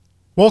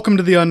Welcome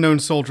to the Unknown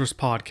Soldiers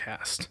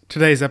podcast.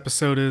 Today's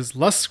episode is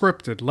less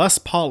scripted, less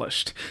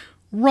polished,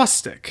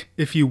 rustic,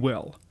 if you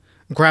will.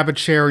 Grab a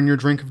chair and your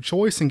drink of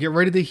choice and get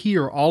ready to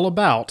hear all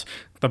about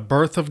the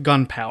birth of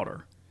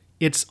gunpowder.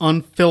 It's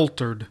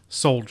Unfiltered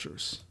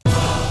Soldiers.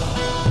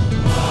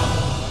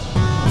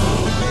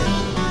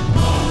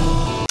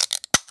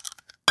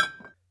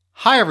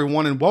 Hi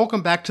everyone and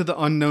welcome back to the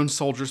Unknown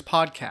Soldiers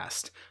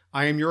podcast.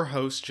 I am your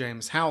host,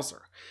 James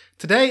Hauser.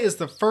 Today is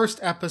the first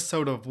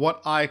episode of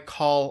what I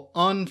call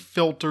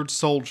Unfiltered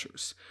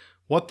Soldiers.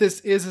 What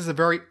this is a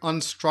very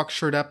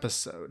unstructured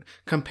episode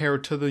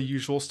compared to the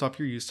usual stuff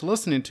you're used to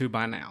listening to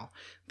by now.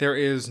 There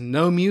is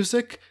no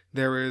music,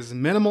 there is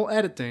minimal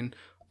editing.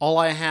 All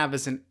I have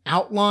is an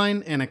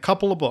outline and a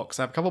couple of books.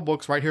 I have a couple of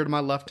books right here to my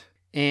left,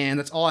 and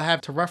that's all I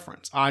have to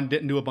reference. I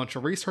didn't do a bunch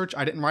of research,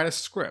 I didn't write a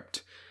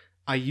script.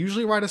 I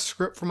usually write a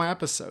script for my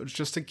episodes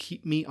just to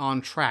keep me on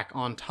track,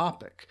 on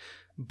topic.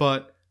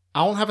 But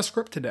I won't have a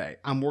script today.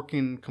 I'm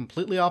working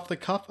completely off the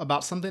cuff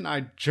about something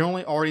I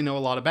generally already know a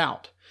lot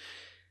about.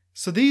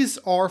 So these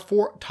are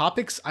 4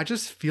 topics I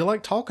just feel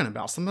like talking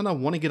about, something I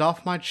want to get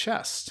off my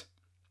chest.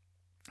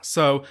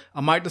 So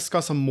I might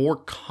discuss a more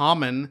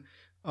common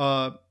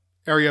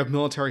area of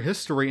military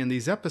history in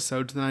these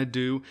episodes than I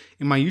do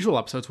in my usual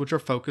episodes, which are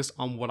focused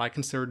on what I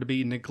consider to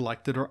be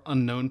neglected or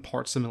unknown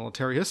parts of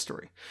military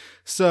history.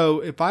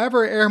 So if I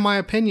ever air my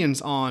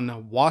opinions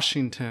on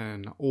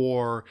Washington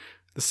or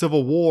the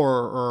Civil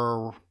War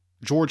or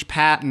George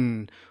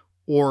Patton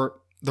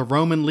or the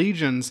Roman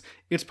legions,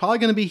 it's probably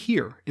going to be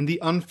here in the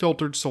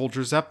Unfiltered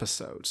Soldiers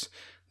episodes.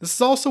 This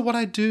is also what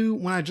I do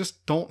when I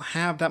just don't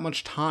have that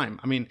much time.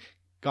 I mean,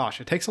 gosh,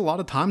 it takes a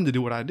lot of time to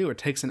do what I do. It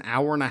takes an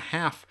hour and a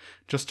half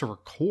just to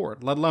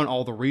record, let alone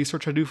all the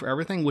research I do for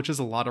everything, which is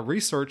a lot of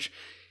research.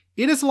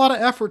 It is a lot of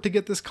effort to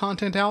get this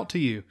content out to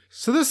you.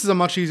 So this is a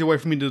much easier way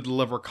for me to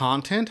deliver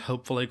content,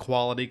 hopefully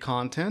quality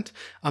content,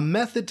 a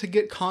method to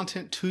get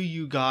content to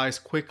you guys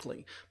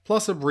quickly,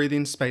 plus a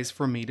breathing space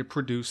for me to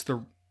produce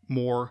the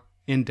more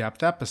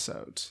in-depth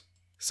episodes.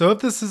 So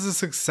if this is a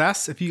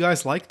success, if you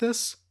guys like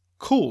this,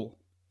 cool.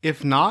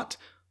 If not,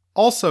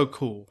 also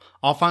cool.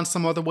 I'll find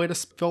some other way to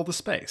fill the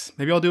space.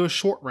 Maybe I'll do a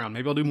short round.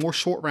 Maybe I'll do more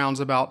short rounds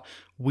about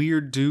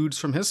weird dudes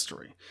from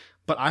history.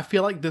 But I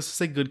feel like this is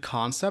a good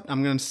concept.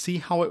 I'm going to see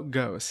how it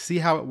goes, see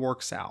how it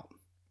works out.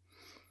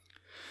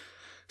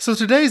 So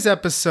today's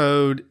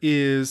Unfiltered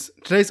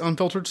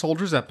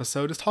Soldiers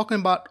episode is talking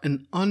about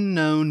an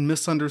unknown,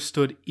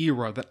 misunderstood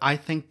era that I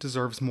think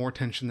deserves more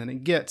attention than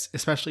it gets,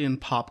 especially in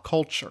pop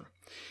culture.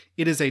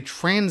 It is a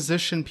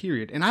transition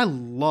period, and I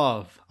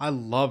love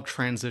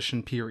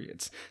transition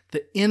periods.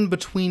 The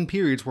in-between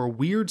periods where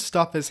weird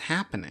stuff is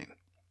happening.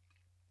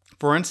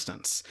 For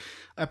instance,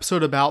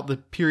 episode about the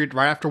period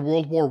right after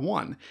World War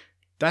I.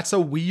 That's a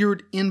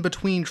weird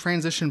in-between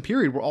transition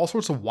period where all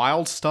sorts of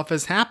wild stuff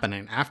is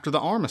happening after the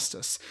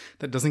armistice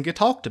that doesn't get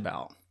talked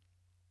about.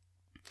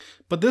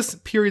 But this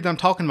period that I'm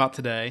talking about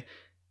today,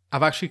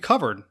 I've actually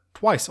covered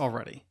twice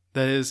already.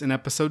 That is in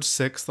episode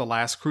 6, The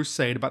Last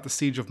Crusade, about the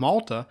Siege of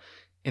Malta,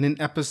 and in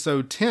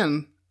episode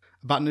 10,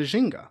 about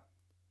Njinga.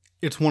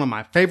 It's one of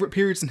my favorite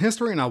periods in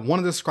history, and I want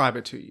to describe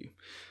it to you.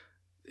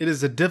 It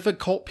is a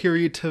difficult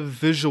period to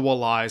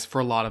visualize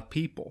for a lot of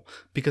people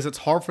because it's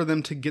hard for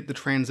them to get the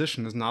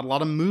transition. There's not a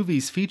lot of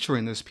movies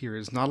featuring this period.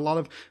 There's not a lot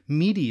of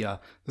media.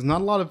 There's not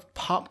a lot of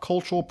pop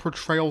cultural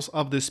portrayals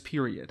of this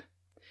period.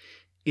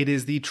 It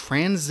is the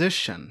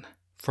transition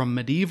from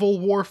medieval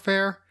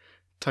warfare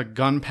to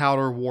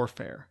gunpowder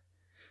warfare.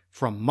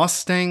 From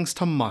Mustangs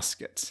to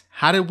Muskets.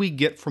 How did we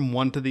get from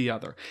one to the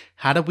other?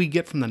 How did we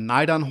get from the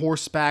knight on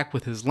horseback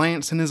with his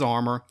lance and his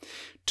armor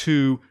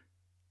to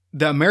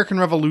the American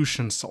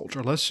Revolution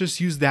soldier? Let's just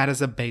use that as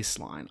a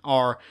baseline.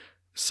 Our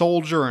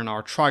soldier in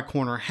our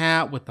tricorner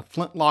hat with the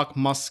flintlock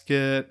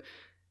musket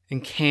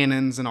and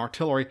cannons and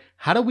artillery.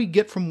 How did we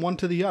get from one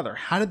to the other?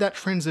 How did that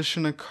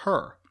transition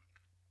occur?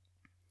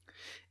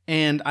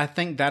 And I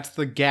think that's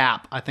the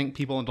gap I think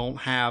people don't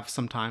have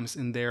sometimes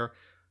in their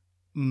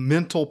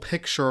mental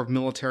picture of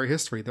military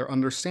history, their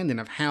understanding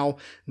of how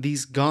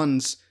these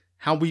guns,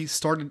 how we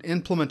started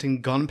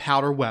implementing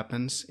gunpowder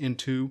weapons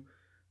into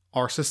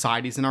our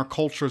societies and our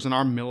cultures and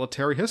our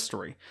military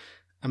history.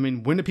 I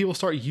mean, when did people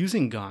start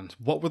using guns?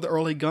 What were the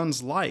early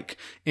guns like?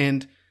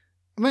 And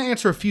I'm going to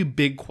answer a few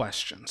big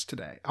questions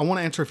today. I want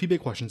to answer a few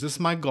big questions. This is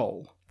my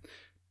goal.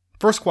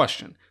 First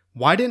question.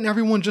 Why didn't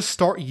everyone just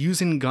start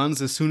using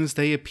guns as soon as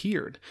they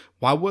appeared?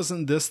 Why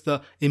wasn't this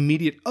the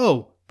immediate,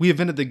 oh, we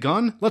invented the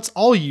gun? Let's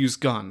all use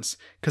guns.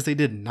 Because they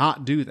did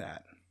not do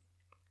that.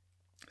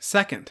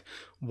 Second,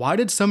 why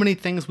did so many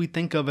things we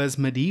think of as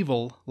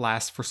medieval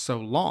last for so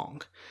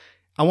long?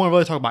 I want to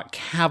really talk about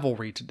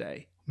cavalry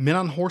today, men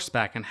on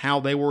horseback and how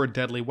they were a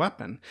deadly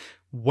weapon.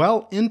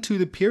 Well into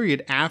the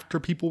period after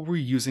people were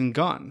using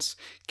guns.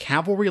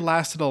 Cavalry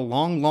lasted a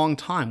long, long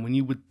time when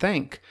you would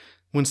think,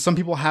 when some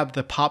people have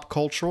the pop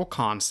cultural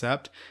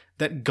concept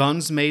that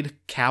guns made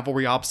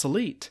cavalry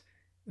obsolete.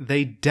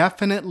 They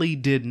definitely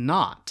did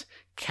not.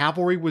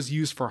 Cavalry was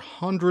used for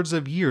hundreds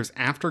of years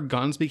after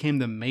guns became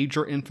the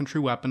major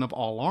infantry weapon of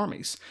all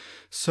armies.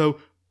 So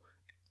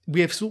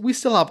we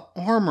still have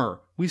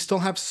armor, we still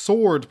have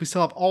swords, we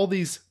still have all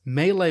these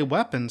melee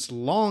weapons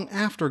long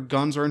after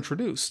guns are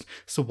introduced.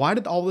 So why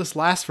did all this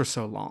last for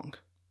so long?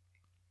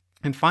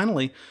 And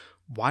finally,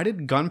 why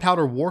did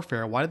gunpowder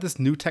warfare, why did this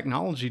new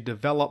technology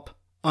develop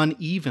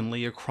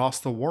unevenly across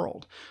the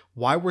world?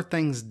 Why were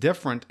things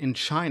different in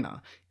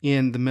China,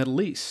 in the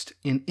Middle East,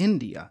 in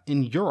India,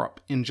 in Europe,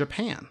 in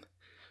Japan?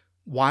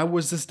 Why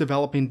was this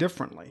developing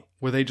differently?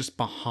 Were they just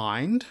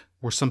behind?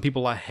 Were some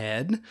people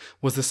ahead?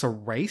 Was this a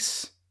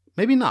race?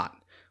 Maybe not.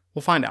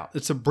 We'll find out.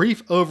 It's a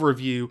brief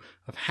overview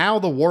of how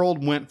the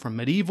world went from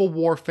medieval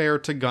warfare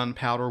to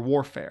gunpowder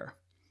warfare.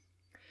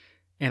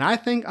 And I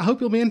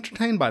hope you'll be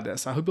entertained by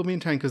this. I hope you'll be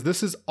entertained because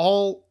this is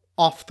all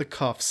off the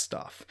cuff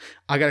stuff.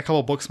 I got a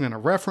couple books I'm going to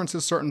reference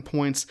at certain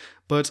points,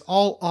 but it's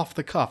all off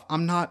the cuff. I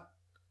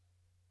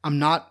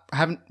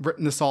haven't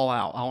written this all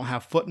out. I don't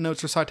have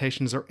footnotes or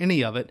citations or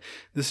any of it.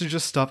 This is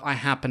just stuff I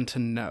happen to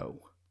know.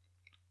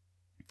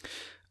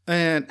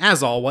 And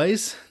as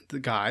always,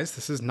 guys,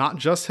 this is not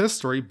just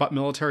history, but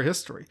military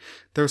history.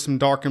 There's some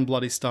dark and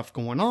bloody stuff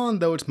going on,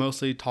 though it's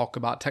mostly talk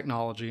about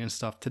technology and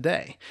stuff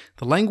today.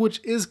 The language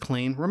is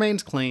clean,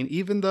 remains clean,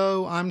 even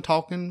though I'm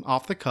talking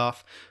off the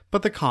cuff,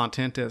 but the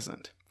content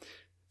isn't.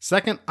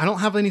 Second, I don't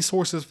have any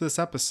sources for this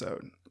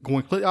episode.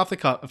 Going completely off the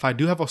cuff, if I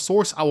do have a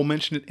source, I will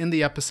mention it in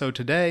the episode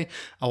today.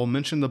 I will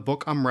mention the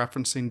book I'm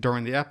referencing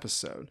during the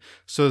episode.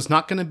 So it's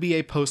not going to be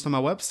a post on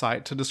my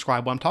website to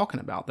describe what I'm talking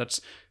about.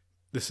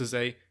 This is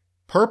a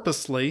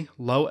purposely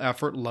low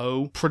effort,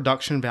 low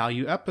production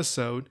value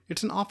episode.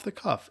 It's an off the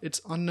cuff.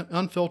 It's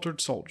Unfiltered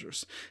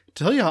Soldiers.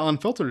 To tell you how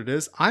unfiltered it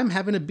is, I'm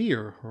having a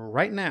beer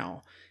right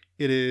now.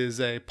 It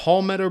is a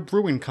Palmetto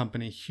Brewing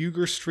Company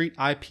Huger Street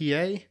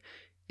IPA.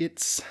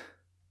 It's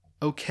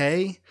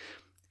okay.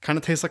 Kind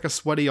of tastes like a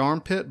sweaty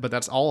armpit, but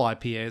that's all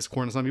IPAs,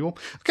 according to some people.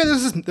 Okay,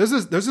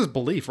 there's this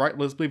belief, right?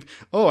 Let's believe,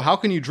 how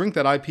can you drink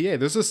that IPA?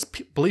 There's this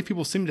belief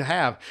people seem to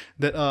have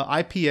that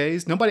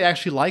IPAs, nobody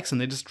actually likes them.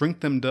 They just drink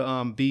them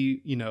to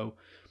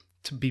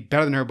be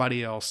better than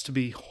everybody else, to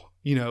be,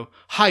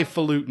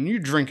 highfalutin. You're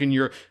drinking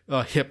your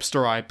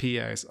hipster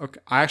IPAs. Okay,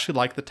 I actually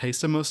like the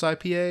taste of most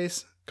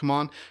IPAs. Come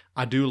on,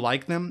 I do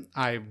like them.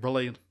 I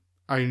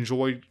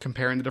enjoy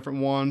comparing the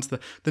different ones.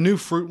 The new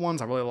fruit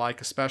ones I really like,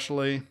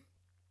 especially.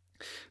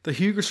 The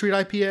Huger Street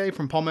IPA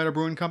from Palmetto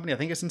Brewing Company. I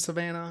think it's in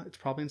Savannah. It's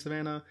probably in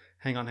Savannah.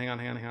 Hang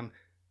on.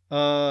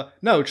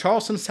 No,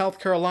 Charleston, South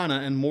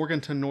Carolina, and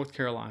Morganton, North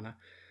Carolina.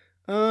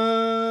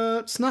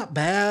 It's not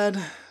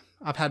bad.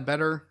 I've had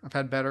better.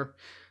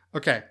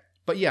 Okay,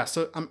 but yeah.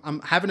 So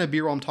I'm having a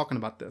beer while I'm talking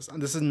about this.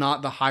 This is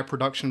not the high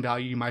production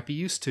value you might be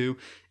used to,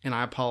 and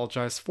I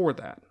apologize for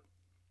that.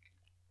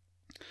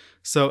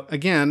 So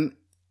again,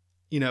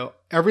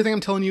 everything I'm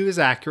telling you is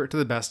accurate to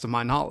the best of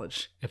my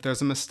knowledge. If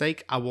there's a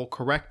mistake, I will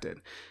correct it.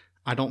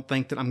 I don't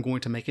think that I'm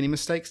going to make any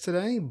mistakes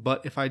today,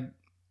 but if I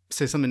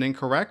say something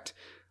incorrect,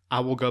 I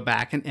will go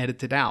back and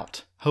edit it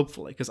out,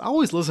 hopefully. Because I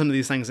always listen to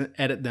these things and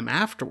edit them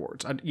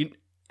afterwards.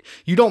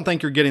 You don't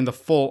think you're getting the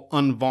full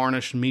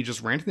unvarnished me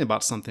just ranting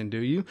about something, do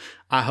you?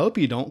 I hope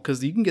you don't,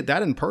 because you can get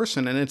that in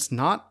person, and it's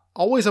not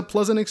always a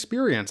pleasant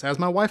experience, as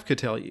my wife could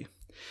tell you.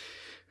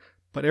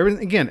 But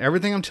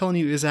everything I'm telling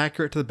you is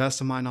accurate to the best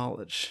of my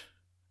knowledge.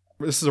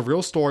 This is a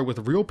real story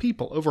with real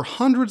people over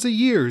hundreds of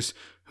years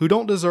who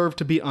don't deserve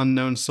to be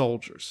unknown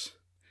soldiers.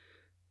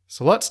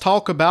 So let's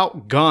talk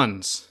about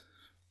guns.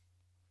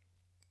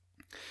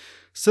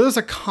 So there's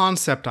a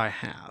concept I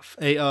have,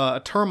 a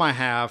term I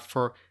have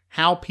for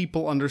how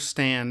people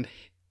understand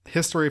the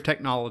history of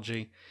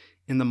technology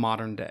in the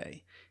modern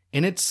day.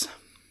 And it's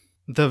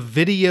the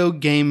video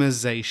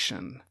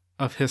gamization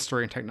of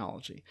history and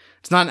technology.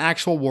 It's not an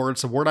actual word,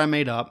 it's a word I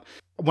made up.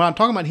 What I'm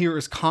talking about here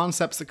is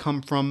concepts that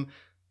come from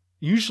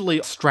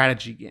usually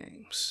strategy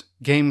games.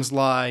 Games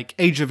like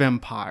Age of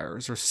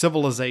Empires or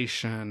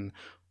Civilization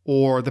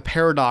or the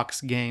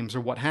Paradox games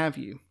or what have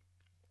you.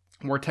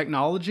 Where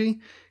technology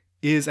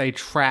is a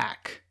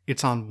track.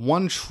 It's on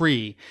one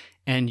tree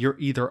and you're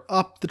either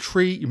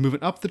you're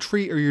moving up the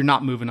tree or you're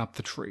not moving up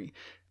the tree.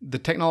 The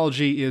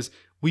technology is,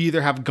 we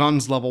either have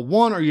guns level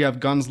 1 or you have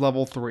guns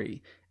level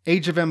 3.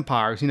 Age of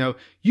Empires,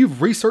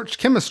 you've researched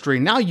chemistry,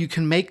 now you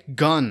can make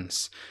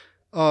guns.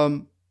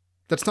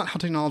 That's not how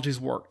technology's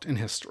worked in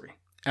history,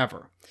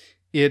 ever.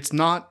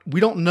 We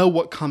don't know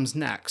what comes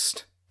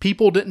next.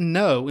 People didn't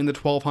know in the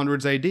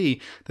 1200s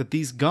AD that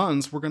these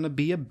guns were going to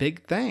be a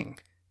big thing.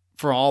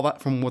 For all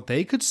that, from what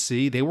they could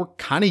see, they were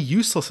kind of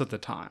useless at the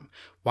time.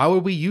 Why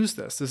would we use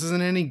this? This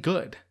isn't any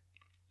good.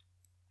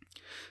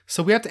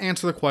 So we have to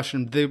answer the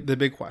question, the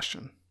big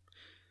question.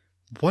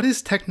 What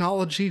is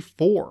technology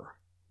for?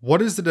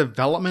 What is the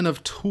development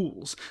of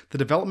tools? The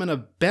development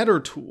of better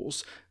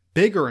tools,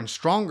 bigger and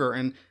stronger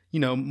and,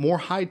 more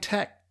high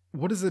tech.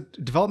 What is the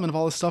development of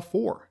all this stuff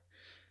for?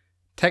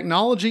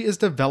 Technology is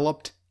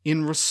developed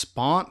in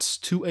response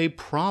to a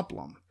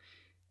problem,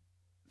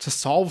 to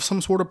solve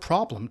some sort of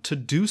problem, to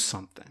do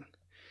something.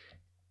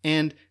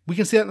 And we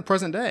can see that in the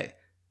present day.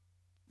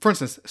 For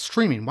instance,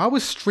 streaming. Why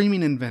was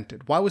streaming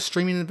invented?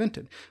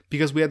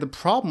 Because we had the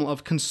problem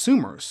of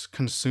consumers.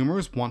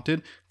 Consumers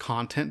wanted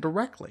content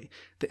directly.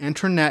 The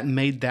internet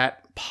made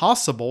that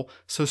possible,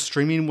 so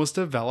streaming was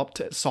developed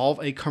to solve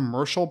a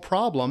commercial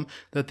problem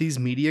that these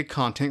media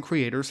content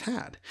creators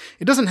had.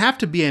 It doesn't have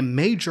to be a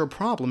major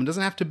problem. It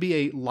doesn't have to be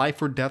a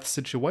life or death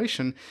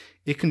situation.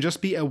 It can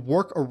just be a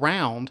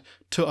workaround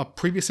to a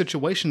previous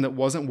situation that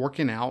wasn't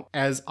working out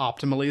as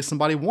optimally as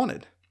somebody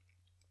wanted.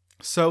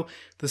 So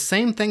the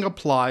same thing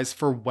applies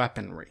for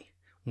weaponry.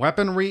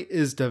 Weaponry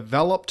is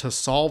developed to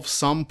solve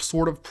some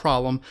sort of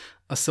problem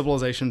a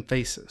civilization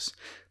faces.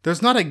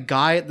 There's not a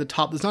guy at the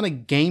top, there's not a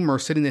gamer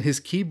sitting at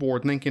his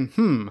keyboard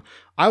thinking,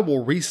 I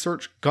will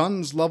research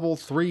guns level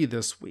 3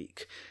 this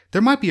week.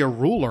 There might be a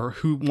ruler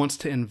who wants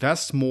to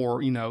invest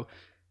more,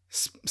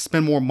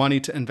 spend more money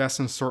to invest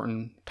in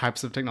certain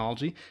types of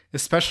technology,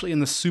 especially in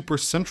the super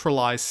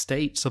centralized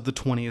states of the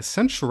 20th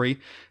century.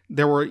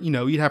 There were,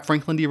 you'd have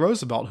Franklin D.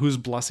 Roosevelt who's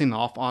blessing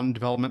off on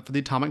development for the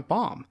atomic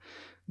bomb.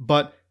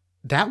 But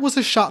that was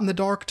a shot in the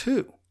dark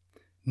too.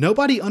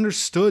 Nobody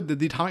understood that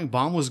the atomic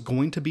bomb was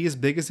going to be as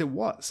big as it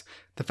was.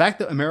 The fact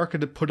that America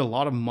had put a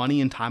lot of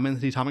money and time into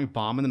the atomic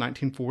bomb in the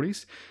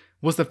 1940s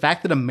was the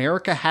fact that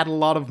America had a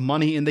lot of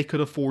money and they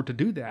could afford to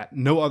do that.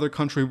 No other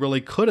country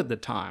really could at the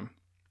time.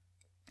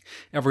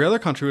 Every other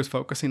country was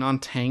focusing on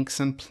tanks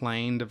and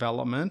plane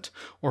development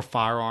or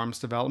firearms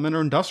development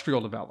or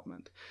industrial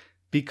development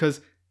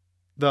because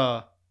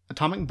the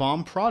atomic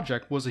bomb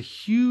project was a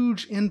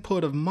huge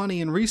input of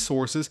money and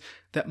resources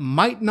that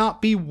might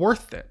not be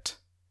worth it.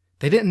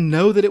 They didn't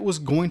know that it was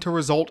going to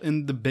result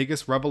in the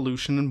biggest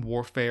revolution in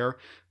warfare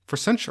for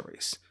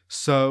centuries.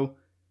 So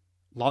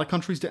a lot of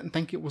countries didn't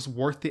think it was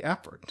worth the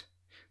effort.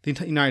 The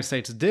United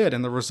States did,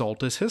 and the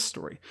result is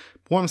history.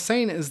 But what I'm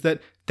saying is that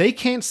they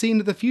can't see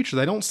into the future.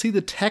 They don't see the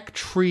tech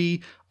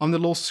tree on the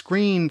little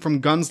screen from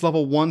guns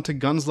level 1 to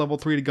guns level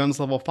 3 to guns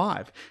level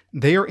 5.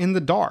 They are in the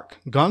dark.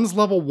 Guns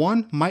level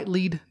 1 might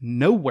lead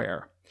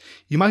nowhere.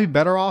 You might be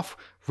better off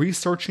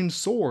researching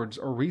swords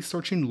or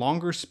researching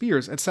longer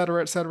spears,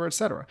 etc., etc.,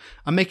 etc.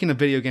 I'm making a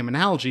video game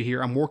analogy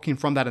here. I'm working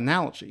from that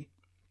analogy.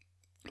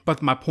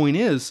 But my point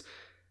is,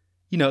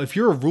 if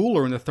you're a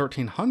ruler in the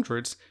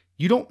 1300s,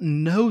 you don't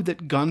know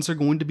that guns are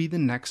going to be the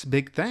next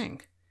big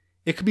thing.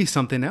 It could be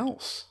something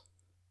else.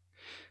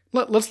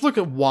 Let's look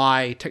at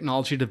why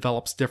technology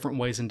develops different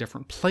ways in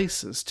different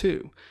places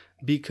too,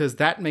 because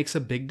that makes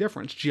a big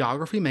difference.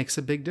 Geography makes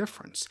a big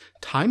difference.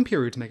 Time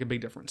periods make a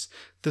big difference.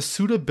 The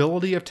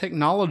suitability of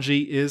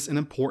technology is an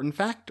important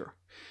factor.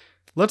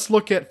 Let's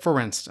look at, for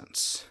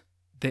instance,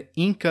 the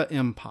Inca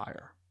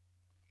Empire.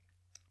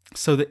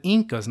 So the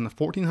Incas in the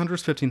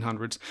 1400s,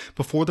 1500s,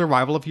 before the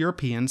arrival of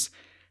Europeans,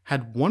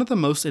 had one of the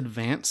most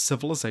advanced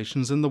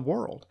civilizations in the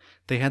world.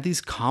 They had these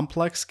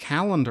complex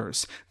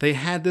calendars. They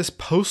had this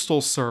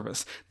postal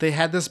service. They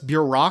had this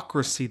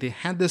bureaucracy. They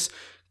had this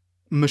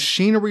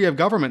machinery of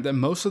government that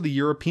most of the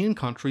European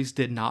countries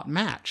did not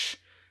match.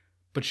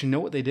 But you know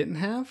what they didn't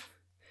have?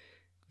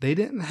 They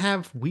didn't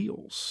have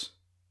wheels.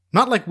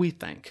 Not like we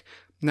think.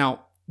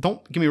 Now,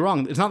 don't get me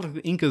wrong. It's not like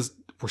the Incas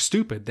were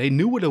stupid. They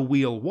knew what a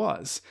wheel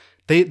was.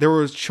 There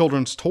were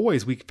children's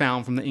toys we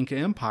found from the Inca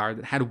Empire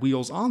that had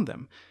wheels on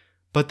them.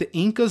 But the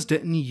Incas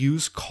didn't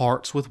use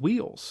carts with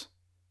wheels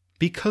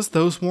because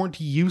those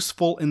weren't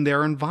useful in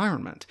their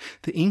environment.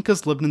 The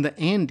Incas lived in the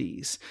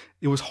Andes.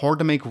 It was hard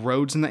to make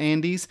roads in the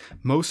Andes.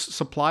 Most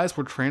supplies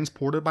were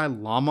transported by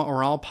llama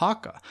or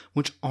alpaca,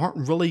 which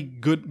aren't really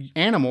good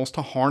animals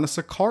to harness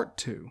a cart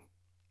to.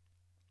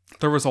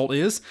 The result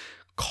is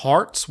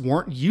carts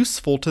weren't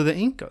useful to the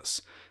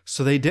Incas,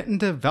 so they didn't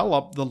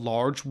develop the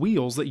large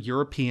wheels that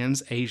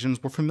Europeans,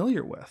 Asians were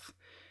familiar with.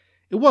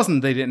 It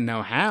wasn't they didn't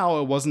know how,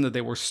 it wasn't that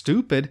they were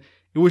stupid,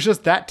 it was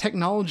just that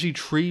technology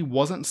tree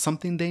wasn't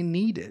something they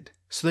needed,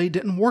 so they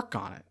didn't work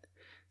on it.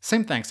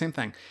 Same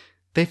thing.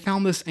 They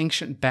found this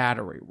ancient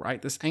battery, right?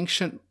 This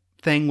ancient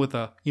thing with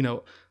a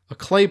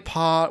clay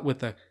pot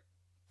with a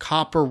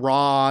copper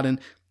rod and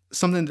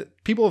something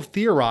that people have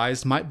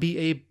theorized might be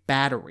a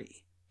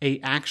battery,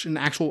 an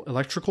actual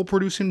electrical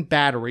producing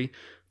battery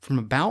from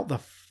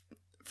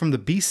the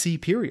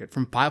BC period,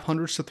 from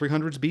 500s to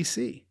 300s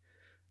BC.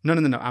 No,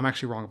 I'm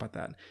actually wrong about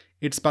that.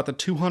 It's about the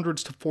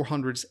 200s to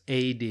 400s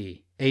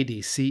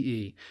AD,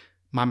 CE.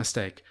 My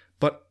mistake.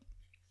 But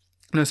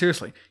no,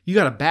 seriously, you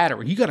got a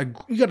battery. You got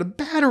a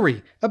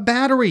battery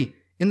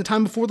in the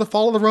time before the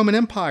fall of the Roman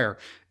Empire.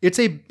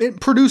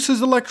 It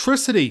produces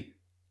electricity.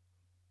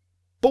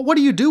 But what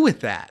do you do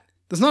with that?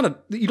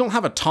 You don't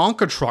have a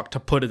Tonka truck to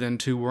put it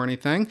into or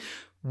anything.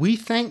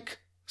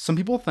 Some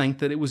people think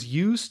that it was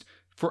used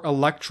for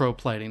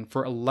electroplating,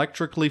 for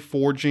electrically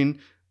forging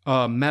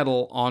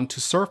metal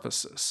onto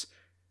surfaces.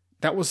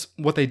 That was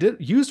what they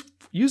used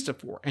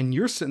it for. And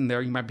you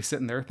might be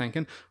sitting there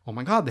thinking, oh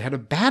my God, they had a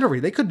battery.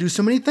 They could do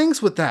so many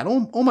things with that.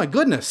 Oh my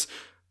goodness.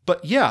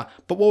 But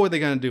what were they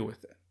going to do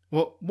with it?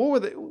 Well,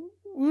 what are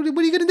you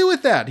going to do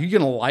with that? Are you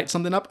going to light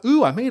something up?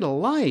 Ooh, I made a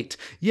light.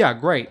 Yeah,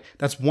 great.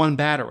 That's one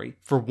battery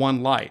for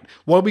one light.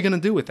 What are we going to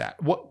do with that?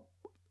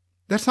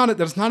 That's not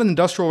an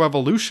industrial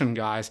revolution,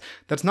 guys.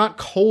 That's not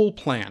coal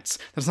plants.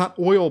 That's not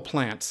oil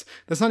plants.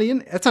 That's not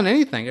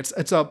anything.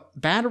 It's a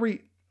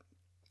battery.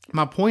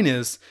 My point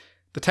is,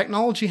 the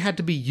technology had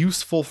to be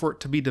useful for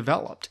it to be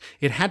developed.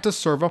 It had to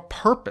serve a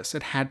purpose.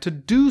 It had to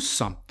do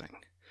something.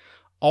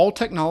 All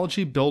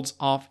technology builds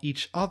off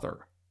each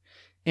other.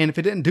 And if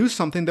it didn't do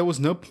something, there was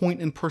no point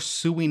in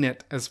pursuing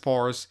it as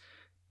far as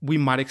we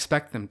might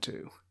expect them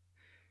to.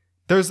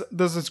 There's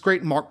this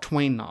great Mark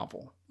Twain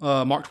novel,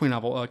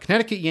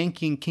 Connecticut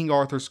Yankee in King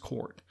Arthur's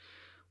Court,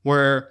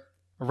 where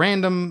a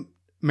random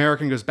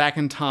American goes back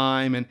in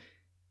time and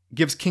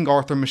gives King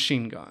Arthur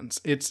machine guns.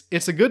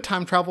 It's a good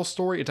time travel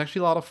story. It's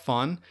actually a lot of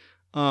fun.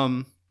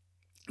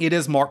 It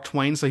is Mark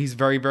Twain, so he's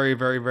very, very,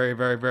 very, very,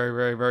 very, very,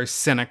 very, very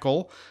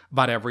cynical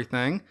about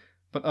everything.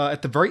 But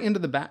at the very end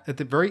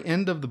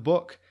of the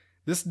book,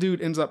 this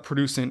dude ends up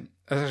producing.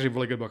 That's actually a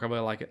really good book. I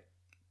really like it.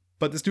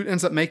 But this dude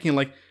ends up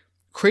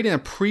creating a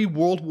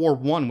pre-World War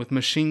I with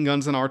machine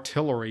guns and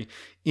artillery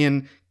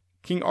in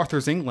King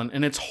Arthur's England,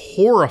 and it's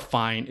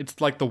horrifying. It's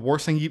like the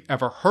worst thing you've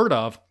ever heard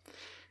of.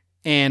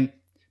 And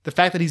the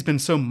fact that he's been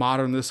so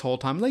modern this whole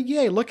time, like,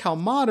 yay, look how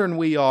modern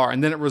we are.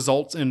 And then it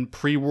results in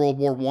pre-World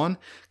War I,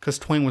 because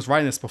Twain was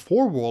writing this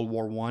before World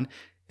War I.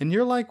 And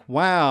you're like,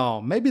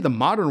 wow, maybe the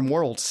modern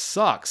world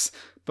sucks.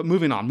 But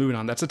moving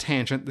on. That's a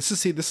tangent. This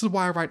is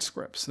why I write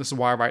scripts.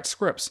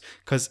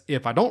 Because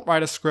if I don't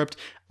write a script,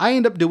 I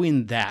end up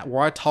doing that,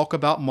 where I talk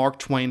about Mark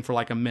Twain for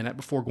like a minute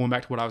before going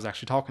back to what I was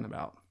actually talking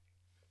about.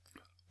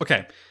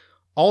 Okay,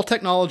 all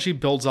technology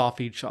builds off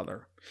each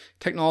other.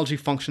 Technology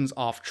functions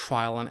off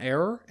trial and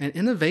error, and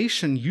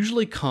innovation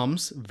usually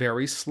comes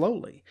very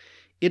slowly.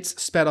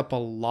 It's sped up a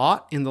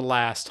lot in the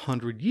last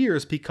 100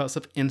 years because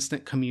of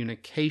instant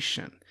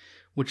communication,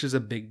 which is a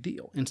big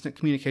deal. Instant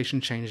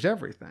communication changed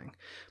everything.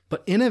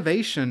 But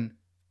innovation,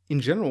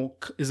 in general,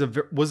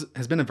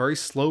 has been a very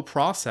slow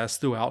process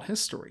throughout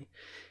history.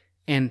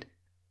 And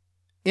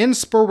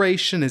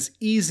inspiration is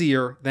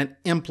easier than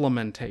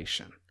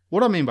implementation.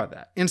 What do I mean by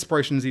that?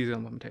 Inspiration is easier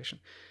than implementation.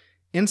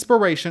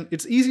 Inspiration,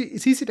 it's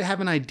easy to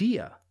have an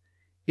idea.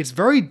 It's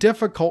very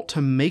difficult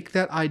to make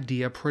that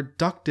idea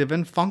productive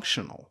and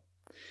functional.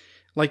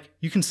 Like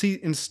you can see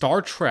in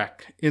Star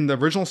Trek, in the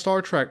original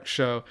Star Trek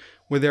show,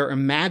 where they're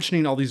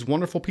imagining all these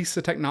wonderful pieces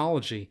of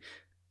technology,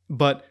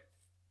 but,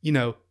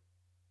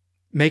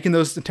 making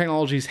those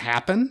technologies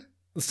happen,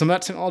 some of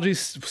that technology is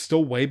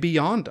still way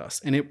beyond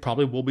us, and it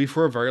probably will be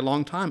for a very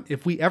long time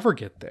if we ever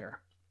get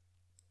there.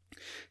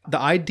 The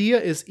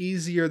idea is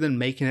easier than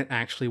making it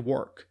actually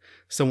work.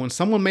 So when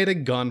someone made a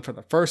gun for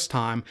the first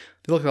time,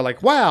 they look at it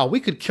like, wow,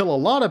 we could kill a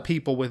lot of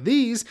people with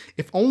these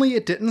if only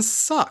it didn't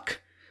suck,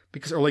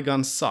 because early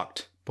guns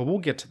sucked, but we'll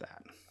get to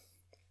that.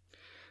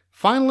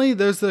 Finally,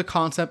 there's the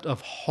concept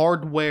of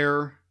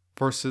hardware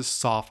versus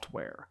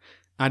software.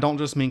 I don't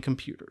just mean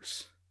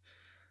computers.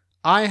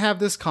 I have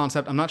this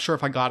concept. I'm not sure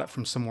if I got it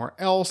from somewhere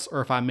else or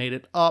if I made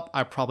it up.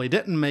 I probably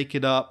didn't make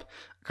it up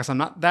because I'm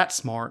not that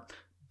smart,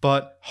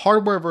 but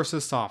hardware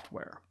versus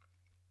software.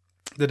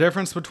 The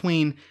difference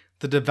between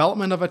the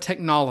development of a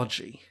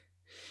technology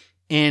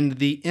and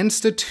the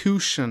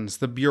institutions,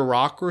 the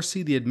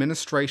bureaucracy, the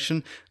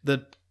administration,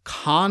 the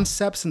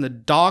concepts and the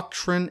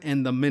doctrine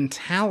and the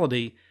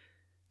mentality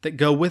that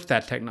go with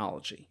that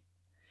technology.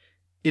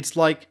 It's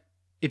like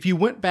if you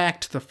went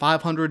back to the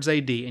 500s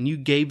AD and you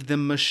gave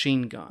them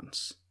machine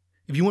guns.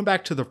 If you went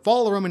back to the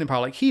fall of the Roman Empire,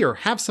 like, here,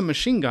 have some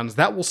machine guns,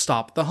 that will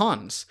stop the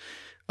Huns.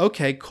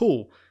 Okay,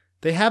 cool.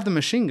 They have the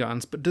machine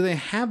guns, but do they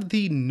have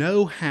the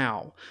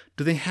know-how?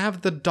 Do they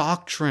have the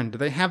doctrine? Do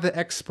they have the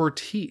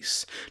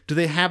expertise? Do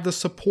they have the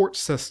support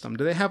system?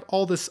 Do they have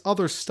all this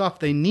other stuff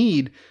they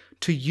need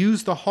to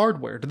use the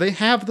hardware? Do they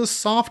have the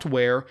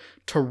software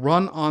to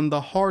run on the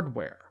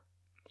hardware?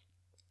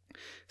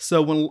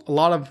 So when a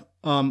lot of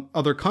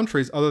other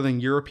countries, other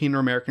than European or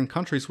American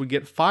countries, would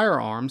get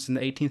firearms in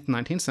the 18th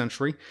and 19th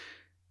century,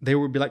 they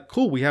would be like,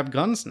 cool, we have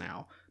guns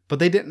now. But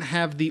they didn't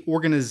have the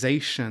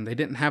organization, they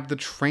didn't have the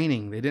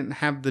training, they didn't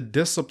have the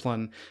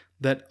discipline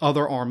that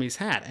other armies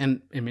had.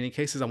 And in many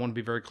cases, I want to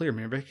be very clear,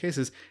 in many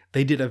cases,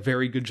 they did a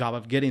very good job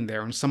of getting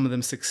there, and some of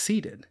them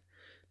succeeded,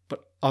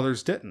 but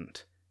others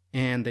didn't,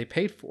 and they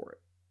paid for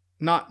it.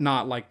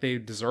 Not like they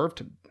deserved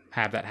to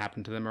have that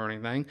happen to them or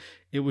anything.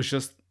 It was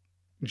just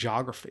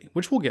geography,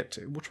 which we'll get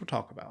to, which we'll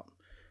talk about.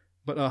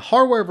 But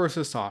hardware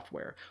versus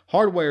software.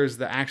 Hardware is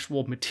the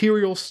actual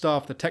material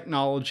stuff, the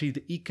technology,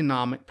 the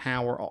economic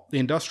power, the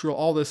industrial,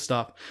 all this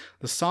stuff.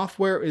 The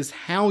software is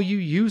how you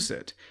use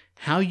it,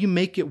 how you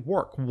make it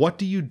work. What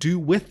do you do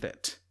with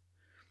it?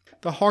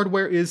 The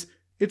hardware it's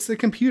the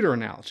computer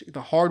analogy.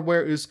 The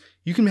hardware is,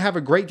 you can have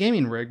a great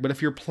gaming rig, but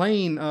if you're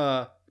playing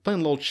a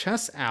little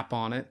chess app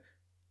on it,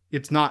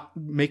 it's not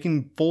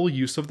making full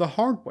use of the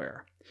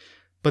hardware.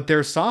 But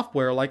there's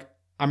software, like,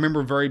 I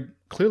remember very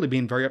clearly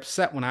being very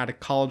upset when I had a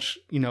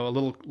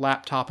little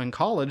laptop in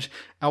college.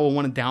 I would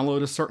want to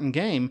download a certain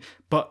game,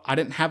 but I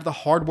didn't have the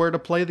hardware to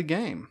play the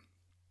game.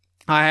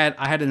 I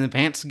had an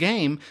advanced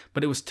game,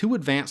 but it was too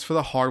advanced for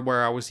the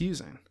hardware I was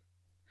using.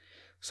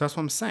 So that's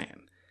what I'm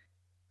saying.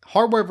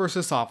 hardware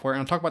versus software, and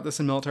I'll talk about this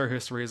in military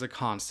history as a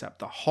concept.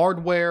 The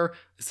hardware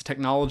is the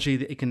technology,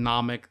 the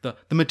economic, the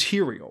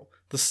material.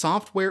 The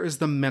software is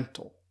the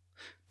mental,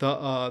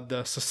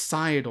 the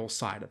societal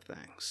side of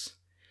things.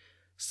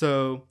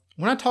 So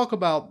when I talk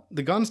about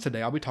the guns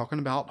today, I'll be talking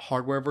about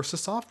hardware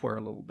versus software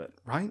a little bit,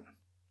 right?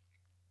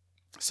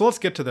 So let's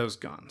get to those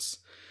guns.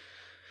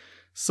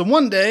 So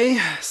one day,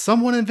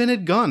 someone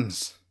invented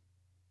guns.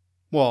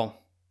 Well,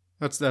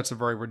 that's a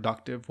very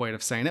reductive way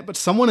of saying it, but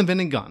someone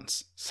invented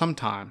guns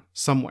sometime,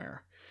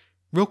 somewhere.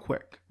 Real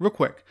quick.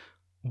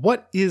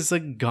 What is a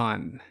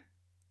gun?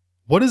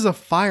 What is a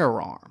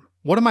firearm?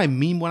 What do I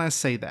mean when I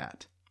say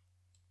that?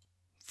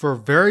 For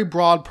very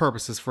broad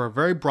purposes, for a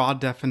very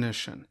broad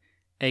definition,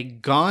 a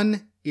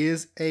gun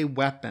is a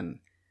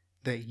weapon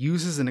that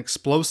uses an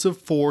explosive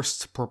force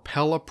to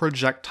propel a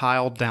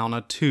projectile down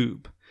a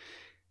tube.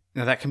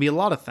 Now that can be a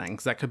lot of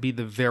things. That could be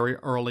the very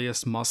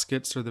earliest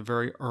muskets or the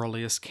very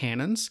earliest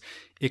cannons.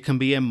 It can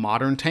be a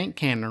modern tank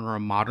cannon or a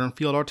modern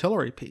field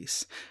artillery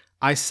piece.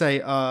 I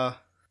say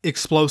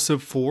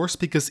explosive force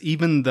because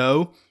even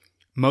though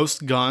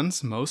most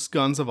guns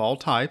of all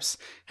types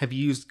have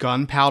used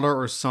gunpowder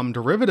or some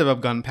derivative of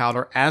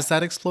gunpowder as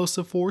that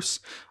explosive force,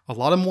 a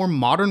lot of more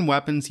modern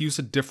weapons use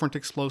a different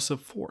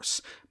explosive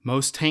force.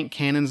 Most tank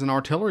cannons and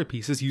artillery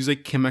pieces use a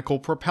chemical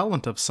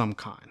propellant of some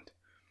kind.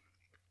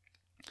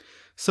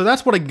 So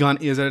that's what a gun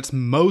is at its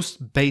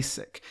most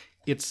basic.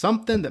 It's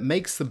something that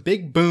makes the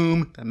big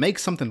boom, that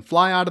makes something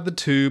fly out of the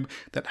tube,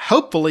 that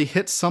hopefully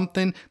hits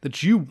something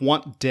that you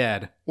want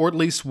dead, or at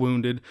least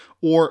wounded,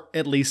 or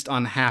at least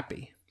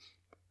unhappy.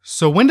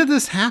 So when did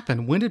this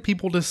happen? When did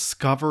people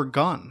discover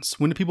guns?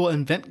 When did people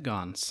invent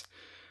guns?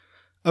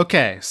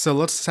 Okay, so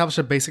let's establish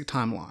a basic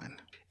timeline.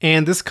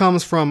 And this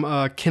comes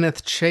from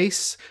Kenneth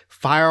Chase,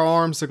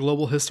 Firearms, A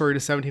Global History to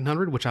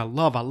 1700, which I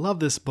love. I love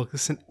this book.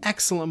 It's an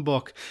excellent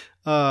book.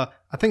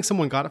 I think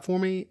someone got it for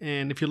me,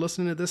 and if you're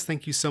listening to this,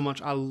 thank you so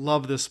much. I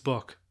love this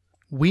book.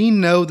 We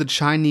know the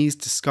Chinese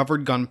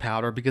discovered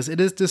gunpowder because it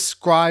is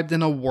described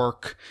in a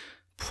work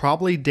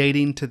probably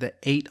dating to the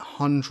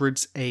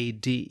 800s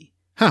AD.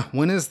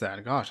 When is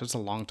that? Gosh, that's a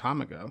long time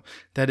ago.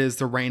 That is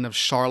the reign of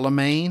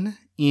Charlemagne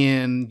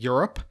in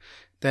Europe.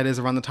 That is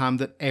around the time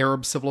that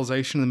Arab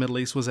civilization in the Middle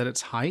East was at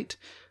its height.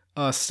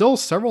 Still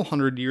several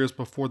hundred years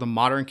before the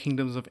modern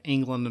kingdoms of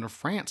England and of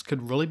France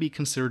could really be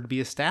considered to be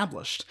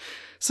established.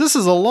 So this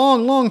is a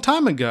long, long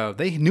time ago.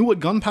 They knew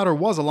what gunpowder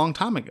was a long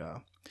time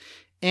ago.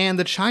 And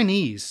the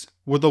Chinese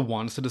were the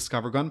ones to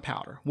discover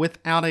gunpowder,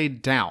 without a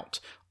doubt.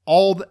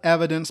 All the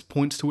evidence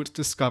points to its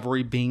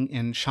discovery being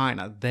in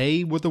China.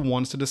 They were the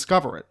ones to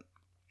discover it.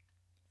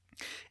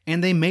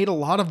 And they made a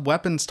lot of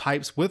weapons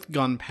types with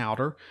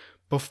gunpowder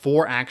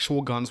before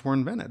actual guns were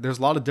invented. There's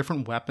a lot of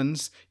different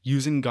weapons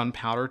using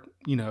gunpowder,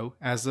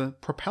 as a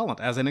propellant,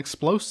 as an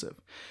explosive.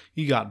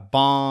 You got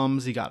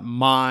bombs, you got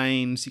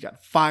mines, you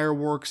got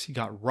fireworks, you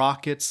got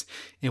rockets.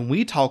 And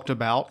we talked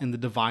about in the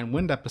Divine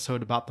Wind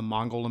episode about the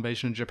Mongol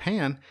invasion of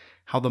Japan,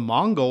 how the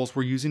Mongols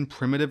were using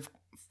primitive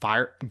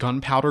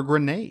gunpowder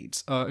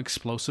grenades,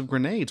 explosive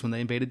grenades when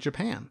they invaded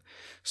Japan.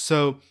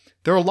 So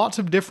there are lots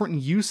of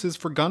different uses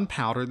for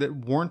gunpowder that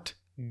weren't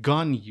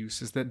gun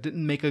uses, that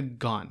didn't make a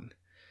gun.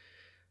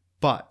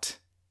 But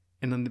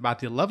in about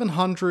the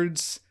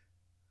 1100s,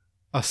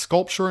 a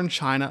sculpture in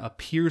China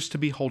appears to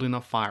be holding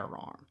a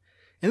firearm.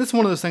 And this is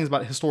one of those things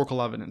about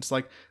historical evidence.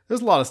 Like,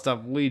 there's a lot of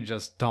stuff we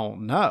just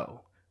don't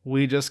know.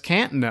 We just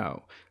can't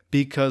know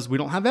because we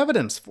don't have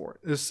evidence for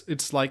it.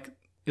 It's like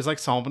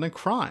solving a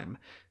crime.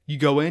 You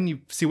go in,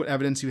 you see what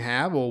evidence you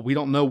have. Well, we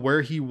don't know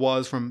where he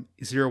was from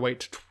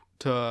 08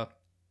 to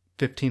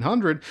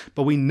 1500,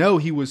 but we know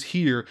he was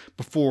here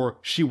before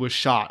she was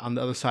shot on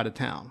the other side of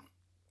town.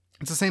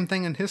 It's the same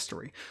thing in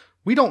history.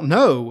 We don't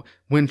know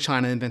when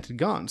China invented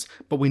guns,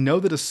 but we know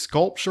that a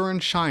sculpture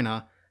in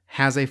China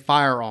has a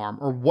firearm,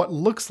 or what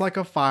looks like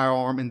a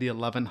firearm, in the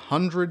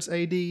 1100s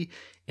AD,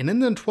 and in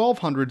the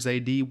 1200s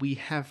AD, we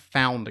have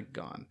found a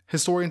gun.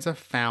 Historians have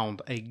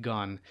found a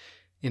gun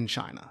in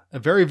China. A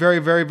very, very,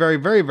 very, very,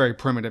 very, very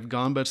primitive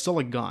gun, but it's still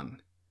a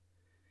gun.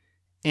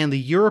 And the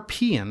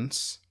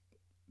Europeans,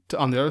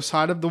 on the other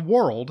side of the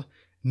world,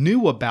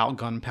 knew about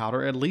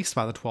gunpowder, at least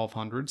by the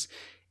 1200s,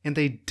 and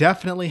they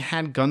definitely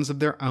had guns of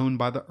their own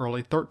by the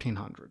early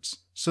 1300s.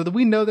 So that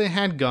we know they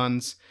had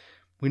guns,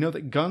 we know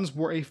that guns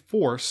were a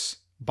force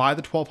by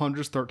the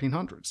 1200s,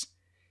 1300s.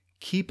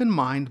 Keep in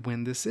mind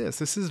when this is.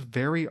 This is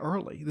very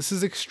early. This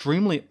is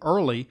extremely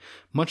early,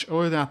 much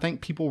earlier than I think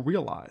people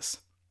realize.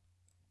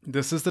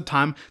 This is the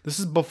time, this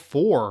is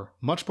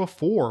much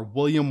before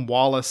William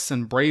Wallace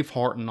and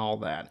Braveheart and all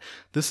that.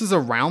 This is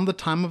around the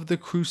time of the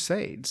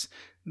Crusades.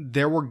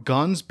 There were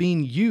guns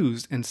being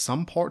used in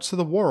some parts of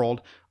the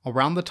world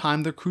around the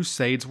time the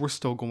Crusades were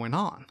still going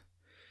on.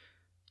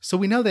 So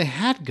we know they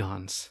had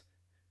guns,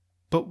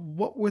 but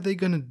what were they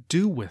going to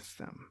do with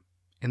them?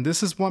 And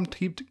this is what I'm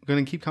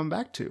going to keep coming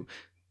back to.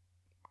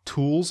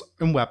 Tools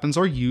and weapons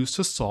are used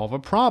to solve a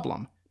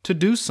problem, to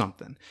do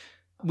something.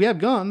 We have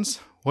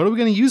guns. What are we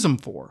going to use them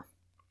for?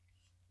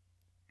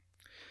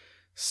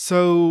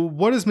 So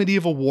what does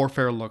medieval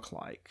warfare look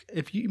like?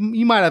 If you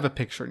might have a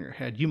picture in your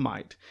head, you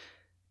might.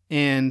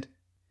 And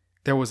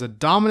there was a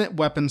dominant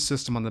weapon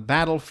system on the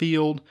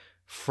battlefield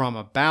from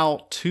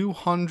about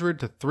 200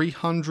 to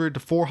 300 to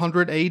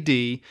 400 AD.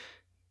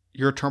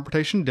 Your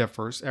interpretation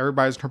differs.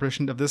 Everybody's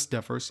interpretation of this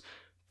differs.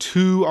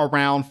 To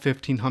around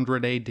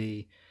 1500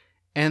 AD.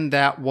 And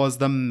that was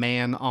the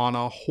man on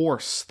a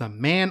horse. The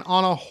man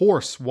on a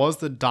horse was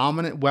the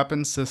dominant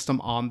weapon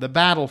system on the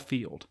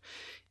battlefield.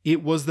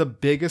 It was the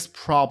biggest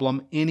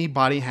problem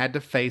anybody had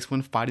to face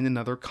when fighting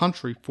another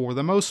country for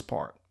the most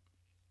part.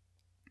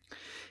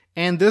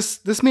 And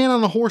this man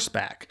on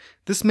horseback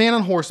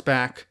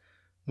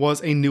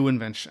was a new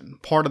invention.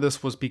 Part of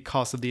this was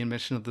because of the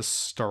invention of the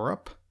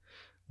stirrup,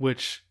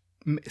 which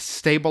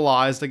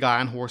stabilized the guy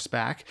on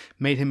horseback,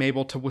 made him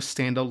able to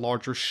withstand a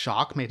larger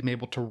shock, made him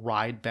able to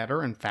ride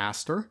better and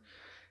faster.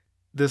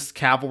 This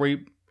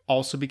cavalry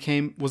also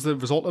was the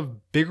result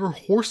of bigger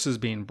horses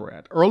being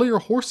bred. Earlier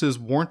horses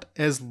weren't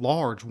as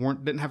large,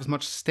 didn't have as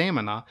much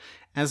stamina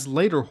as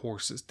later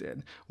horses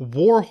did.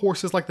 War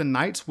horses like the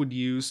knights would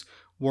use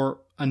were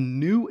a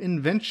new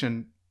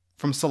invention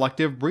from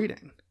selective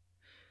breeding.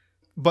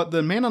 But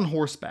the man on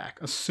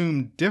horseback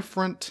assumed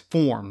different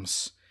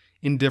forms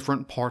in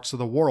different parts of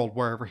the world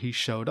wherever he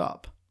showed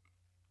up.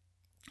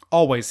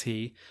 Always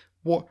he.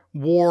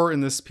 War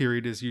in this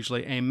period is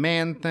usually a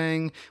man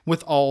thing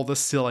with all the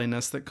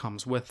silliness that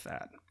comes with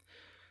that.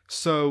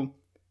 So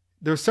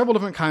there's several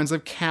different kinds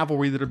of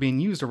cavalry that are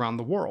being used around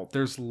the world.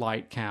 There's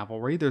light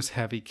cavalry, there's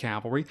heavy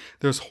cavalry,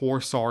 there's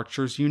horse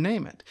archers, you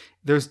name it.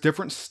 There's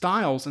different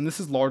styles, and this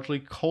is largely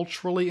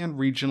culturally and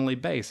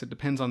regionally based. It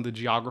depends on the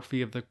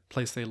geography of the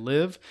place they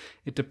live.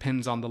 It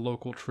depends on the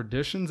local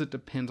traditions. It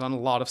depends on a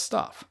lot of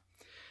stuff.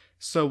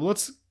 So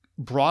let's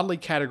broadly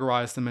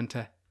categorize them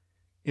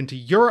into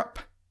Europe,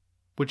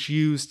 which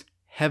used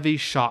heavy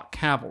shock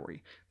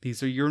cavalry.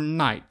 These are your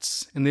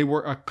knights, and they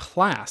were a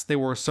class. They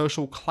were a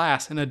social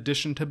class in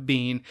addition to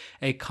being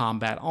a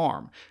combat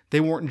arm. They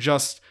weren't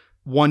just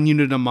one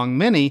unit among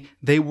many.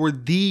 They were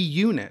the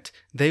unit.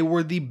 They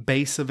were the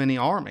base of any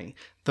army.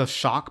 The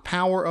shock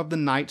power of the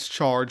Knights'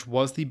 Charge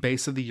was the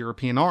base of the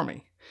European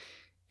army.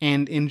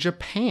 And in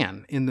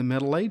Japan, in the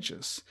Middle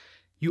Ages,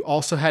 you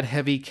also had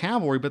heavy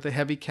cavalry, but the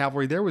heavy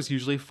cavalry there was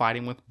usually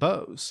fighting with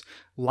bows.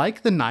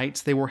 Like the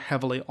knights, they were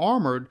heavily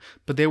armored,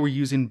 but they were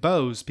using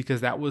bows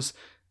because that was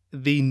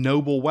the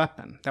noble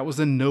weapon. That was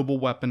the noble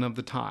weapon of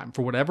the time.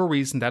 For whatever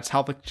reason, that's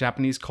how the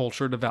Japanese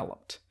culture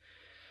developed.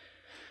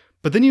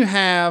 But then you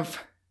have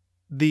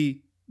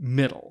the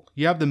middle.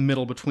 You have the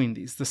middle between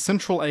these, the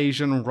Central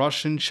Asian,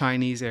 Russian,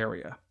 Chinese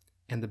area.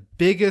 And the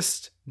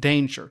biggest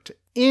danger to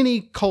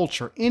any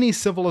culture, any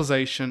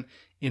civilization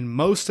in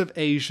most of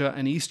Asia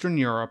and Eastern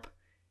Europe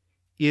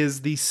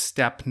is the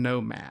steppe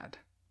nomad.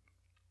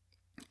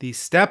 The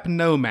steppe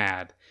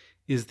nomad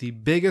is the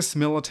biggest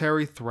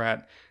military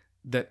threat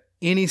that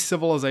any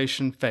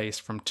civilization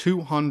faced from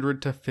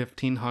 200 to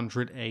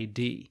 1500 AD.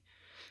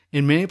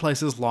 In many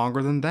places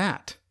longer than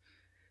that,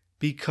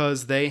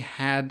 because they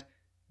had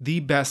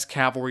the best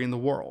cavalry in the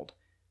world.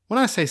 When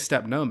I say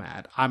steppe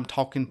nomad, I'm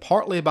talking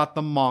partly about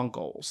the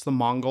Mongols. The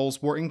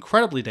Mongols were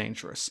incredibly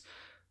dangerous,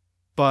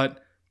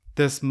 but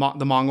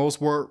the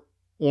Mongols were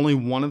only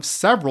one of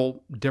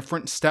several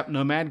different steppe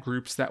nomad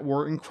groups that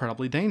were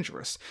incredibly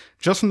dangerous.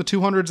 Just from the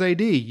 200s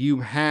AD, you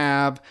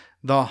have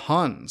the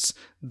Huns,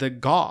 the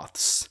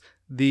Goths,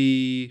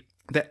 the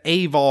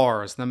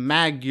Avars, the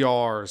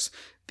Magyars,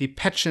 the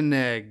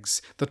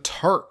Pechenegs, the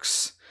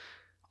Turks.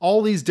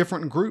 All these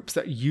different groups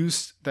that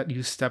use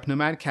steppe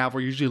nomad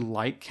cavalry, usually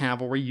light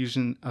cavalry,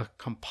 using a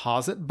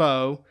composite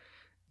bow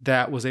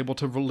that was able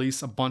to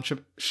release a bunch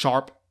of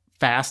sharp,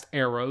 fast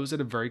arrows at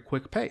a very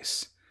quick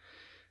pace.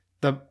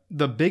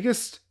 The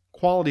biggest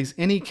qualities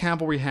any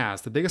cavalry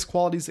has, the biggest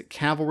qualities that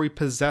cavalry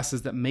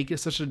possesses that make it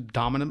such a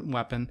dominant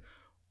weapon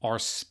are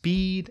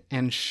speed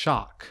and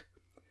shock.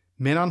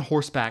 Men on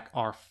horseback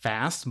are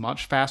fast,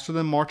 much faster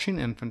than marching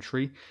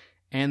infantry,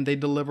 and they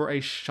deliver a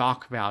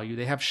shock value.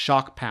 They have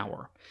shock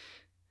power.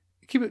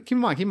 Keep in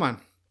mind,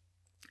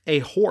 a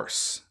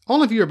horse.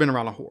 All of you have been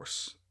around a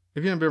horse.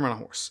 If you haven't been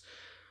around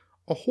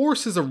a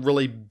horse is a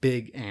really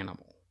big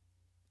animal.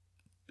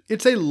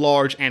 It's a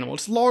large animal.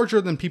 It's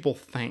larger than people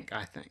think,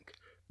 I think.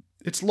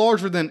 It's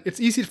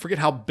easy to forget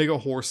how big a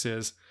horse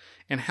is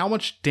and how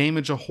much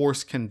damage a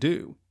horse can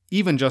do.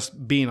 Even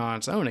just being on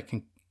its own,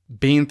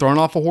 being thrown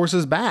off a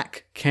horse's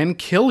back can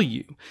kill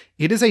you.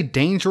 It is a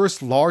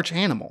dangerous, large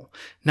animal.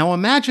 Now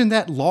imagine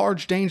that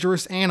large,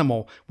 dangerous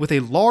animal with a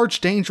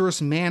large,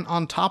 dangerous man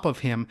on top of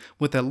him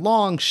with a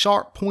long,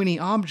 sharp, pointy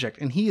object,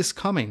 and he is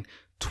coming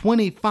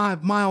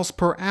 25 miles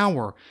per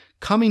hour,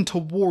 coming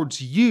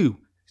towards you,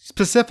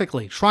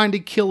 specifically, trying to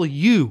kill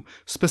you,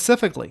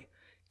 specifically.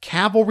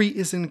 Cavalry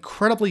is an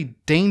incredibly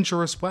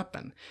dangerous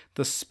weapon.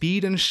 The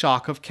speed and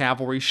shock of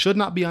cavalry should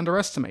not be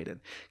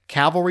underestimated.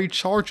 Cavalry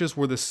charges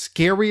were the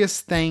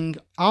scariest thing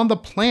on the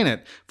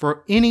planet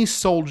for any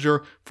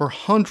soldier for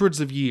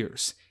hundreds of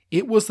years.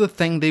 It was the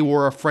thing they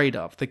were afraid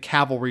of, the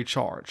cavalry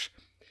charge.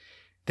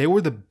 They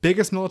were the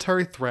biggest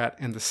military threat,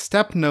 and the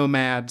steppe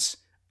nomads,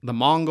 the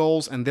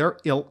Mongols and their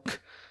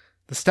ilk,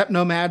 the steppe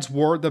nomads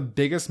were the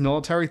biggest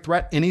military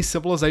threat any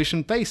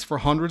civilization faced for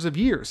hundreds of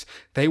years.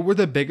 They were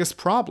the biggest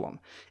problem.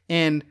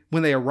 And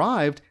when they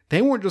arrived,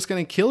 they weren't just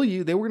going to kill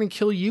you, they were going to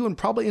kill you and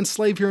probably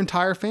enslave your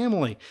entire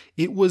family.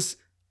 It was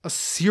a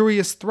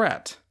serious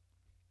threat.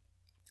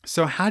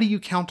 So how do you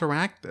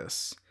counteract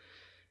this?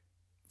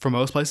 For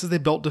most places, they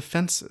built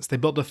defenses. They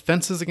built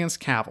defenses against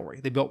cavalry.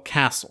 They built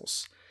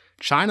castles.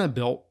 China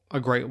built a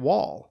great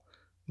wall,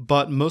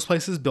 but most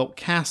places built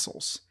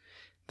castles.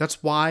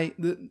 That's why,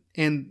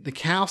 and the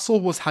castle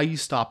was how you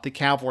stopped the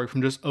cavalry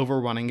from just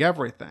overrunning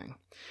everything.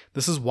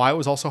 This is why it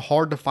was also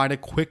hard to fight a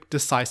quick,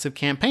 decisive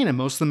campaign in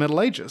most of the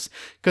Middle Ages,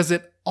 because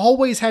it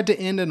always had to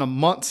end in a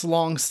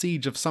months-long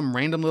siege of some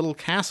random little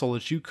castle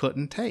that you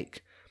couldn't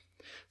take.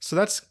 So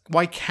that's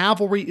why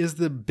cavalry is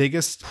the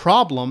biggest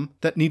problem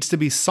that needs to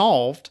be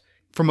solved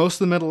for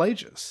most of the Middle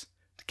Ages.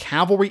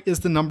 Cavalry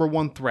is the number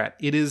one threat.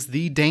 It is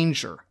the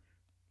danger.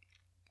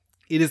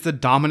 It is the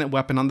dominant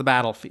weapon on the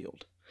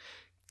battlefield.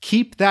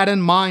 Keep that in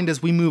mind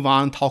as we move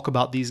on and talk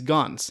about these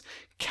guns.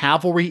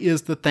 Cavalry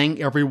is the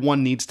thing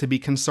everyone needs to be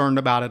concerned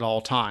about at all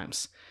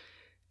times.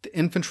 The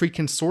infantry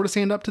can sort of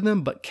stand up to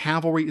them, but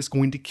cavalry is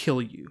going to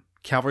kill you.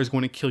 Cavalry is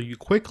going to kill you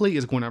quickly,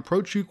 is going to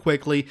approach you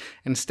quickly,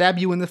 and stab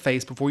you in the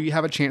face before you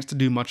have a chance to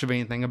do much of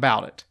anything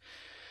about it.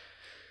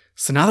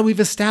 So now that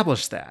we've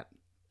established that,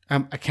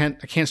 I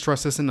can't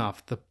stress this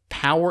enough. The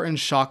power and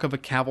shock of a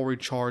cavalry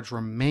charge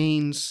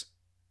remains,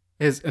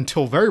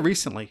 until very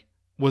recently,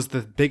 was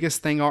the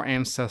biggest thing our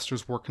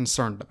ancestors were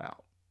concerned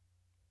about.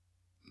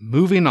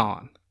 Moving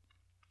on.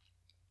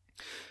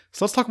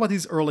 So let's talk about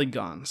these early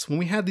guns. When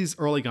we had these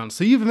early guns,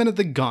 so you've invented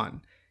the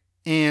gun,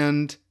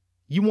 and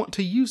you want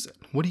to use it.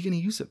 What are you going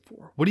to use it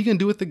for? What are you going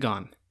to do with the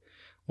gun?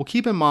 Well,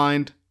 keep in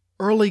mind,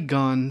 early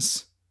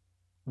guns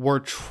were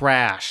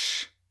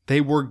trash.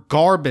 They were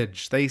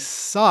garbage. They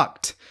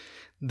sucked.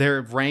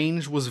 Their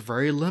range was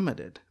very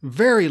limited.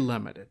 Very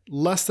limited.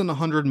 Less than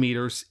 100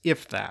 meters,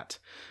 if that.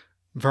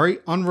 Very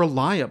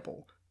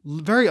unreliable.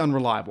 Very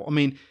unreliable. I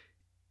mean,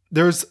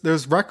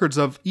 there's records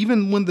of,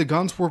 even when the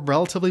guns were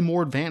relatively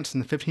more advanced in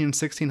the 15 and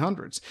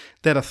 1600s,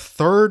 that a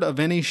third of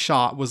any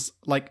shot was,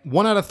 like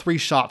 1 out of 3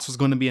 shots was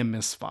going to be a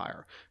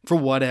misfire for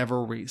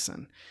whatever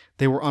reason.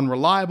 They were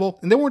unreliable,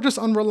 and they weren't just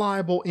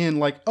unreliable in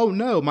like, oh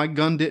no, my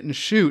gun didn't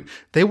shoot.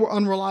 They were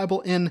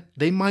unreliable in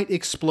they might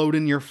explode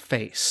in your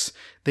face.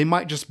 They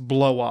might just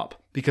blow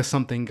up because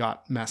something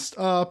got messed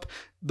up.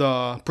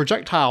 The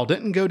projectile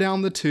didn't go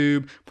down the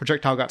tube.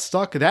 Projectile got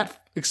stuck. That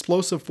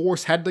explosive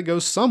force had to go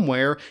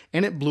somewhere,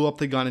 and it blew up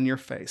the gun in your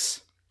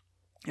face.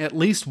 At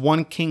least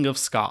one king of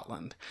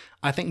Scotland,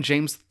 I think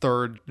James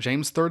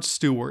III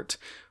Stuart,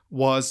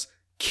 was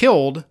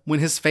killed when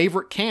his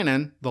favorite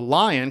cannon, the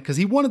lion, because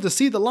he wanted to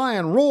see the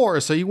lion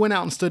roar, so he went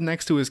out and stood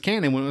next to his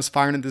cannon when it was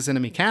firing at this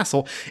enemy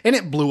castle, and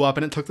it blew up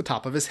and it took the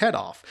top of his head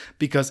off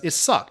because it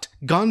sucked.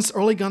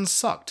 Early guns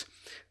sucked.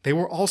 They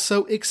were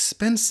also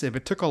expensive.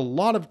 It took a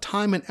lot of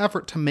time and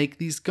effort to make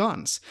these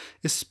guns,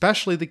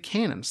 especially the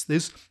cannons.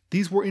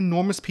 These were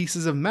enormous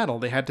pieces of metal.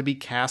 They had to be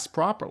cast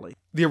properly.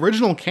 The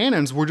original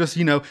cannons were just,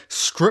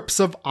 strips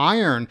of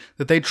iron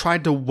that they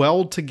tried to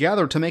weld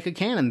together to make a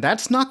cannon.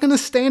 That's not going to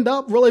stand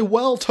up really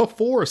well to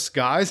force,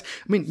 guys.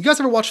 I mean, you guys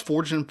ever watch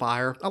Forged in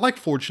Fire? I like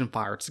Forged in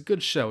Fire. It's a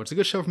good show. It's a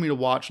good show for me to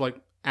watch,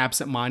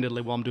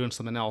 absent-mindedly while I'm doing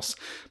something else.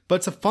 But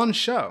it's a fun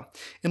show.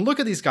 And look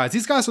at these guys.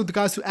 These guys are the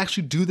guys who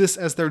actually do this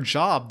as their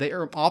job. They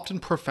are often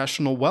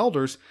professional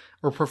welders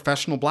or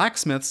professional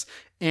blacksmiths,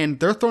 and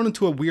they're thrown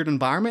into a weird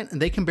environment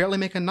and they can barely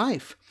make a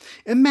knife.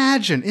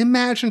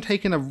 Imagine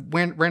taking a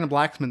random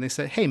blacksmith and they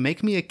say, hey,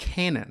 make me a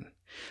cannon.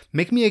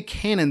 Make me a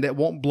cannon that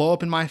won't blow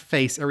up in my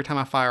face every time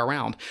I fire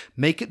around.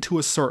 Make it to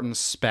a certain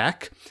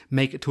spec.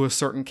 Make it to a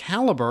certain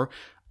caliber.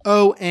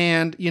 Oh,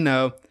 and,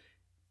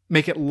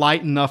 make it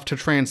light enough to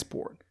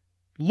transport.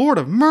 Lord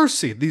of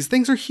mercy, these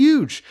things are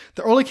huge.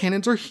 The early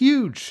cannons are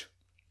huge.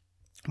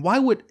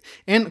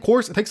 And of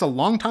course, it takes a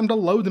long time to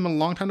load them and a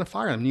long time to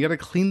fire them. You got to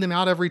clean them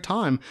out every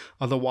time.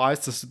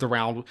 Otherwise,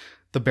 the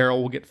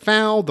barrel will get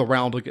fouled, the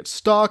round will get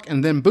stuck,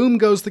 and then boom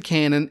goes the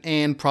cannon,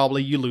 and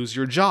probably you lose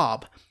your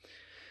job.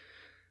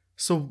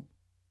 So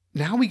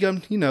now we go,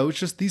 it's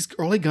just these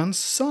early guns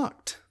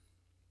sucked.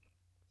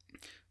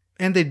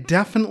 And they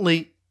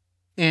definitely,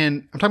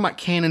 and I'm talking about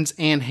cannons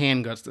and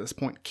handguns at this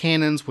point.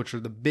 Cannons, which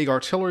are the big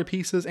artillery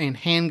pieces, and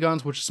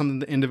handguns, which is something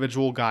the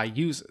individual guy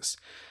uses.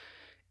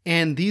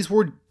 And these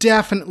were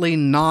definitely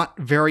not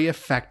very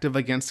effective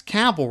against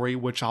cavalry,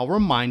 which I'll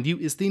remind you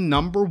is the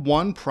number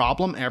one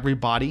problem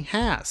everybody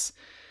has.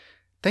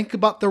 Think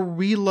about the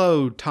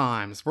reload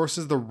times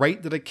versus the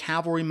rate that a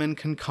cavalryman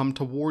can come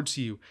towards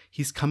you.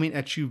 He's coming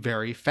at you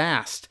very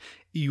fast.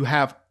 You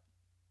have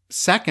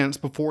seconds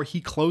before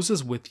he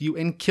closes with you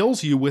and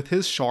kills you with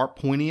his sharp,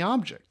 pointy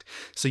object.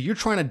 So you're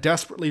trying to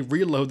desperately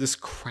reload this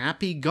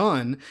crappy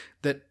gun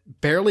that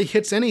barely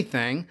hits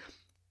anything.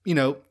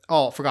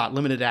 Forgot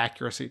limited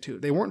accuracy too.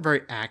 They weren't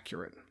very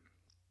accurate.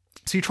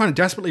 So you're trying to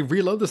desperately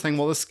reload this thing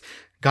while this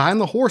guy on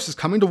the horse is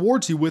coming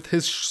towards you with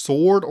his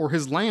sword or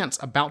his lance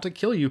about to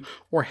kill you,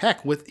 or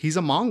heck, he's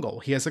a Mongol.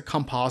 He has a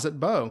composite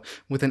bow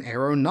with an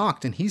arrow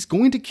nocked, and he's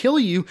going to kill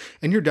you,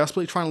 and you're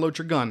desperately trying to load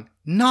your gun.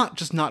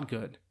 Just not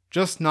good.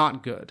 Just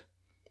not good.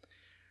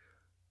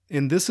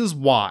 And this is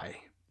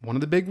why, one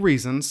of the big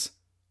reasons,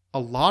 a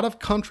lot of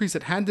countries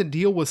that had to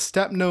deal with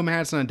steppe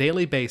nomads on a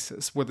daily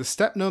basis, where the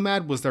steppe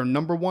nomad was their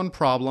number one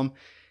problem,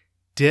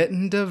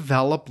 didn't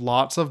develop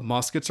lots of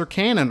muskets or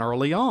cannon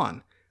early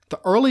on. The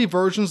early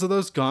versions of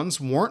those guns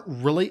weren't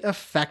really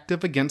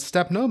effective against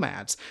steppe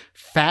nomads.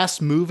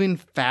 Fast-moving,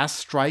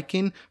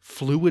 fast-striking,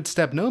 fluid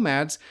steppe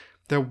nomads,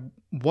 there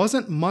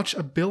wasn't much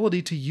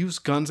ability to use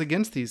guns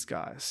against these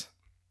guys.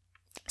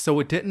 So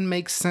it didn't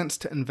make sense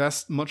to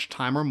invest much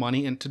time or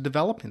money into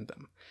developing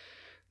them.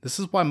 This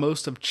is why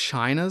most of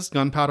China's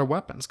gunpowder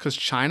weapons, because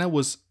China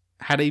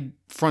had a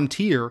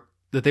frontier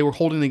that they were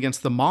holding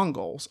against the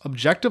Mongols,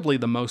 objectively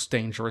the most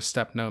dangerous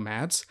steppe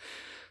nomads.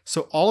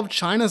 So all of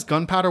China's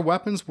gunpowder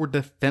weapons were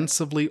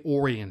defensively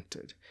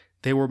oriented.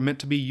 They were meant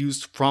to be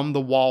used from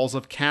the walls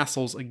of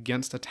castles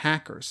against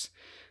attackers.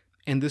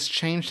 And this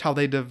changed how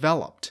they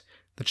developed.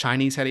 The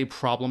Chinese had a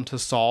problem to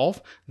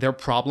solve. Their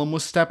problem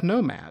was steppe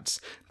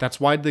nomads. That's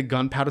why the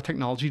gunpowder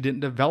technology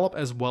didn't develop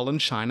as well in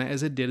China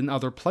as it did in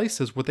other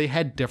places where they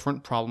had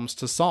different problems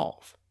to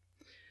solve.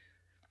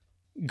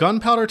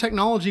 Gunpowder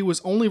technology was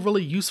only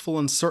really useful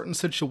in certain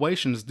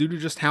situations due to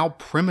just how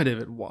primitive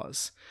it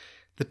was.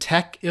 The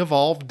tech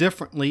evolved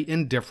differently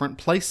in different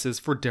places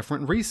for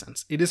different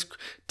reasons.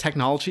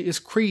 Technology is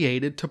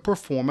created to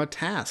perform a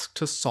task,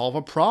 to solve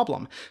a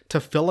problem, to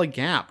fill a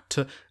gap,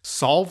 to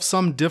solve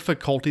some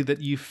difficulty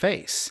that you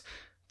face.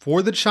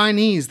 For the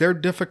Chinese, their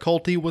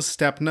difficulty was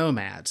steppe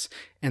nomads,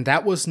 and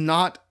that was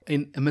not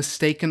a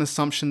mistaken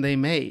assumption they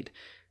made.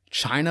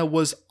 China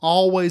was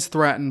always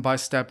threatened by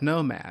steppe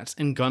nomads,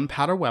 and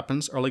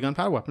early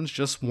gunpowder weapons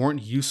just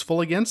weren't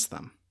useful against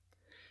them.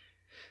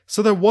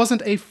 So there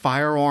wasn't a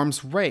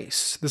firearms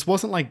race. This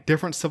wasn't like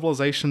different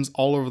civilizations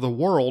all over the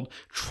world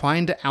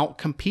trying to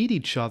outcompete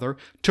each other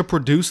to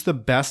produce the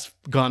best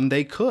gun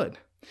they could.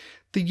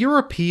 The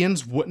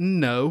Europeans wouldn't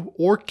know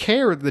or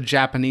care that the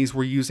Japanese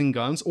were using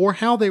guns or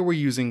how they were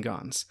using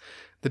guns.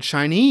 The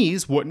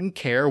Chinese wouldn't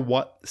care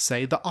what,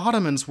 say, the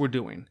Ottomans were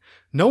doing.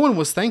 No one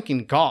was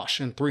thinking,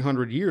 gosh, in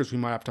 300 years we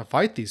might have to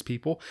fight these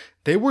people.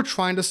 They were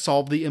trying to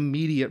solve the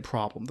immediate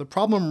problem, the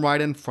problem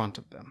right in front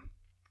of them.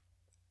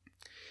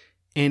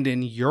 And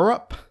in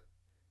Europe,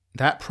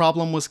 that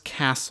problem was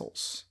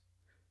castles.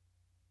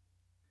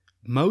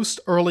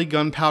 Most early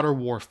gunpowder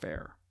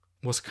warfare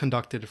was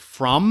conducted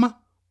from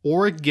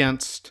or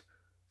against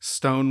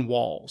stone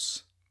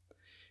walls.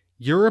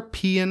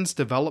 Europeans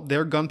developed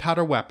their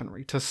gunpowder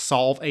weaponry to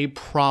solve a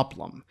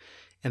problem,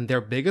 and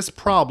their biggest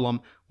problem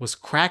was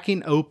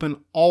cracking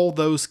open all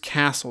those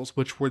castles,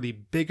 which were the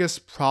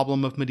biggest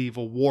problem of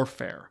medieval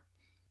warfare.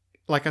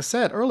 Like I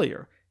said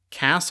earlier,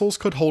 castles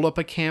could hold up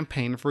a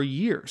campaign for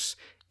years.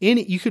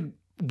 You could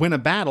win a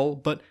battle,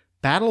 but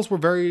battles were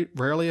very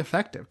rarely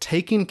effective.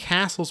 Taking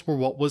castles were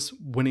what was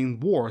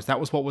winning wars. That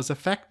was what was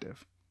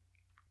effective.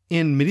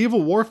 In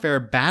medieval warfare,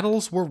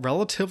 battles were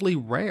relatively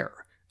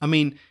rare. I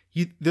mean,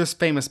 there's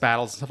famous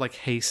battles and stuff like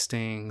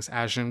Hastings,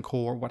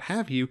 Agincourt, what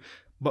have you,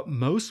 but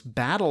most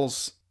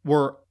battles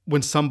were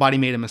when somebody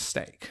made a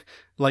mistake.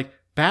 Like,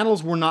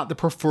 battles were not the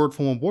preferred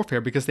form of warfare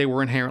because they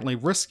were inherently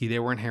risky. They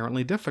were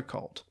inherently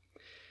difficult.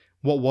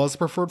 What was the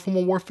preferred form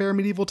of warfare in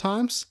medieval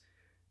times?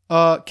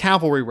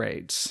 Cavalry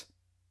raids,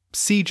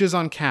 sieges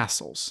on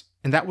castles,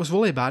 and that was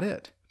really about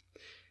it.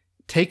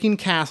 Taking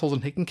castles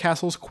and taking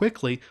castles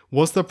quickly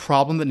was the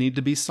problem that needed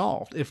to be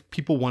solved if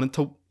people wanted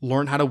to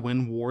learn how to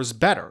win wars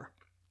better.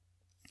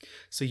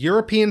 So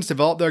Europeans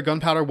developed their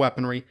gunpowder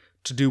weaponry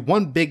to do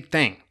one big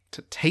thing,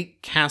 to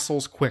take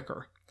castles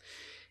quicker.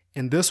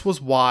 And this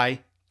was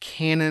why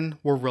cannon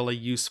were really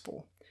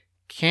useful.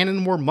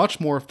 Cannon were much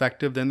more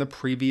effective than the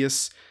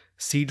previous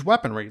siege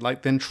weaponry,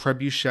 like than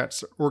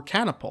trebuchets or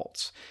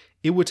catapults.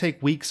 It would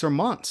take weeks or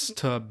months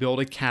to build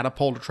a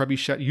catapult or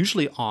trebuchet,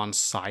 usually on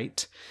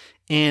site,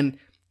 and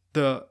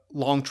the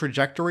long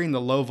trajectory and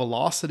the low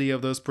velocity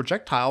of those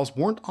projectiles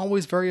weren't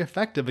always very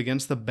effective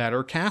against the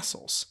better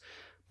castles.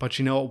 But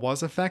you know what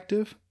was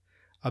effective?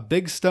 A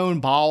big stone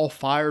ball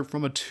fired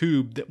from a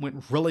tube that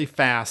went really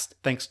fast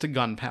thanks to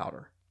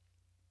gunpowder.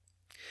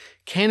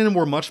 Cannon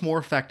were much more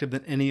effective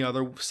than any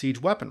other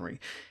siege weaponry,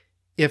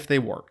 if they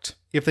worked.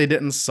 If they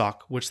didn't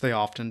suck, which they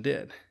often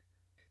did.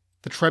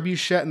 The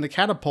trebuchet and the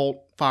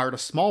catapult fired a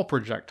small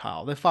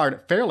projectile. They fired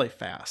it fairly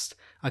fast.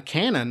 A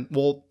cannon,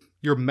 well,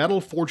 your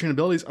metal forging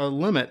abilities are a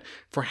limit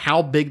for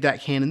how big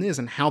that cannon is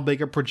and how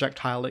big a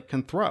projectile it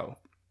can throw.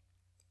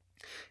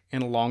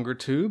 And a longer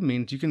tube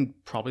means you can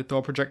probably throw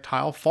a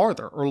projectile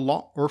farther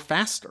or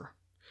faster.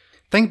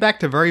 Think back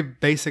to very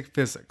basic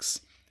physics.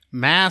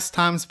 Mass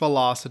times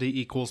velocity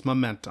equals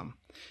momentum.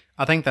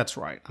 I think that's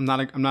right. I'm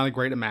not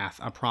great at math.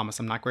 I promise.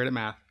 I'm not great at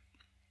math.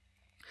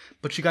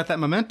 But you got that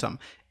momentum.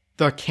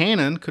 The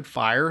cannon could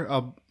fire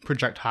a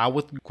projectile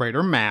with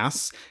greater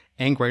mass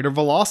and greater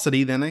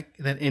velocity than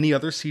any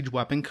other siege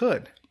weapon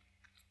could.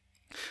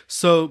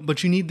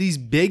 But you need these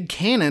big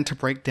cannon to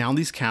break down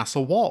these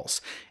castle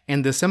walls.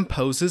 And this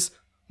imposes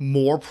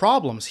more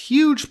problems,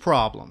 huge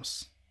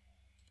problems.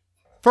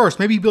 First,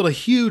 maybe you build a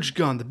huge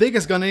gun, the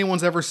biggest gun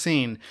anyone's ever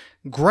seen.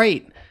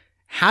 Great.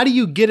 How do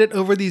you get it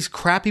over these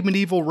crappy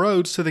medieval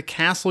roads to the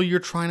castle you're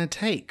trying to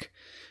take?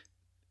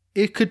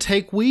 It could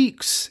take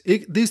weeks.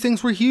 These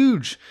things were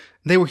huge.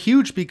 They were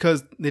huge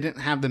because they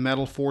didn't have the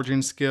metal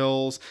forging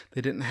skills.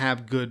 They didn't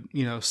have good,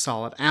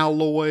 solid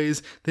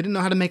alloys. They didn't know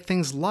how to make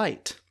things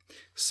light.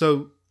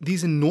 So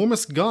these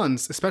enormous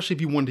guns, especially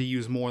if you wanted to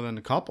use more than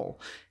a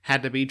couple,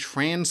 had to be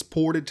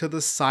transported to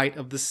the site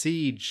of the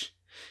siege.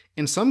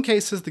 In some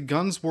cases, the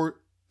guns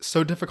were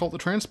so difficult to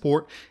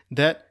transport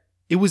that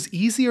it was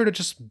easier to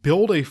just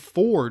build a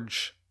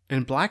forge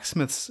and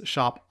blacksmith's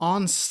shop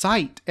on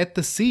site at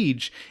the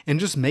siege and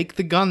just make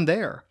the gun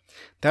there.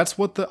 That's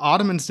what the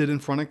Ottomans did in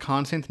front of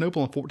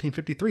Constantinople in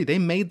 1453. They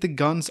made the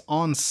guns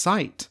on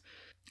site.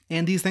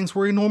 And these things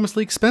were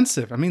enormously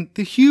expensive. I mean,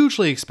 they're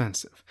hugely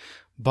expensive.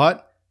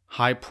 But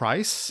high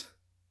price,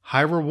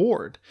 high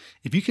reward.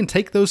 If you can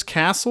take those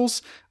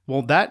castles,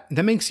 well, that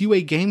makes you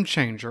a game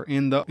changer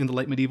in the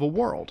late medieval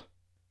world.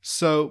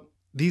 So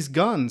these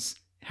guns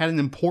had an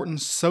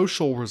important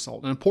social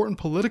result, an important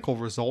political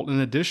result, in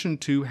addition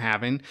to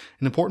having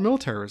an important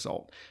military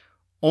result.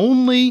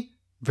 Only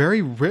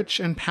very rich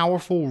and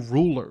powerful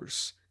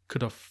rulers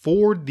could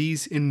afford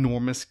these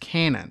enormous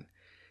cannon.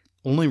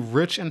 Only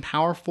rich and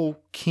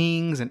powerful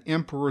kings and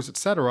emperors,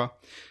 etc.,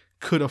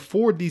 could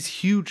afford these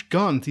huge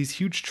guns, these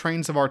huge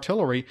trains of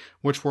artillery,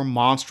 which were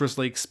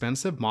monstrously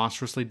expensive,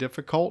 monstrously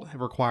difficult, it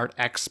required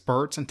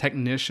experts and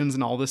technicians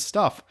and all this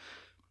stuff.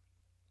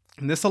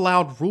 And this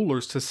allowed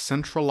rulers to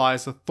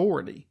centralize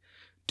authority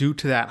due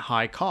to that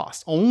high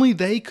cost. Only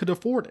they could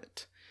afford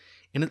it.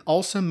 And it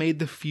also made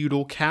the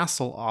feudal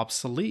castle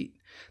obsolete.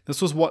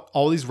 This was what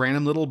all these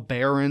random little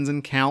barons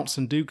and counts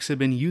and dukes had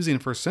been using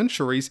for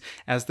centuries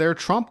as their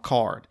trump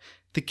card.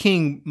 The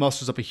king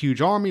musters up a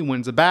huge army,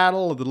 wins a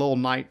battle, the little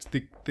knight,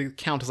 the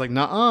count is like,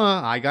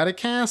 nuh-uh, I got a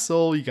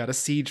castle, you gotta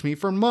siege me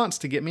for months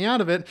to get me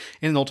out of it,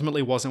 and it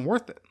ultimately wasn't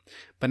worth it.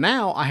 But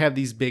now I have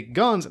these big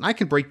guns, and I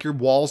can break your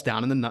walls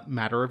down in the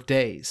matter of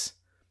days.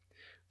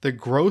 The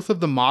growth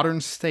of the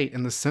modern state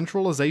and the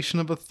centralization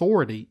of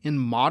authority in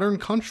modern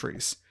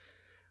countries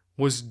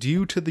was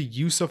due to the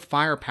use of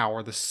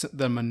firepower, the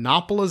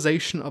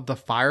monopolization of the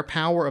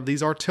firepower of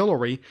these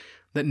artillery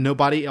that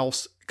nobody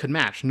else could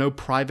match. No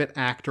private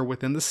actor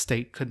within the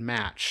state could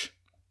match.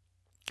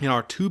 And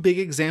our two big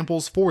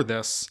examples for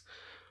this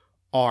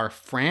are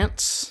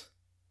France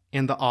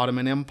and the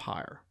Ottoman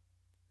Empire.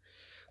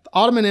 The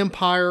Ottoman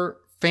Empire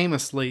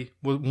famously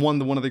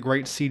won one of the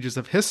great sieges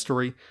of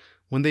history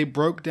when they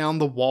broke down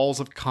the walls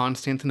of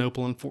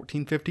Constantinople in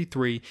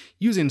 1453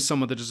 using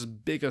some of the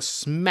just biggest,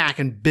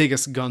 smacking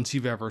biggest guns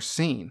you've ever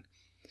seen.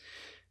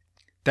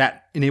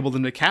 That enabled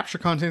them to capture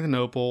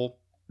Constantinople,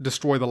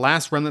 destroy the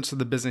last remnants of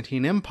the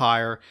Byzantine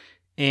Empire,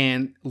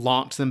 and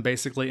launch them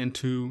basically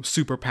into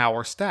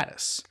superpower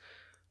status.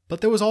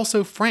 But there was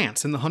also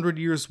France in the 100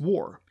 Years'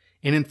 War.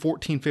 And in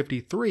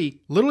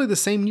 1453, literally the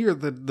same year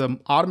that the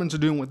Ottomans are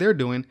doing what they're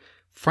doing,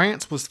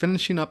 France was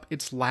finishing up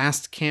its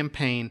last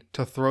campaign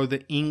to throw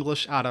the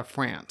English out of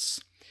France.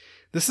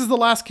 This is the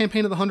last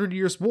campaign of the 100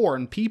 Years' War,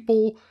 and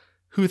people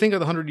who think of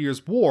the 100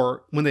 Years'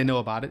 War, when they know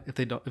about it, if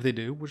they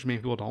do, which many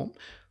people don't,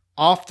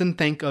 often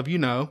think of,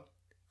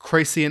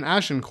 Crécy and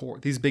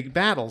Agincourt, these big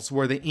battles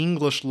where the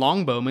English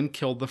longbowmen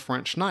killed the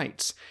French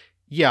knights.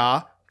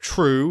 Yeah,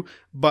 true,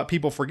 but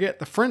people forget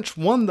the French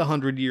won the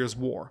 100 Years'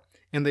 War,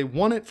 and they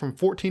won it from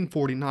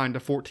 1449 to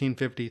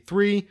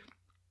 1453,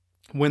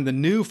 when the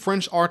new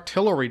French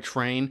artillery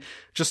train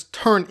just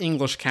turned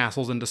English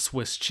castles into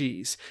Swiss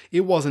cheese.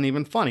 It wasn't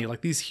even funny.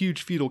 Like these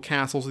huge feudal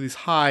castles, these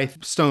high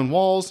stone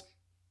walls,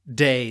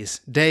 days,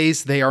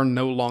 they are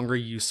no longer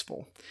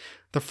useful.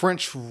 The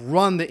French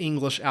run the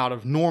English out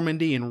of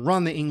Normandy and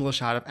run the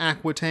English out of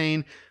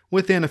Aquitaine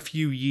within a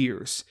few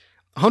years.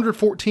 A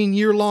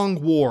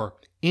 114-year-long war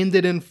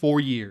ended in 4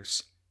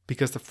 years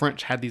because the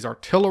French had these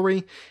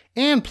artillery,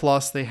 and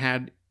plus they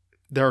had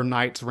their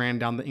knights ran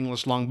down the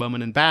English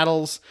longbowmen in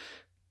battles.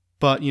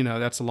 But,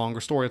 that's a longer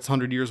story. It's a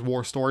 100 Years'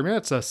 War story. Maybe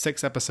it's a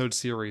 6-episode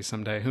series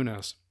someday. Who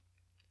knows?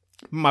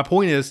 My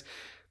point is,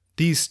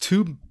 these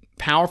two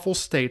powerful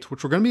states,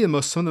 which were going to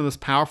be some of the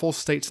most powerful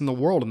states in the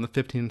world in the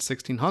 1500s and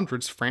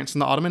 1600s, France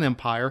and the Ottoman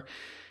Empire,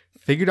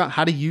 figured out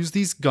how to use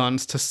these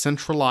guns to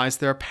centralize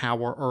their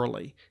power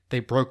early. They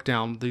broke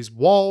down these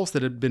walls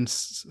that had been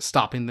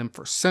stopping them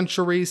for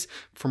centuries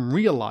from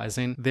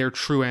realizing their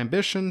true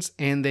ambitions,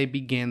 and they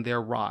began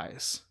their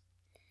rise.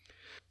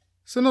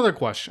 So another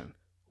question.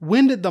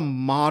 When did the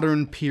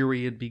modern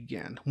period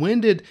begin?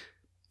 When did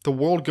the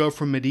world go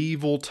from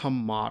medieval to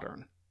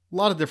modern? A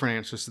lot of different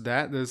answers to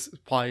that. There's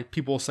probably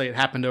people will say it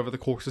happened over the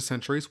course of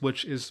centuries,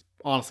 which is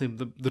honestly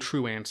the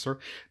true answer.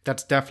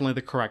 That's definitely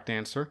the correct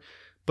answer.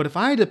 But if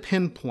I had to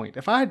pinpoint,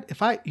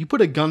 you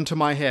put a gun to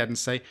my head and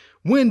say,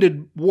 when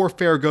did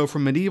warfare go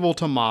from medieval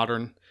to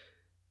modern?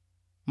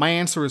 My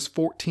answer is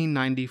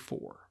 1494.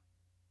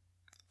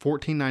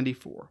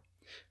 1494.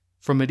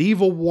 from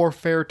medieval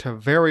warfare to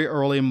very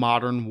early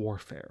modern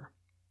warfare.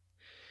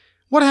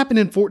 What happened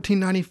in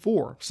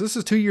 1494? So this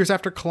is 2 years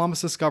after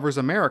Columbus discovers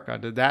America.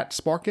 Did that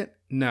spark it?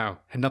 No,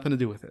 had nothing to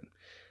do with it.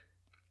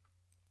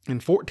 In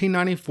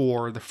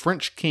 1494, the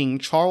French king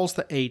Charles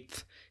VIII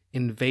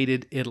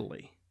invaded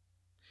Italy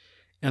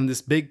in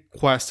this big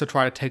quest to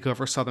try to take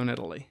over southern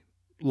Italy.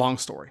 Long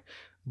story.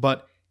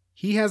 But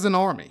he has an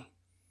army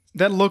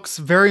that looks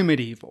very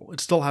medieval. It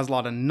still has a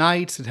lot of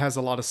knights, it has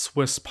a lot of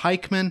Swiss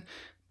pikemen,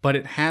 but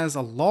it has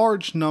a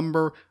large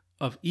number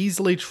of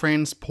easily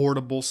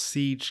transportable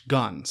siege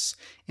guns.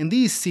 And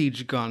these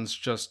siege guns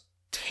just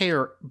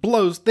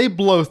blow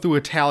through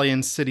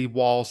Italian city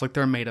walls like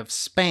they're made of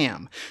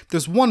spam.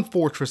 There's one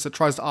fortress that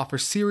tries to offer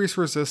serious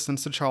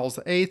resistance to Charles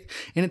VIII,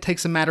 and it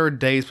takes a matter of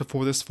days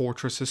before this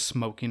fortress is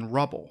smoking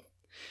rubble.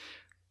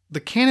 The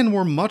cannon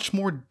were much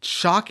more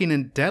shocking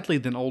and deadly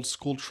than old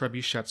school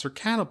trebuchets or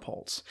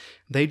catapults.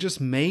 They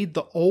just made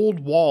the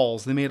old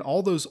walls, they made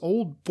all those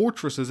old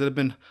fortresses that have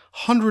been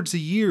hundreds of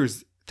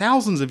years,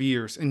 thousands of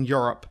years in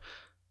Europe,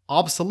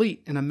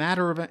 obsolete in a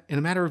matter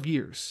of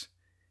years.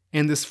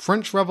 And this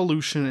French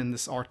Revolution and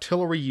this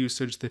artillery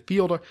usage, the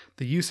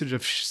usage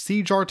of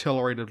siege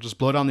artillery to just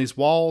blow down these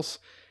walls,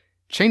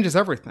 changes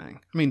everything.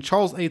 I mean,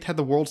 Charles VIII had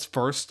the world's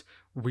first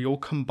real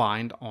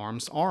combined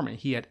arms army.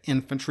 He had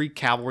infantry,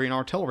 cavalry, and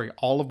artillery,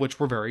 all of which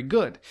were very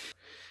good.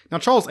 Now,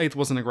 Charles VIII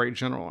wasn't a great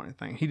general or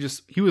anything.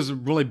 He was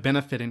really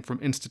benefiting from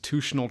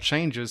institutional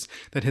changes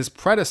that his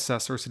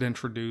predecessors had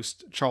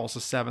introduced, Charles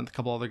VII, a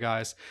couple other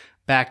guys,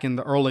 back in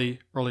the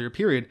earlier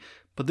period.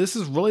 But this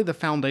is really the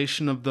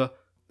foundation of the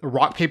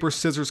rock, paper,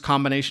 scissors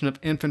combination of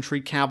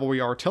infantry,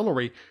 cavalry,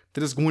 artillery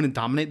that is going to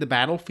dominate the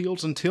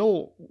battlefields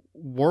until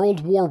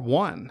World War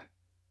I,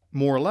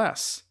 more or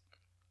less.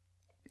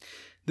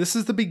 This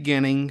is the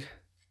beginning,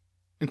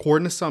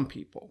 according to some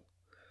people,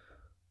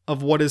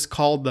 of what is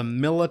called the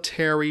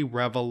military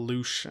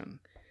revolution.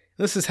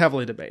 This is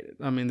heavily debated.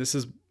 I mean, this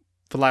is,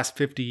 for the last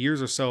 50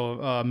 years or so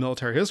of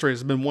military history,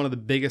 has been one of the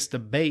biggest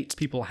debates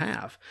people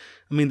have.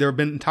 I mean, there have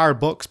been entire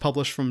books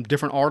published from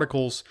different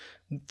articles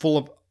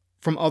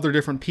from other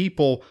different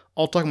people,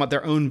 all talking about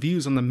their own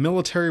views on the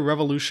military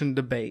revolution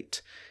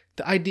debate.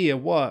 The idea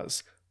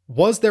was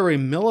there a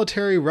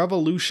military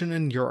revolution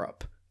in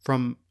Europe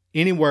from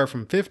anywhere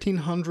from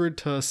 1500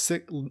 to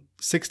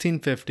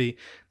 1650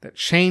 that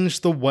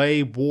changed the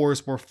way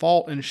wars were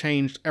fought and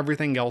changed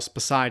everything else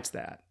besides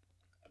that?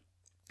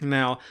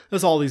 Now,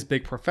 there's all these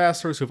big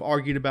professors who've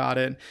argued about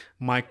it.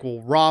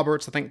 Michael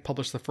Roberts, I think,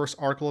 published the first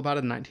article about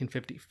it in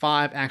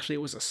 1955. Actually,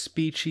 it was a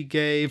speech he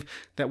gave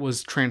that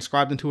was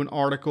transcribed into an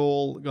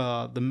article,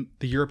 the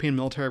European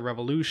Military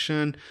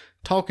Revolution,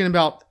 talking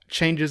about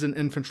changes in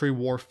infantry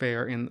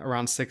warfare in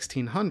around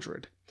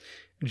 1600.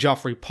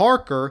 Geoffrey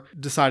Parker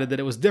decided that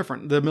it was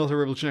different. The military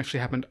revolution actually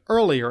happened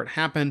earlier. It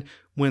happened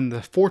when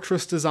the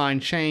fortress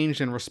design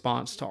changed in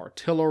response to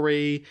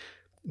artillery.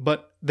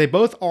 But they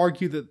both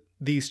argue that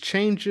these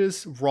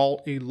changes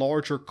wrought a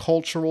larger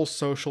cultural,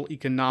 social,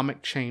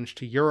 economic change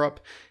to Europe,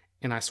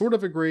 and I sort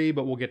of agree,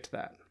 but we'll get to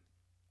that.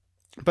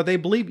 But they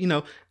believe,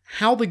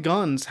 how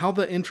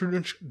the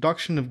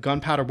introduction of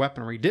gunpowder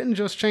weaponry didn't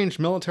just change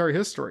military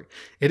history.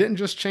 It didn't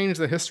just change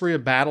the history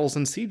of battles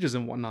and sieges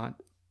and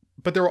whatnot.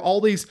 But there were all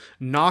these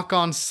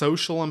knock-on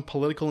social and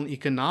political and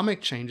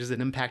economic changes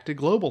that impacted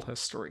global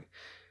history.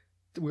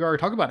 We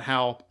already talked about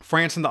how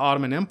France and the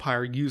Ottoman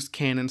Empire used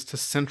cannons to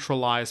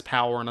centralize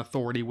power and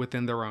authority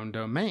within their own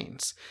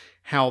domains.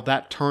 How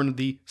that turned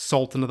the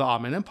Sultan of the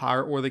Ottoman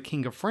Empire, or the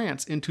King of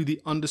France, into the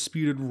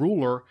undisputed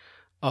ruler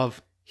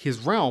of his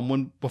realm,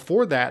 when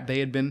before that they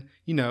had been,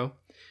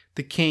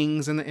 the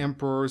kings and the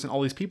emperors and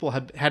all these people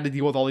had to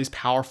deal with all these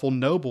powerful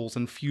nobles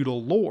and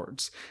feudal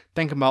lords.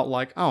 Think about,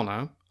 I don't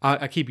know,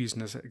 I keep using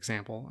this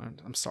example,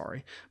 I'm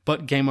sorry,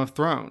 but Game of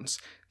Thrones.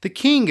 The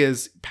king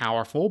is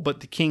powerful, but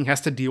the king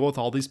has to deal with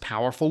all these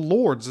powerful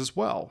lords as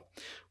well.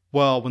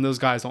 Well, when those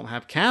guys don't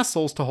have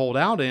castles to hold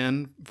out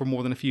in for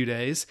more than a few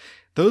days,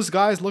 those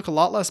guys look a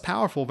lot less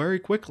powerful very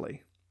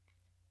quickly.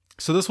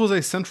 So this was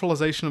a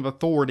centralization of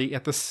authority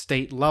at the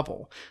state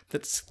level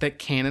that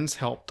cannons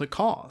helped to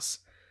cause.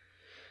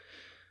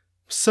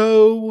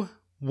 So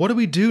what do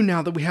we do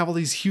now that we have all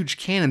these huge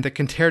cannon that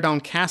can tear down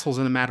castles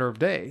in a matter of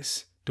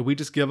days? Do we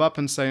just give up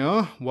and say,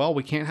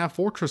 we can't have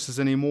fortresses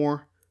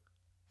anymore?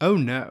 Oh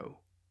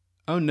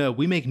no,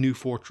 we make new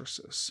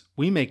fortresses.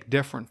 We make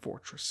different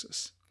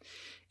fortresses.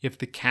 If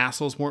the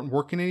castles weren't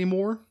working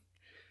anymore,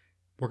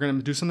 we're going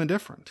to do something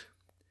different.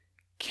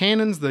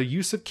 Cannons, the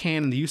use of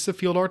cannon, the use of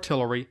field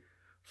artillery,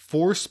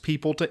 force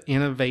people to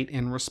innovate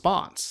in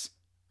response.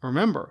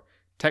 Remember,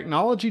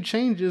 technology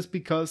changes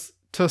because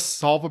to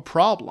solve a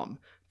problem,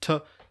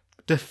 to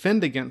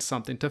defend against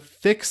something, to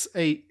fix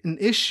an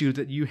issue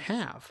that you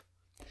have.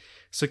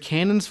 So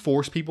cannons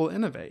force people to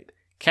innovate.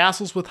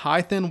 Castles with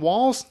high, thin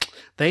walls,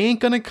 they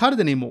ain't going to cut it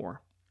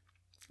anymore.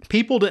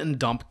 People didn't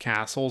dump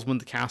castles when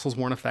the castles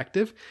weren't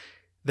effective.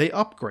 They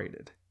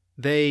upgraded.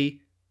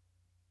 They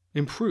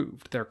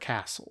improved their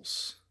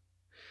castles.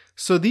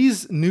 So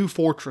these new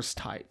fortress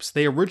types,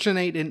 they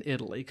originate in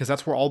Italy because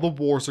that's where all the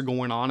wars are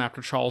going on after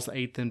Charles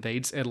VIII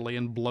invades Italy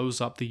and blows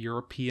up the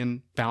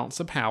European balance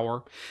of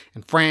power.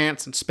 And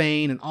France and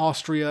Spain and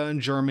Austria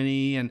and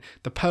Germany and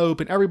the Pope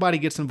and everybody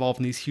gets involved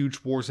in these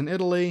huge wars in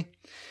Italy.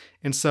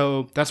 And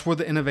so that's where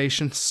the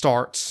innovation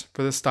starts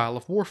for this style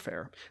of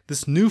warfare.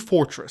 This new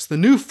fortress, the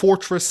new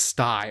fortress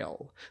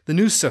style, the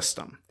new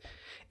system.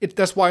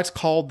 That's why it's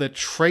called the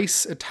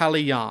Tres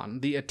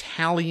Italiane, the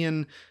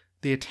Italian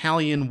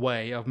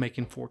way of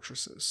making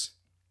fortresses.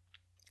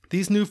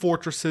 These new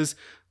fortresses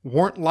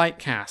weren't like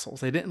castles.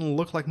 They didn't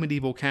look like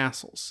medieval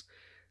castles.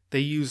 They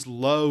used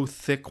low,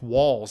 thick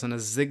walls in a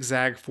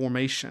zigzag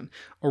formation,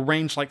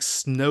 arranged like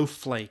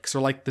snowflakes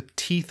or like the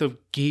teeth of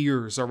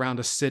gears around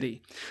a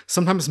city.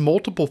 Sometimes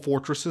multiple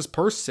fortresses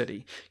per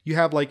city. You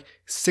have like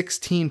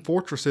 16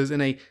 fortresses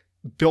in a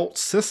built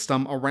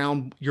system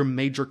around your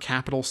major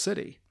capital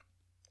city.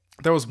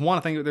 There was one,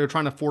 I think they were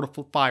trying to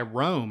fortify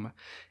Rome,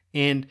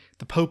 and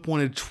the Pope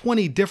wanted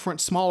 20 different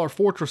smaller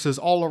fortresses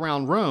all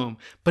around Rome,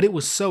 but it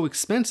was so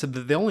expensive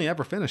that they only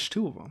ever finished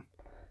 2 of them.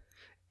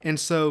 And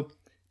so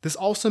this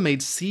also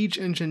made siege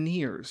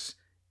engineers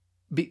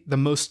the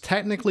most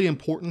technically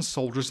important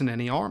soldiers in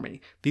any army.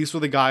 These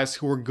were the guys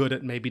who were good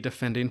at maybe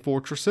defending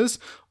fortresses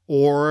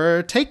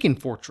or taking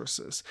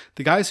fortresses.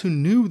 The guys who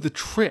knew the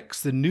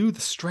tricks, they knew the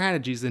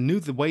strategies, they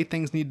knew the way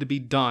things needed to be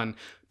done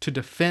to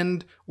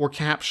defend or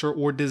capture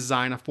or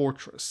design a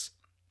fortress.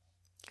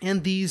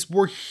 And these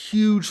were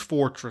huge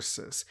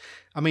fortresses.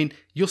 I mean,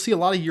 you'll see a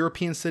lot of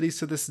European cities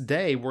to this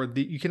day where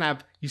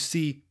you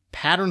see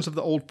patterns of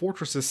the old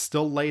fortresses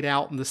still laid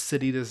out in the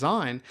city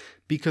design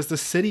because the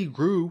city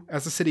grew.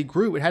 As the city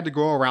grew, it had to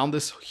grow around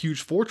this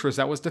huge fortress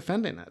that was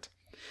defending it.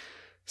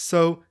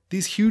 So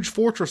these huge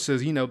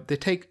fortresses, they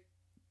take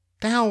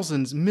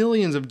thousands,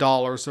 millions of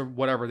dollars or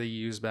whatever they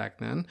used back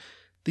then.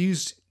 They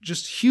used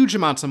just huge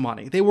amounts of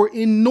money. They were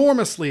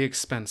enormously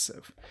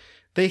expensive.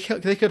 They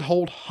could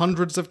hold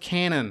hundreds of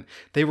cannon.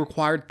 They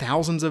required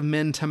thousands of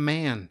men to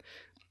man.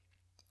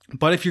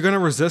 But if you're going to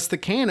resist the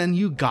cannon,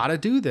 you got to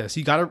do this.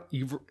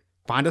 You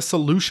find a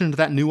solution to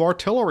that new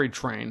artillery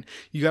train.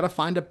 You got to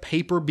find a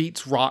paper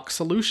beats rock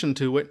solution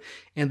to it.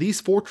 And these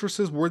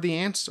fortresses were the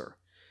answer.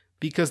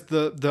 Because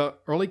the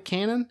early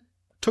cannon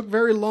took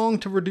very long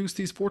to reduce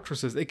these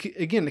fortresses. It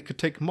could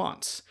take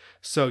months.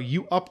 So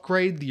you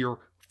upgrade your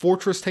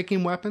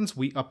fortress-taking weapons,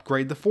 we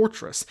upgrade the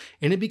fortress.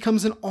 And it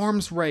becomes an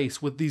arms race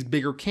with these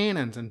bigger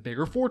cannons and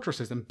bigger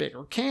fortresses and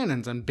bigger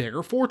cannons and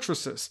bigger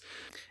fortresses.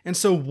 And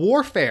so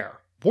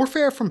warfare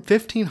from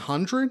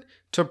 1500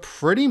 to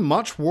pretty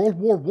much World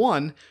War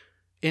I,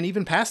 and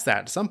even past that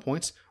at some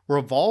points,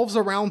 revolves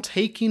around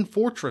taking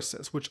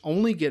fortresses, which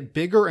only get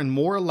bigger and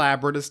more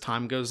elaborate as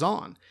time goes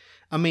on.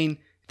 I mean,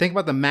 think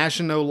about the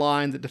Maginot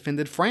Line that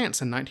defended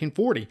France in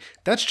 1940.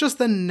 That's just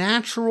the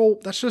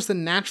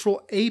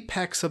natural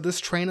apex of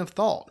this train of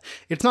thought.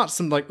 It's not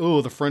some like,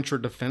 oh, the French are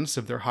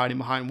defensive, they're hiding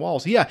behind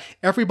walls. Yeah,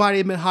 everybody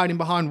had been hiding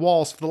behind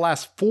walls for the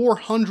last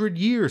 400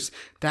 years.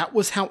 That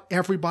was how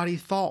everybody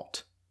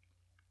thought.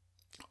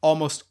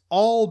 Almost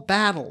all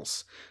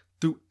battles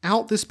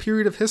throughout this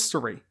period of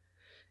history,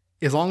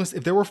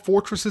 if there were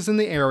fortresses in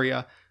the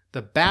area,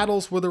 the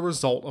battles were the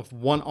result of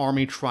one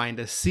army trying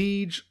to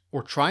siege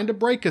or trying to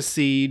break a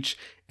siege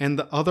and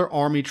the other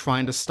army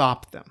trying to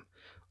stop them.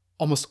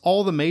 Almost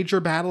all the major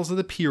battles of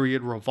the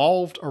period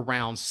revolved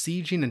around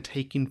sieging and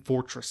taking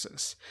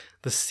fortresses.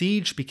 The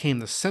siege became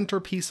the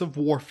centerpiece of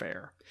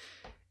warfare.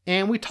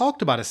 And we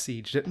talked about a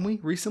siege, didn't we,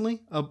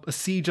 recently? A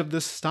siege of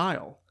this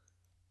style.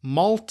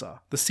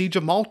 Malta. The Siege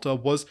of Malta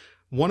was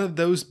one of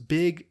those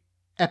big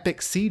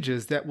epic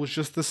sieges that was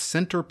just the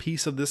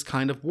centerpiece of this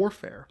kind of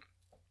warfare.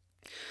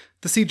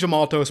 The Siege of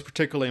Malta was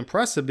particularly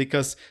impressive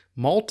because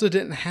Malta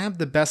didn't have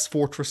the best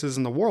fortresses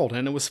in the world,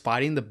 and it was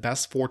fighting the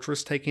best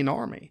fortress-taking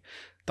army.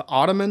 The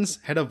Ottomans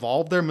had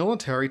evolved their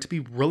military to be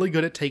really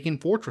good at taking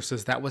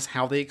fortresses. That was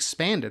how they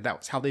expanded. That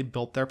was how they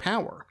built their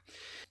power.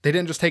 They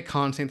didn't just take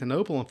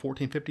Constantinople in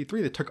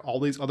 1453. They took all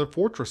these other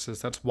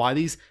fortresses. That's why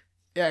these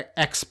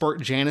expert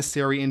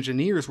Janissary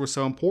engineers were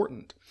so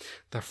important.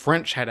 The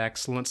French had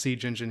excellent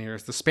siege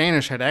engineers. The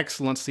Spanish had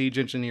excellent siege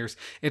engineers.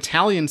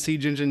 Italian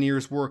siege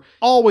engineers were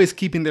always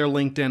keeping their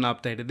LinkedIn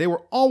updated. They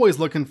were always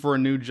looking for a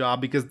new job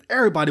because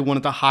everybody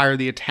wanted to hire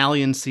the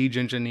Italian siege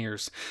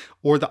engineers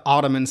or the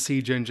Ottoman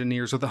siege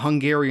engineers or the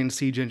Hungarian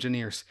siege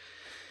engineers.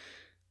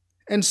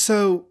 And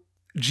so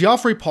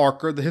Geoffrey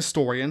Parker, the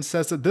historian,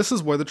 says that this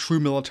is where the true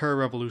military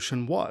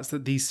revolution was,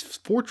 that these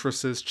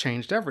fortresses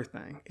changed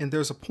everything. And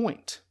there's a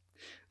point.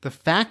 The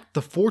fact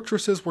the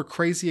fortresses were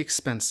crazy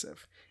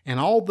expensive and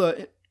all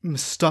the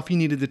stuff you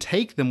needed to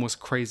take them was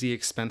crazy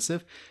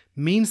expensive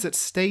means that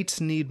states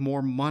need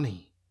more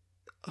money.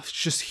 It's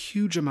just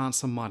huge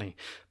amounts of money.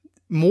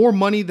 More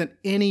money than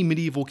any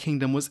medieval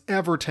kingdom was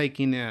ever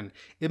taking in.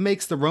 It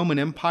makes the Roman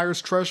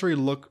Empire's treasury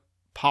look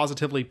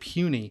positively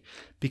puny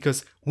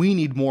because we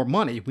need more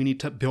money. We need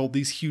to build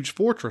these huge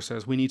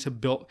fortresses. We need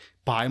to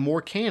buy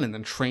more cannon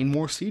and train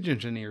more siege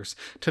engineers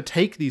to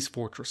take these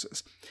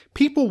fortresses.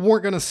 People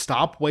weren't going to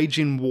stop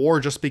waging war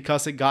just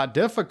because it got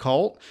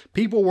difficult.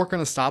 People weren't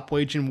going to stop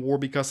waging war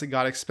because it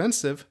got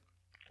expensive.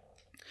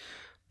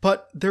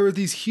 But there are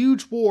these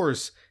huge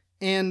wars,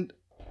 and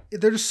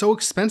they're just so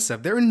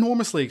expensive. They're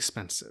enormously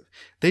expensive.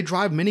 They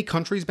drive many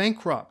countries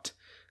bankrupt.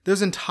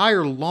 There's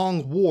entire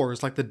long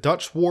wars, like the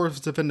Dutch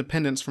Wars of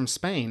Independence from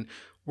Spain,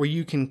 where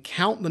you can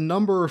count the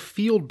number of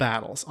field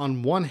battles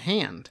on one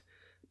hand,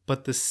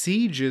 but the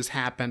sieges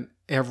happen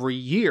every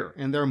year,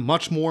 and they're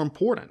much more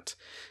important.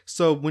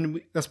 So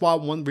that's why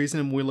one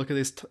reason when we look at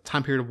this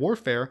time period of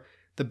warfare,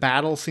 the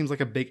battle seems like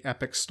a big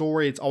epic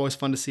story. It's always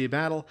fun to see a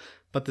battle,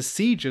 but the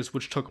sieges,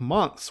 which took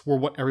months, were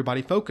what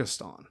everybody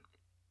focused on.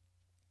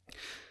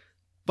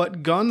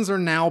 But guns are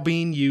now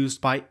being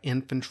used by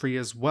infantry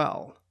as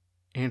well.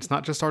 And it's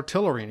not just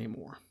artillery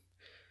anymore.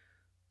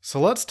 So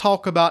let's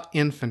talk about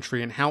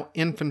infantry and how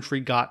infantry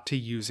got to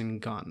using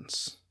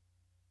guns.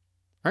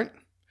 Right?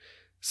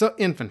 So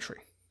infantry.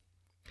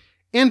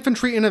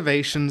 Infantry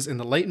innovations in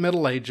the late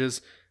Middle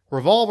Ages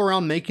revolve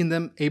around making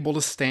them able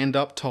to stand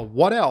up to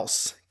what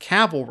else?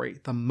 Cavalry,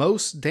 the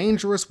most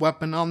dangerous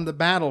weapon on the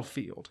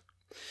battlefield.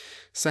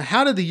 So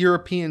how did the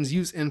Europeans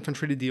use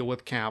infantry to deal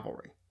with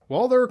cavalry?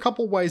 Well, there are a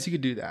couple ways you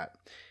could do that.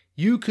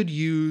 You could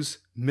use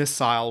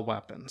missile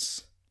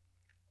weapons,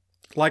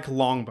 like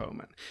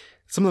longbowmen.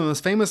 Some of the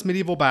most famous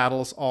medieval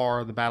battles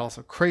are the battles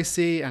of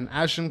Crécy and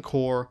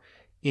Agincourt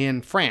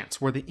in France,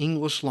 where the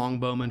English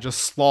longbowmen just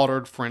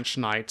slaughtered French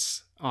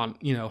knights on,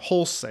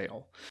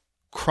 wholesale.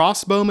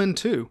 Crossbowmen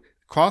too.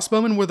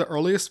 Crossbowmen were the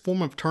earliest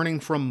form of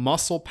turning from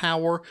muscle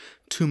power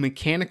to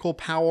mechanical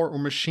power or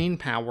machine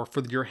power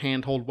for your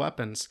handheld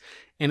weapons,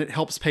 and it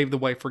helps pave the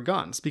way for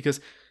guns, because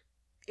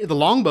the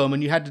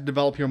longbowman, you had to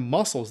develop your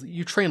muscles.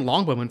 You train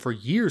longbowmen for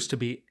years to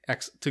be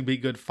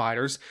good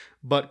fighters,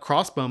 but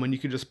crossbowmen, you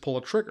could just pull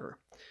a trigger.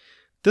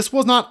 This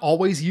was not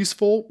always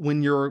useful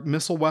when your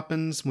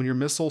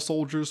missile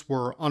soldiers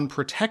were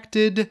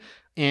unprotected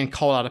and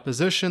called out of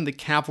position. The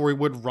cavalry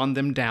would run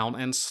them down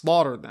and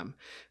slaughter them.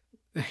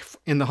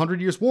 In the 100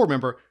 Years' War,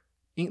 remember,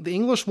 the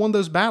English won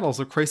those battles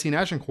of Crécy and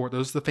Agincourt.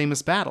 Those are the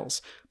famous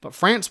battles. But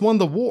France won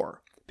the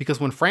war. Because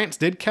when France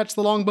did catch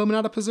the longbowmen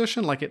out of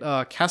position, like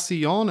at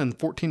Cassillon in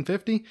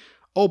 1450,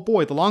 oh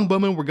boy, the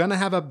longbowmen were going to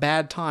have a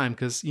bad time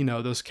because,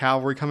 those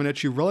cavalry coming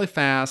at you really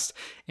fast,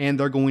 and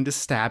they're going to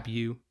stab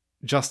you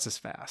just as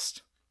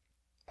fast.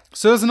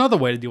 So there's another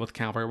way to deal with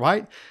cavalry,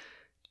 right?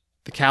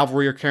 The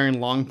cavalry are carrying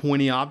long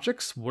pointy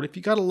objects. What if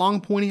you got a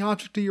long pointy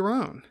object of your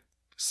own?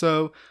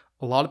 So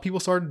a lot of people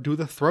started to do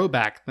the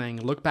throwback thing,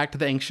 look back to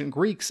the ancient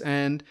Greeks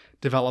and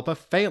develop a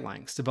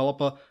phalanx,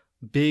 develop a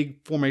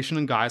big formation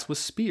of guys with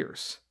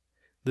spears.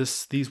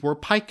 These were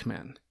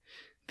pikemen.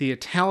 The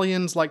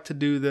Italians like to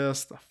do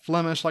this. The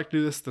Flemish like to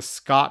do this. The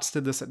Scots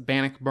did this at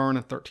Bannockburn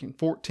in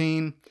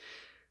 1314.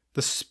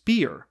 The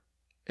spear,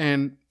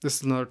 and this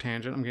is another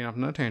tangent. I'm getting off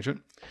another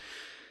tangent.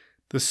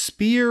 The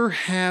spear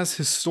has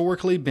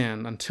historically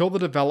been, until the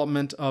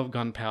development of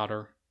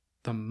gunpowder,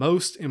 the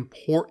most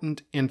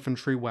important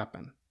infantry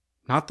weapon.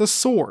 Not the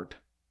sword.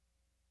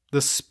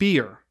 The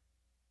spear.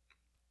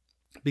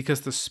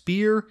 Because the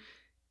spear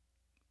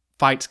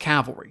fights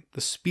cavalry.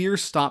 The spear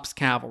stops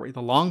cavalry.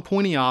 The long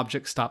pointy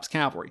object stops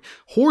cavalry.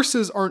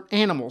 Horses are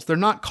animals. They're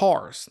not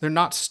cars. They're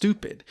not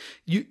stupid.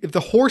 If the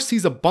horse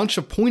sees a bunch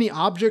of pointy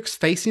objects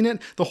facing it,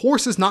 the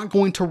horse is not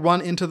going to run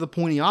into the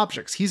pointy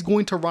objects. He's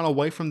going to run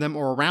away from them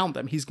or around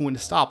them. He's going to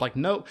stop. Like,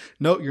 no,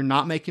 you're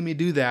not making me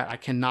do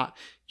that. You're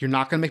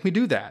not going to make me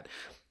do that.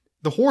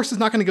 The horse is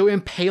not going to go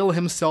impale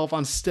himself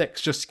on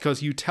sticks just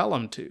because you tell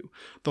him to.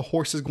 The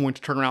horse is going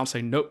to turn around and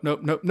say,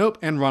 nope,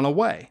 and run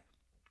away.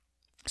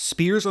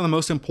 Spears are the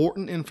most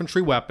important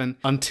infantry weapon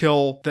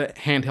until the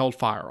handheld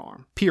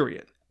firearm.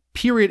 Period.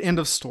 End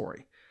of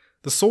story.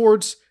 The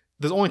swords,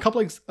 there's only a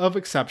couple of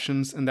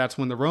exceptions, and that's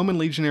when the Roman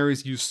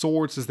legionaries used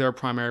swords as their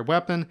primary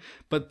weapon,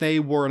 but they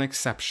were an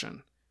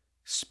exception.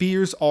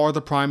 Spears are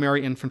the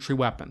primary infantry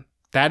weapon.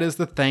 That is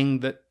the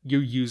thing that you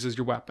use as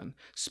your weapon.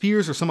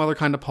 Spears or some other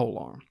kind of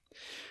polearm.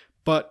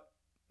 But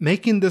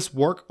making this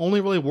work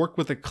only really worked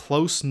with a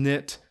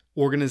close-knit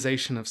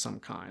organization of some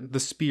kind, the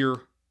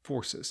spear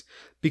forces,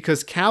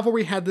 because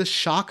cavalry had this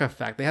shock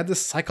effect. They had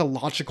this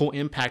psychological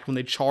impact when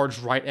they charged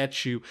right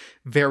at you,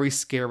 very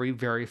scary,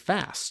 very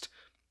fast.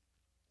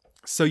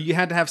 So you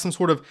had to have some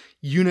sort of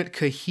unit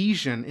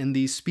cohesion in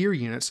these spear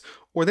units,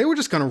 or they were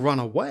just going to run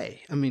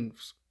away. I mean,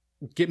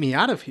 get me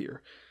out of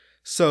here.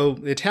 So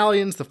the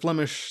Italians, the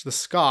Flemish, the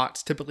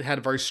Scots typically had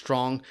a very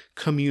strong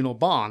communal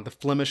bond. The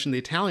Flemish and the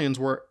Italians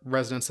were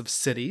residents of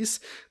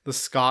cities. The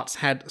Scots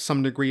had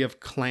some degree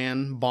of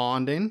clan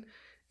bonding.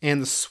 And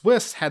the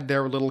Swiss had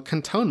their little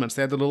cantonments.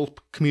 They had their little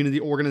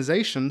community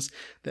organizations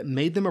that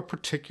made them a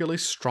particularly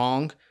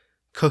strong,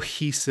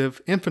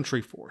 cohesive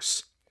infantry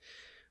force.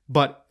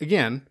 But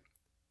again,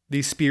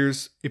 these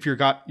spears, if you've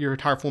got your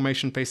entire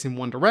formation facing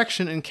one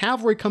direction and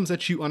cavalry comes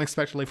at you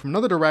unexpectedly from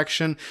another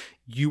direction,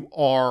 you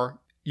are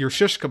your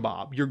shish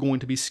kebab. You're going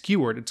to be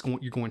skewered.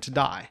 You're going to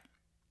die.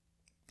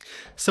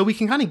 So we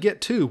can kind of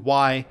get to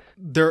why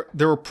there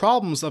are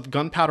problems of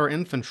gunpowder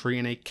infantry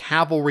in a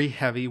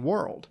cavalry-heavy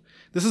world.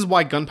 This is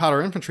why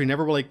gunpowder infantry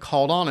never really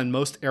called on in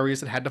most areas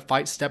that had to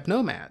fight steppe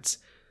nomads.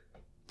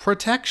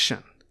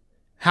 Protection.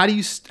 How do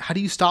you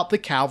stop the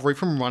cavalry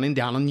from running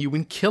down on you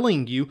and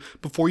killing you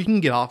before you can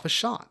get off a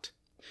shot?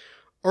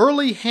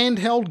 Early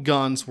handheld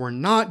guns were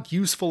not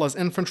useful as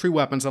infantry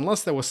weapons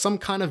unless there was some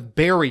kind of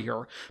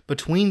barrier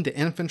between the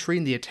infantry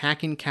and the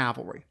attacking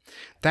cavalry.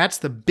 That's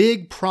the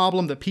big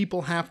problem that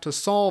people have to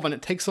solve, and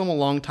it takes them a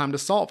long time to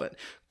solve it.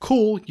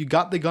 Cool, you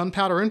got the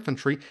gunpowder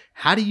infantry.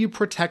 How do you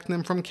protect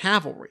them from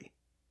cavalry?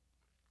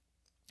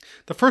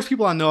 The first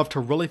people I know of to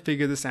really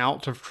figure this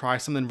out, to try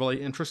something really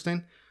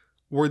interesting,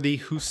 were the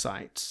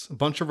Hussites, a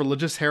bunch of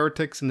religious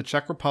heretics in the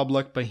Czech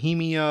Republic,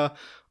 Bohemia,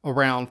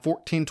 around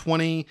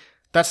 1420.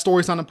 That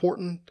story's not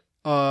important.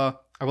 I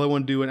really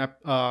want to do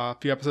a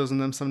few episodes on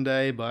them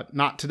someday, but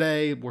not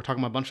today. We're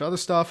talking about a bunch of other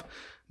stuff.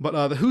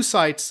 But the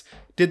Hussites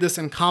did this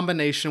in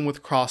combination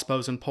with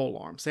crossbows and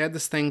polearms. They had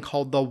this thing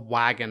called the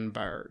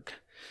Wagenburg.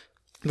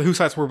 The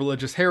Hussites were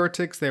religious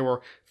heretics. They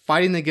were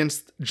fighting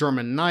against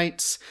German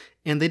knights,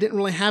 and they didn't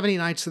really have any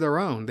knights of their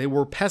own. They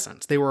were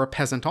peasants. They were a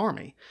peasant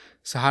army.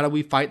 So how do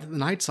we fight the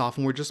knights off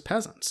when we're just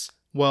peasants?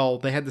 Well,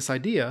 they had this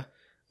idea.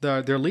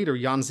 Their leader,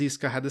 Jan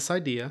Žižka, had this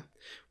idea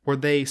where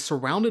they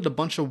surrounded a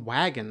bunch of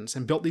wagons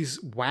and built these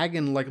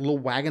little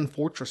wagon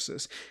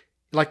fortresses,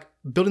 like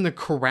building a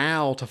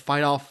corral to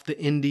fight off the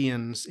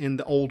Indians in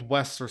the Old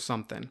West or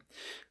something.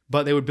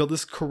 But they would build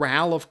this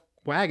corral of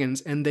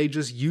wagons, and they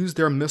just used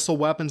their missile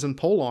weapons and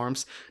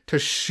polearms to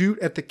shoot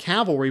at the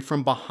cavalry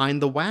from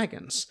behind the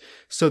wagons.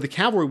 So the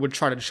cavalry would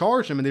try to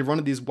charge them, and they run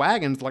to these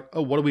wagons like,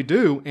 oh, what do we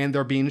do? And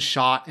they're being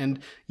shot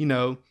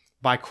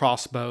by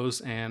crossbows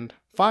and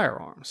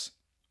firearms.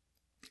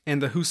 And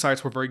the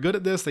Hussites were very good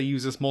at this. They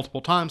used this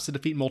multiple times to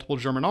defeat multiple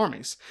German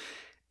armies.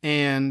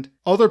 And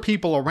other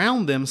people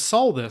around them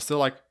saw this. They're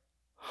like,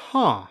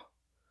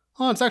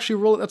 that's actually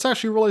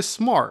really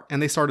smart.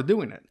 And they started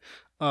doing it.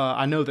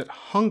 I know that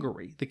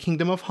Hungary, the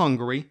Kingdom of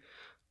Hungary,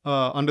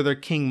 under their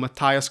king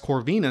Matthias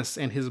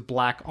Corvinus and his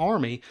Black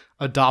Army,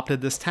 adopted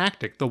this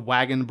tactic, the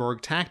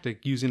Wagenburg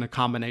tactic, using a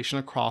combination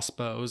of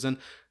crossbows and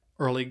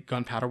early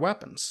gunpowder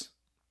weapons.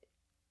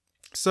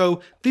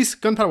 So these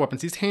gunpowder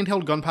weapons, these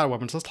handheld gunpowder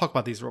weapons, let's talk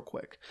about these real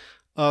quick.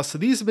 So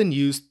these have been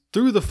used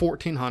through the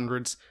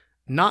 1400s,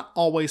 not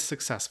always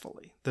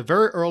successfully. The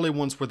very early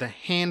ones were the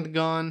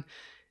handgun,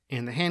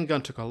 and the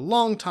handgun took a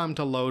long time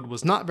to load,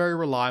 was not very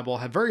reliable,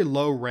 had very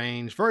low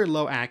range, very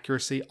low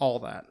accuracy, all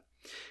that.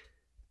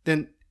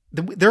 Then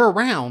they're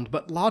around,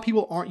 but a lot of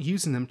people aren't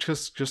using them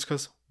just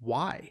because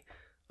why?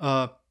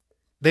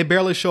 They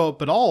barely show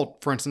up at all,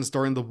 for instance,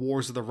 during the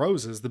Wars of the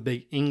Roses, the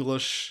big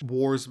English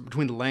wars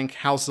between the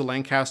houses of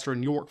Lancaster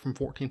and York from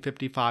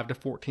 1455 to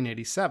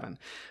 1487.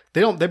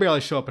 They barely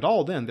show up at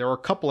all then. There are a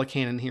couple of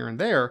cannon here and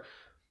there,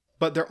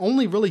 but they're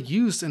only really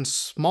used in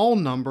small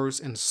numbers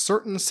in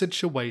certain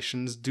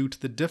situations due to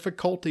the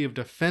difficulty of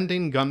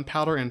defending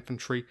gunpowder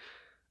infantry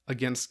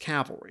against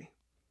cavalry.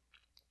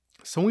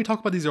 So when we talk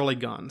about these early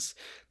guns,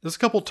 there's a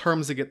couple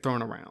terms that get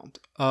thrown around.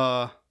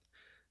 The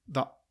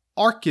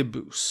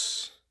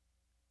arquebus.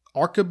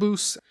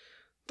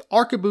 The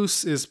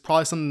arquebus is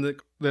probably something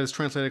that is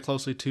translated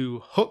closely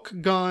to hook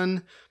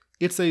gun.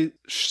 It's a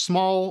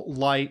small,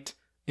 light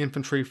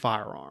infantry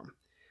firearm.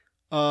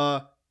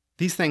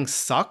 These things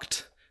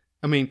sucked.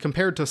 I mean,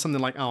 compared to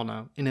something like, I don't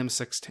know, an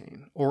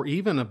M16, or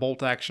even a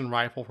bolt-action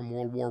rifle from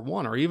World War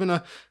I, or even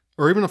a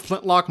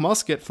flintlock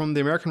musket from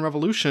the American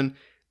Revolution,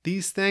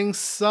 these things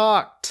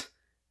sucked.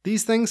 I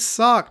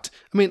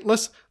mean,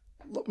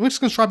 let me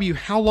just describe to you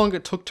how long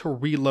it took to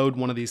reload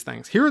one of these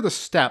things. Here are the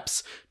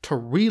steps to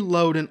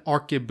reload an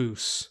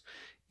arquebus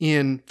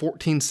in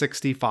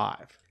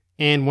 1465.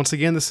 And once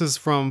again, this is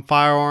from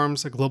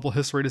Firearms, A Global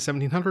History to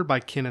 1700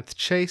 by Kenneth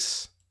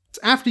Chase. It's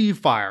after you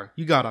fire,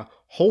 you gotta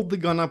hold the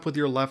gun up with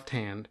your left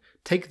hand,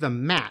 take the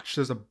match,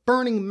 there's a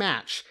burning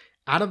match,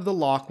 out of the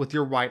lock with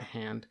your right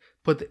hand,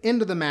 put the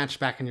end of the match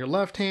back in your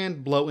left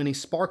hand, blow any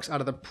sparks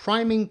out of the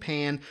priming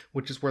pan,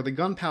 which is where the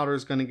gunpowder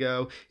is going to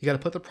go. You got to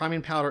put the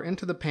priming powder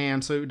into the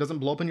pan so it doesn't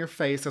blow up in your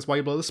face. That's why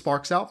you blow the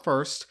sparks out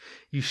first.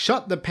 You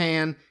shut the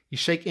pan, you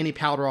shake any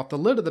powder off the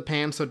lid of the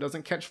pan so it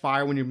doesn't catch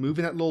fire when you're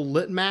moving that little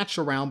lit match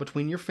around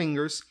between your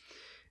fingers.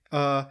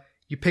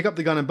 You pick up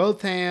the gun in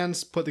both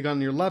hands, put the gun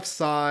on your left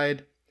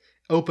side,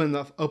 open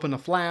the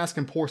flask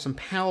and pour some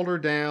powder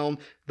down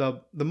the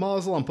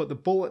muzzle and put the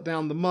bullet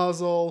down the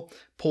muzzle,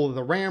 pull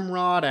the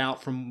ramrod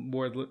out from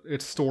where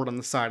it's stored on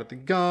the side of the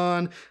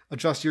gun,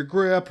 adjust your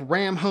grip,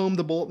 ram home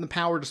the bullet in the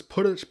powder, just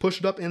push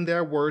it up in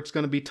there where it's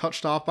going to be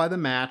touched off by the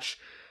match,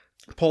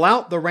 pull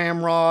out the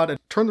ramrod,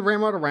 turn the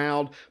ramrod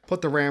around,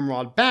 put the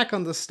ramrod back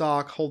on the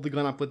stock, hold the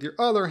gun up with your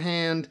other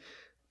hand,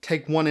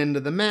 take one end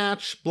of the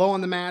match, blow on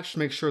the match,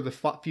 make sure the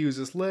fuse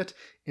is lit,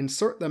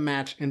 insert the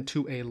match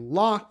into a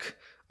lock,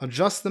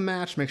 adjust the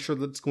match, make sure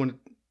that it's going to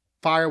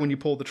fire when you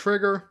pull the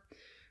trigger.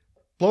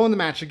 Blow on the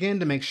match again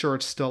to make sure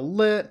it's still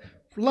lit.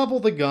 level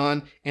the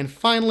gun, and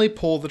finally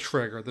pull the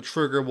trigger. The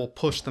trigger will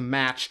push the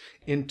match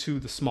into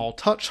the small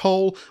touch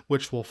hole,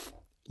 which will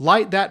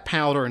light that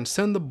powder and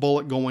send the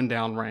bullet going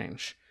down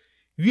range.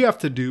 You have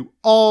to do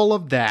all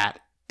of that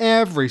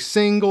every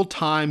single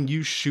time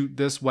you shoot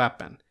this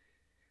weapon.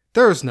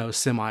 There's no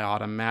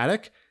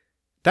semi-automatic.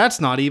 That's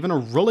not even a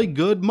really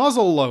good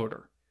muzzle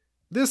loader.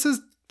 This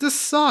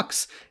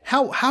sucks.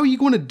 How are you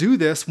going to do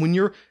this when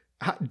you're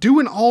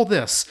doing all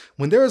this,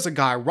 when there is a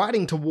guy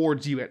riding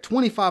towards you at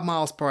 25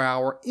 miles per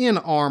hour in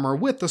armor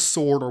with a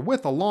sword or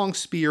with a long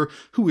spear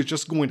who is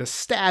just going to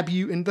stab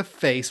you in the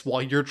face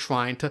while you're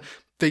trying to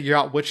figure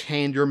out which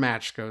hand your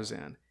match goes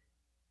in?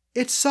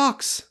 It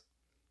sucks.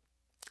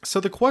 So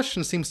the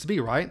question seems to be,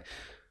 right?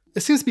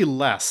 It seems to be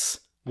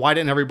less, why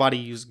didn't everybody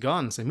use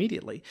guns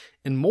immediately?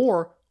 And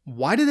more,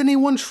 why did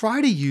anyone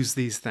try to use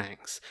these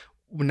things?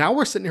 Now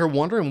we're sitting here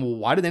wondering, well,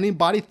 why did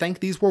anybody think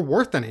these were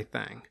worth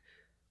anything?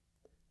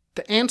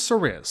 The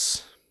answer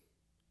is,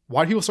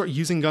 why do people start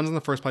using guns in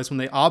the first place when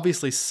they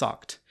obviously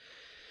sucked?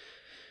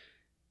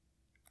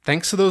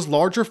 Thanks to those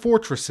larger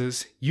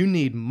fortresses, you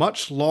need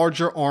much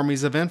larger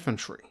armies of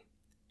infantry.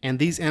 And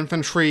these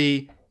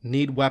infantry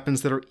need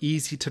weapons that are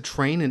easy to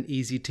train and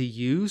easy to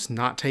use,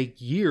 not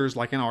take years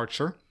like an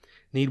archer.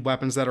 Need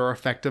weapons that are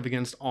effective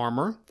against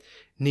armor.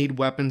 Need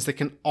weapons that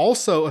can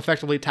also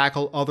effectively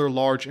tackle other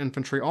large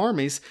infantry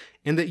armies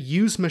and that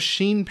use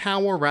machine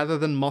power rather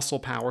than muscle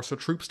power so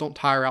troops don't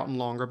tire out in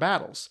longer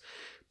battles.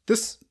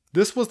 This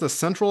was the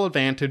central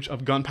advantage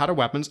of gunpowder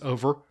weapons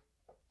over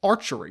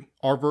archery,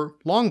 over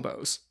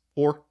longbows,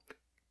 or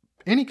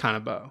any kind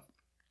of bow.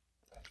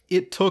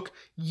 It took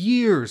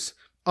years,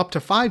 up to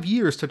 5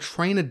 years, to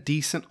train a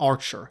decent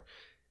archer.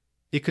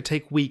 It could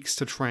take weeks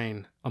to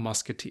train a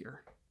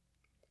musketeer.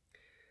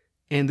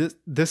 And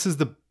this is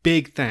the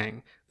big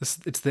thing. It's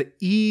the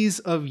ease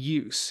of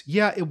use.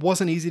 Yeah, it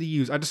wasn't easy to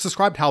use. I just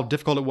described how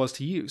difficult it was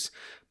to use.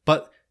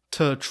 But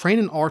to train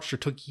an archer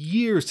took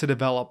years to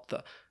develop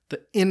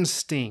the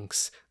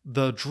instincts,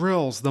 the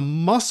drills, the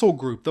muscle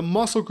group. The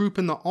muscle group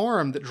in the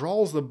arm that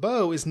draws the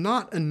bow is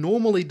not a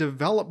normally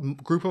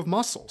developed group of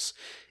muscles.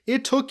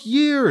 It took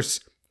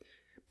years.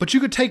 But you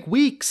could take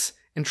weeks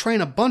and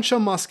train a bunch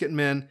of musket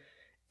men,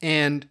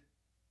 and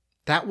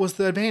that was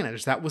the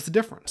advantage. That was the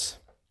difference.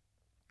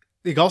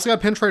 You also got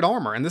penetrate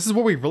armor, and this is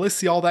where we really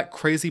see all that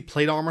crazy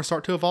plate armor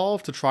start to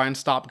evolve to try and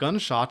stop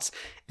gunshots,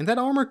 and that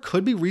armor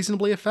could be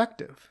reasonably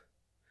effective.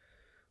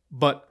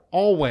 But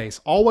always,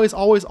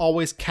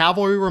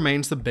 cavalry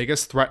remains the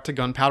biggest threat to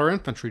gunpowder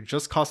infantry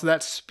just because of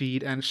that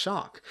speed and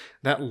shock.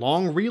 That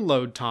long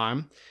reload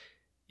time,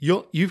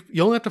 you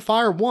only have to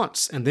fire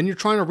once, and then you're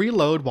trying to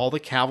reload while the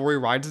cavalry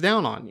rides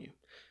down on you.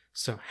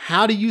 So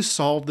how do you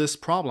solve this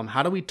problem?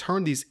 How do we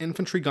turn these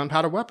infantry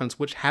gunpowder weapons,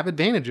 which have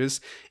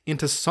advantages,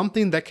 into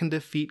something that can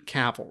defeat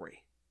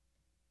cavalry?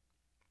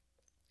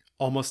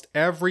 Almost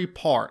every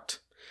part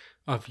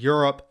of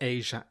Europe,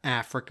 Asia,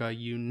 Africa,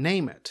 you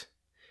name it,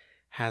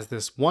 has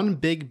this one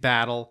big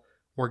battle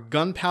where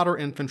gunpowder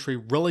infantry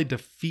really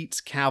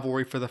defeats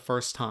cavalry for the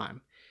first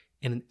time.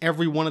 And in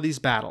every one of these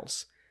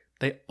battles,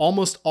 they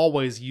almost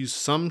always use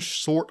some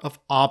sort of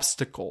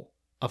obstacle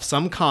of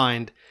some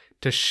kind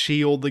to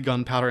shield the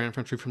gunpowder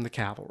infantry from the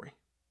cavalry.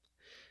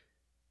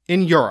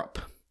 In Europe,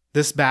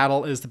 this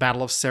battle is the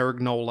Battle of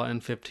Cerignola in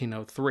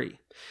 1503.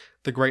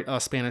 The great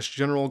Spanish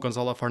general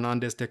Gonzalo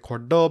Fernández de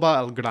Córdoba,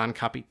 El Gran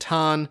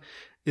Capitán,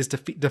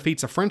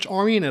 defeats a French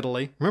army in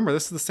Italy. Remember,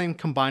 this is the same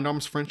combined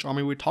arms French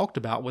army we talked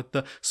about with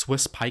the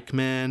Swiss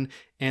pikemen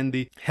and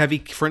the heavy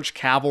French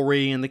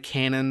cavalry and the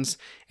cannons.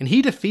 And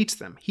he defeats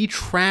them. He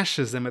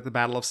trashes them at the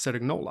Battle of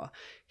Cerignola.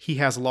 He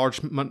has a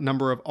large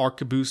number of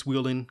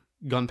arquebus-wielding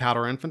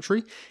gunpowder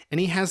infantry, and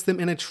he has them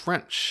in a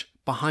trench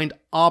behind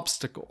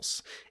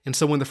obstacles. And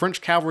so when the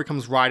French cavalry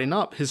comes riding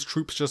up, his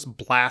troops just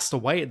blast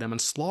away at them and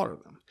slaughter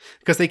them.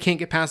 Because they can't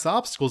get past the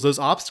obstacles, those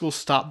obstacles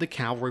stop the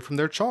cavalry from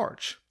their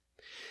charge.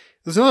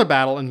 There's another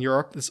battle in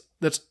Europe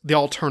that's the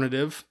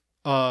alternative,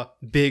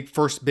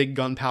 first big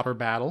gunpowder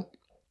battle.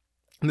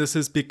 And this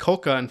is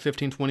Bicocca in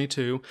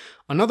 1522,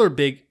 another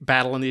big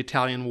battle in the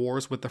Italian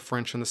wars with the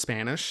French and the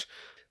Spanish.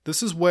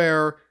 This is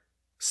where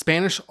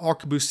Spanish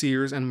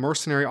arquebusiers and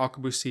mercenary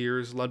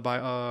arquebusiers led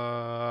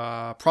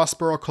by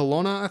Prospero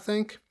Colonna, I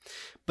think,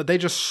 but they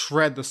just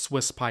shred the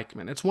Swiss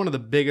pikemen. It's one of the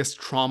biggest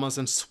traumas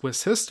in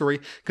Swiss history,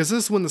 because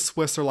this is when the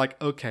Swiss are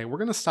like, okay, we're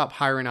going to stop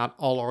hiring out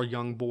all our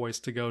young boys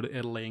to go to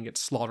Italy and get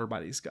slaughtered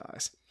by these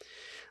guys.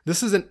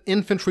 This is an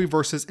infantry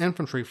versus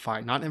infantry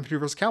fight, not infantry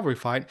versus cavalry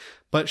fight,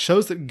 but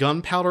shows that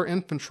gunpowder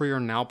infantry are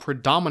now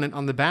predominant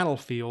on the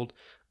battlefield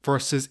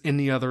versus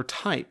any other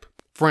type.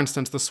 For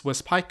instance, the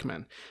Swiss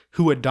pikemen,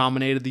 who had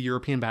dominated the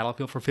European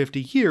battlefield for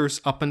 50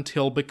 years up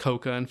until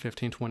Bicocca in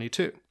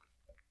 1522.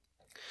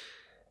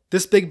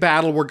 This big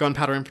battle where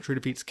gunpowder infantry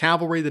defeats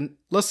cavalry, then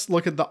let's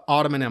look at the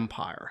Ottoman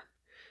Empire.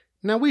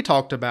 Now, we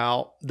talked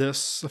about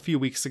this a few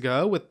weeks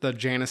ago with the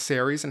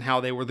Janissaries and how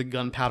they were the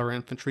gunpowder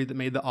infantry that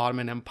made the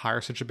Ottoman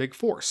Empire such a big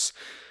force.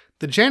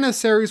 The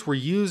Janissaries were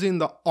using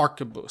the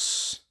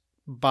arquebus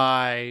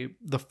by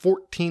the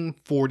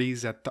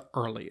 1440s at the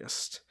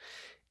earliest.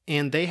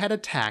 and they had a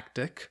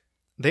tactic.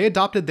 They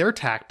adopted their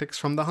tactics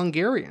from the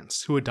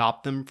Hungarians, who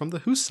adopt them from the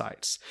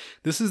Hussites.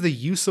 This is the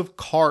use of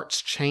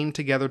carts chained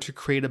together to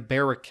create a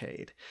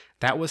barricade.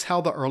 That was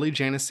how the early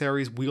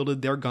Janissaries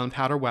wielded their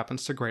gunpowder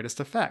weapons to greatest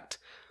effect.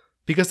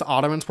 Because the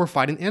Ottomans were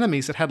fighting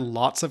enemies that had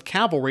lots of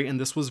cavalry, and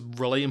this was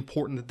really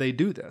important that they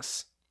do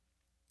this.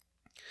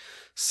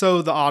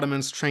 So the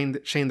Ottomans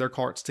chained their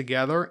carts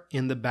together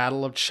in the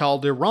Battle of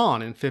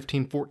Chaldiran in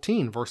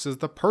 1514 versus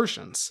the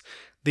Persians.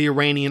 The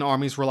Iranian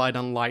armies relied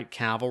on light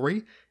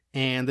cavalry,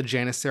 and the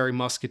Janissary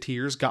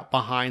musketeers got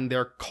behind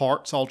their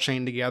carts all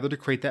chained together to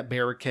create that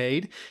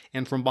barricade,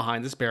 and from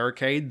behind this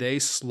barricade they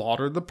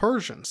slaughtered the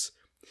Persians.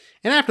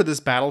 And after this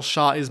battle,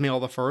 Shah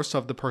Ismail I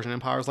of the Persian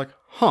Empire was like,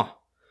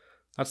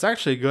 that's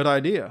actually a good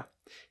idea.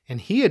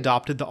 And he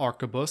adopted the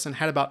arquebus and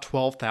had about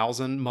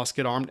 12,000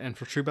 musket-armed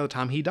infantry by the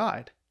time he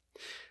died.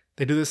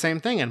 They do the same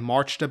thing and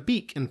marched a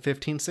Beek in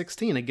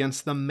 1516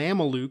 against the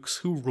Mamelukes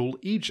who rule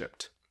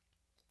Egypt.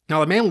 Now,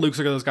 the Mamelukes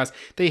are those guys,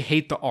 they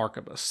hate the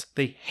arquebus.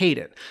 They hate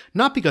it.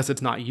 Not because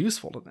it's not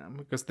useful to them,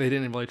 because they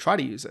didn't really try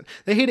to use it.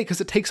 They hate it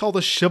because it takes all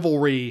the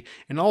chivalry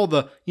and all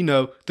the,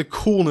 the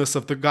coolness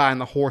of the guy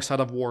and the horse out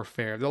of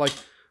warfare. They're like,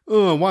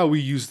 oh, why we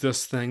use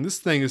this thing? This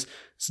thing is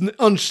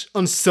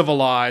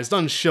uncivilized,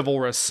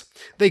 unchivalrous.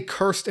 They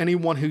cursed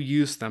anyone who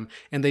used them,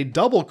 and they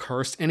double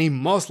cursed any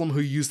Muslim who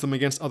used them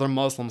against other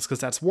Muslims, because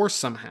that's worse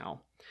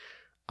somehow.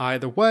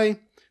 Either way,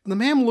 the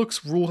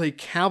Mamluks ruled a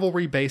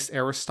cavalry-based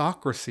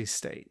aristocracy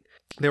state.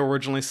 They were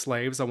originally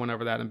slaves. I went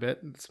over that in a bit.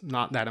 It's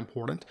not that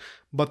important.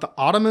 But the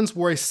Ottomans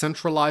were a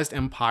centralized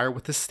empire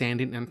with a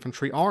standing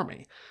infantry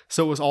army.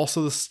 So it was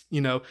also,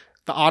 the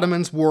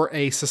Ottomans were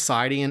a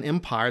society and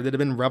empire that had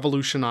been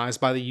revolutionized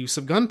by the use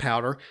of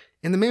gunpowder,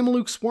 and the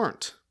Mamelukes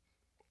weren't.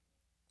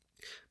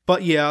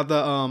 But yeah, the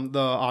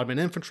Ottoman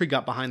infantry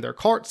got behind their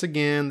carts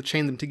again,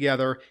 chained them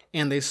together,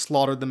 and they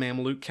slaughtered the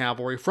Mameluke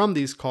cavalry from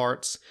these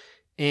carts.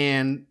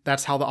 And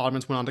that's how the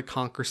Ottomans went on to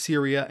conquer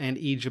Syria and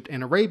Egypt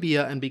and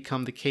Arabia and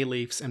become the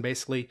caliphs and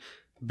basically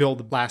build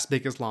the last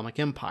big Islamic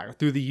empire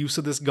through the use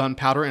of this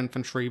gunpowder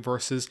infantry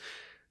versus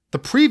the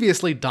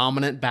previously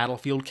dominant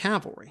battlefield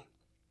cavalry.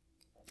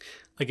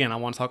 Again, I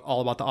want to talk all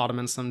about the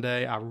Ottomans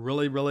someday. I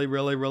really, really,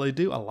 really, really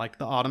do. I like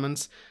the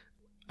Ottomans.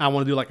 I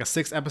want to do like a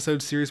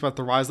 6-episode series about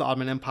the rise of the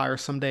Ottoman Empire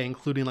someday,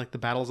 including like the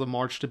battles of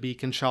March to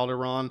Beek and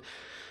Chaldiran.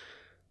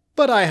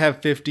 But I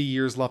have 50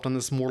 years left on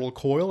this mortal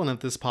coil, and if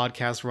this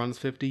podcast runs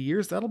 50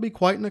 years, that'll be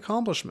quite an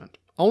accomplishment.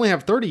 I only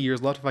have 30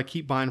 years left if I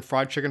keep buying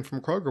fried chicken from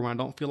Kroger when I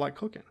don't feel like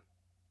cooking.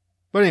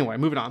 But anyway,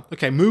 moving on.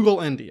 Okay,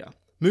 Mughal India.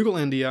 Mughal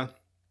India.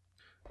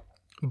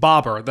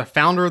 Babur, the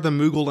founder of the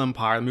Mughal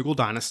Empire, the Mughal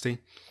dynasty,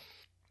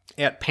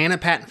 at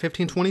Panipat in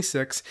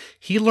 1526,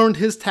 he learned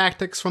his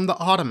tactics from the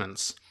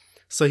Ottomans.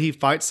 So he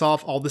fights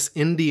off all this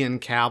Indian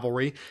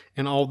cavalry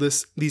and all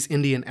these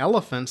Indian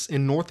elephants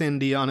in North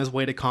India on his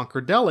way to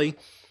conquer Delhi,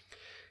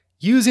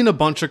 using a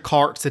bunch of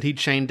carts that he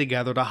chained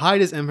together to hide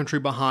his infantry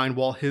behind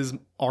while his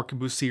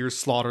arquebusiers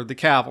slaughtered the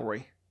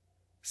cavalry.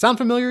 Sound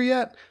familiar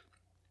yet?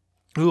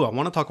 Ooh, I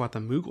want to talk about the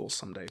Mughals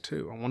someday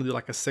too. I want to do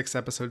like a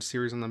 6-episode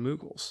series on the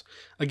Mughals.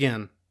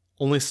 Again,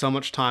 only so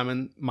much time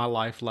in my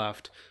life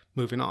left.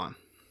 Moving on.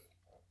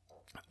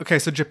 Okay,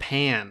 so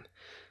Japan.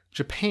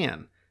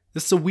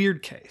 This is a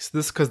weird case.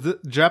 Because the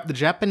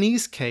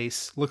Japanese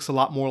case looks a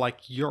lot more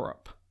like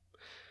Europe.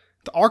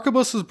 The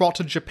arquebus was brought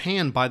to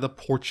Japan by the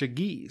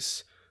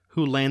Portuguese,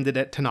 who landed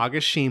at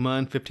Tanegashima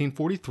in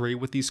 1543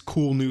 with these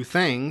cool new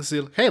things.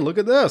 Hey, look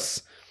at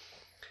this!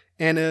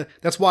 And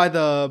that's why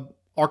the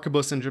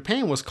arquebus in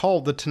Japan was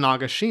called the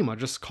Tanegashima,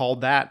 just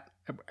called that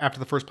after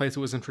the first place it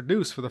was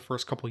introduced for the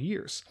first couple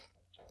years.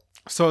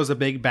 So it was a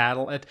big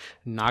battle at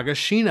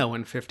Nagashino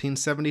in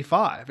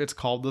 1575. It's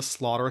called the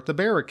Slaughter at the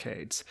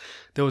Barricades.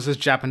 There was this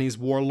Japanese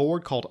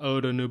warlord called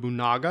Oda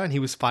Nobunaga, and he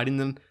was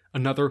fighting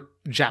another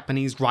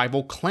Japanese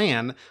rival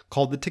clan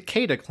called the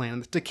Takeda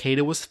clan. The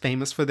Takeda was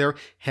famous for their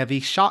heavy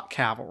shot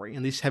cavalry,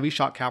 and these heavy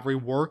shot cavalry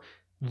were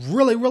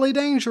really, really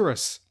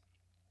dangerous.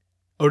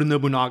 Oda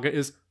Nobunaga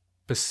is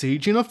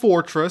besieging a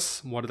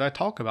fortress. What did I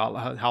talk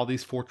about? How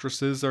these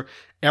fortresses are,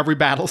 every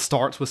battle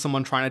starts with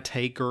someone trying to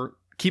take or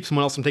keep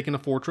someone else from taking a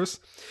fortress.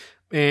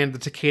 And the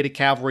Takeda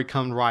cavalry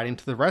come riding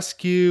to the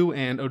rescue,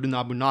 and Oda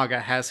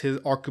Nobunaga has his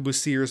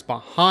arquebusiers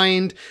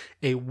behind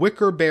a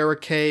wicker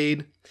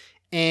barricade,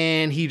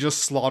 and he just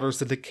slaughters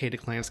the Takeda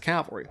clan's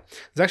cavalry.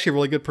 There's actually a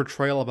really good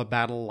portrayal of a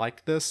battle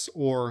like this,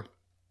 or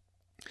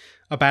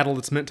a battle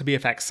that's meant to be a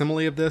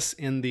facsimile of this,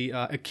 in the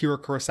Akira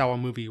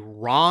Kurosawa movie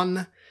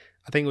Ran.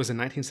 I think it was in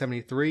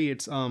 1973.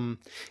 It's a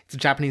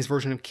Japanese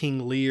version of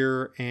King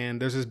Lear,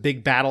 and there's this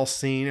big battle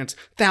scene. It's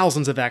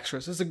thousands of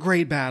extras. It's a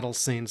great battle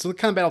scene. So the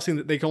kind of battle scene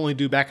that they could only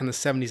do back in the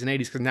 70s and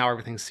 80s, because now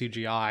everything's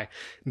CGI.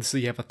 And so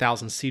you have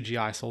 1,000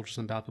 CGI soldiers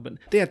in battle. But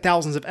they had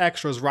thousands of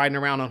extras riding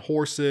around on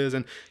horses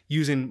and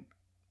using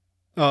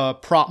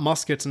prop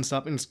muskets and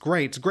stuff. And it's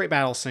great. It's a great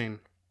battle scene.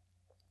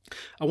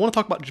 I want to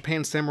talk about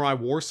Japan's Samurai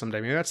Wars someday.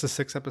 Maybe that's a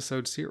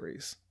 6-episode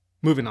series.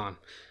 Moving on.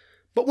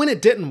 But when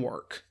it didn't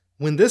work,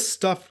 when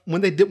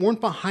they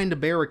weren't behind a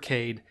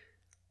barricade,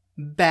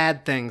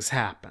 bad things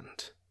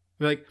happened.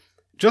 Like,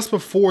 just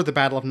before the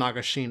Battle of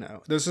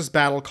Nagashino, there's this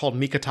battle called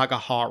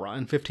Mikatagahara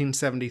in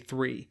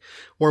 1573,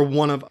 where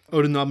one of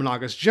Oda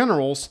Nobunaga's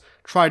generals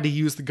tried to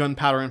use the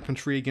gunpowder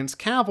infantry against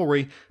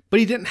cavalry, but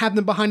he didn't have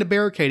them behind a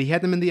barricade. He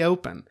had them in the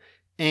open.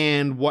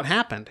 And what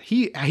happened?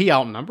 He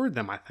outnumbered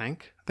them, I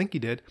think. I think he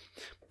did.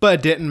 But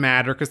it didn't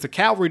matter because the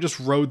cavalry just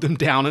rode them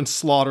down and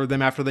slaughtered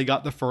them after they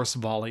got the first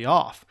volley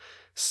off.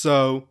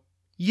 So,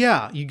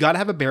 yeah, you got to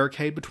have a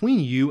barricade between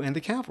you and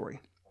the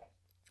cavalry.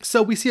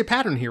 So we see a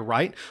pattern here,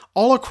 right?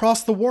 All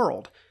across the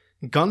world,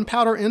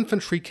 gunpowder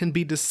infantry can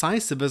be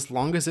decisive as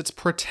long as it's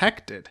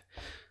protected.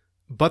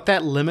 But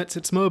that limits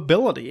its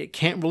mobility. It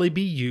can't really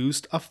be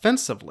used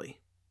offensively.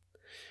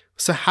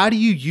 So how do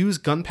you use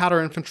gunpowder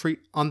infantry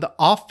on the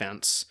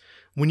offense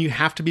when you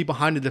have to be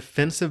behind a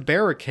defensive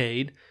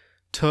barricade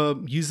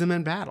to use them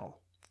in battle?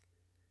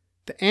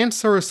 The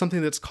answer is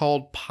something that's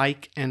called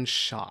pike and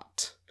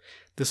shot.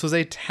 This was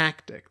a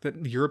tactic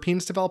that the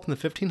Europeans developed in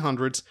the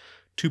 1500s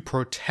to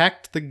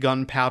protect the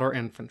gunpowder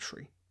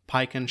infantry,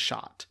 pike and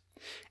shot.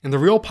 And the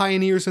real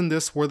pioneers in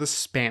this were the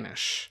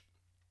Spanish.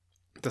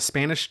 The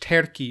Spanish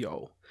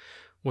tercio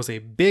was a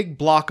big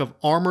block of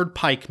armored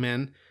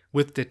pikemen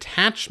with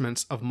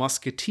detachments of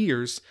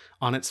musketeers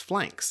on its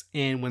flanks.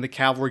 And when the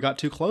cavalry got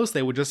too close,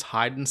 they would just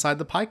hide inside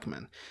the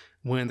pikemen.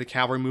 When the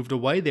cavalry moved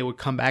away, they would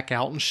come back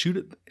out and shoot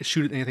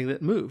at anything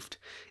that moved.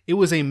 It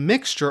was a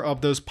mixture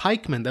of those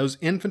pikemen, those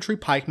infantry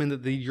pikemen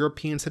that the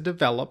Europeans had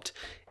developed,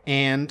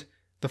 and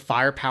the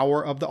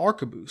firepower of the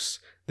arquebus.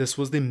 This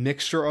was the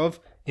mixture of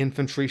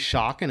infantry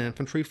shock and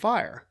infantry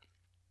fire.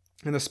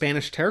 And the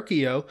Spanish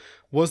tercio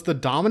was the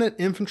dominant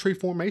infantry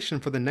formation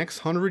for the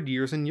next 100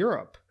 years in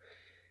Europe.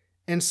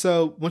 And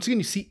so, once again,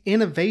 you see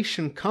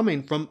innovation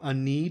coming from a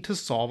need to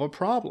solve a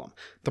problem.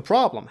 The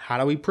problem, how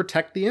do we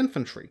protect the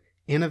infantry?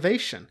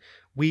 Innovation.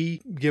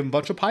 We give a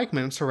bunch of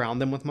pikemen and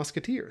surround them with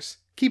musketeers.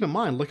 Keep in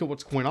mind, look at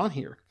what's going on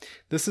here.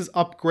 This is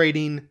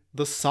upgrading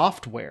the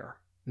software,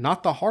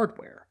 not the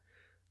hardware.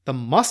 The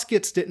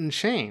muskets didn't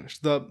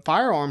change. The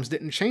firearms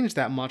didn't change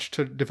that much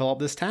to develop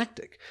this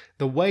tactic.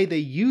 The way they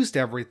used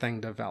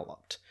everything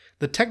developed.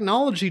 The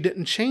technology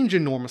didn't change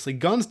enormously.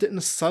 Guns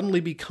didn't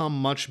suddenly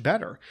become much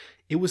better.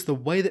 It was the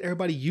way that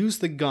everybody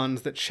used the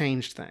guns that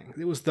changed things.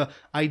 It was the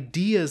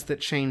ideas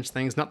that changed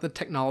things, not the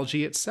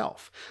technology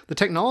itself. The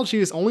technology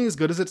is only as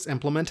good as its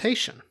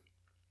implementation.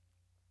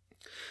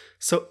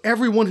 So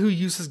everyone who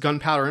uses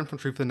gunpowder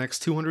infantry for the next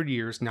 200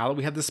 years, now that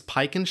we have this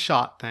pike and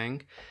shot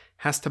thing,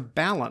 has to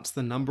balance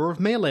the number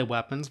of melee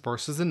weapons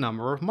versus the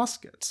number of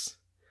muskets.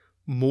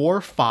 More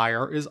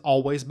fire is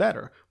always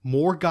better.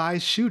 More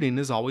guys shooting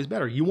is always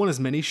better. You want as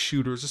many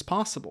shooters as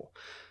possible.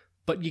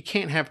 But you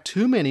can't have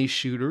too many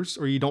shooters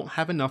or you don't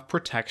have enough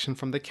protection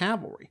from the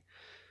cavalry.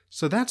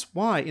 So that's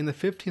why in the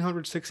 1500s,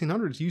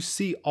 1600s, you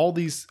see all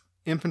these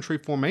infantry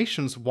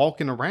formations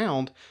walking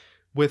around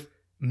with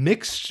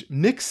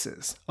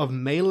mixes of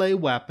melee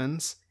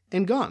weapons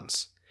and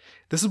guns.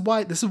 This is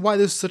why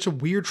there's such a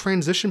weird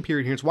transition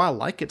period here. It's why I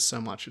like it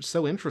so much. It's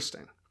so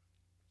interesting.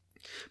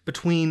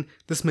 Between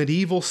this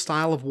medieval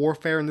style of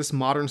warfare and this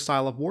modern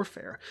style of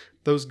warfare,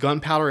 those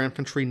gunpowder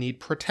infantry need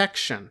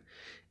protection.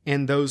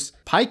 And those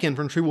pike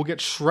infantry will get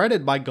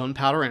shredded by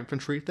gunpowder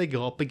infantry if they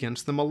go up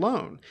against them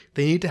alone.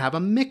 They need to have a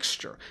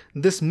mixture.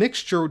 This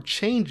mixture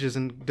changes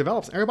and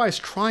develops. Everybody's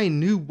trying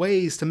new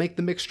ways to make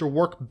the mixture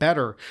work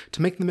better,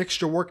 to make the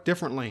mixture work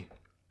differently.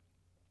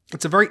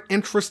 It's a very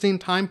interesting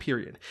time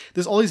period.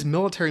 There's all these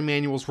military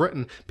manuals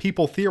written,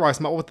 people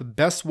theorizing about what the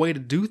best way to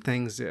do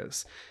things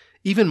is.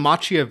 Even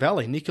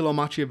Machiavelli, Niccolò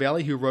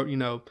Machiavelli, who wrote,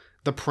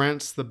 The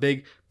Prince, the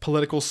big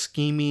political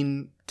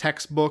scheming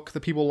textbook that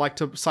people like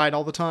to cite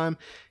all the time,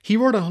 he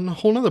wrote a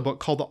whole other book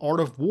called The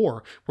Art of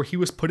War, where he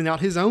was putting out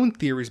his own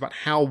theories about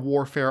how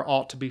warfare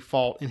ought to be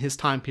fought in his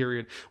time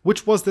period,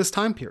 which was this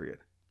time period.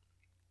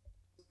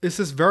 It's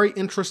this very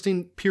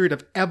interesting period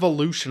of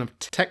evolution, of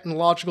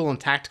technological and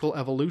tactical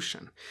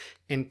evolution.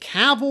 And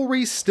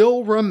cavalry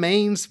still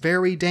remains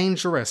very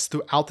dangerous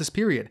throughout this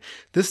period.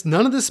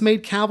 None of this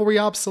made cavalry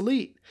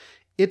obsolete.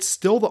 It's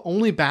still the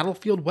only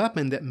battlefield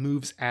weapon that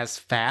moves as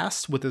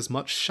fast with as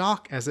much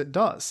shock as it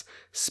does.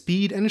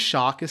 Speed and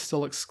shock is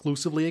still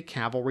exclusively a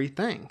cavalry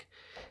thing.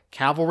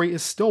 Cavalry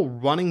is still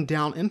running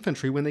down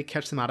infantry when they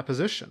catch them out of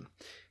position.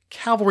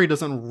 Cavalry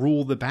doesn't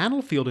rule the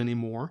battlefield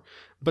anymore,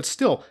 but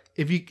still,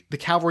 if the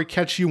cavalry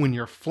catch you when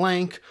you're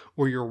flank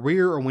or your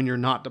rear or when you're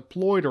not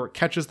deployed, or it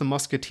catches the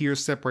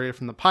musketeers separated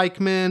from the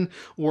pikemen,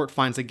 or it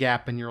finds a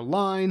gap in your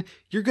line,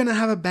 you're going to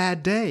have a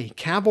bad day.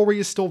 Cavalry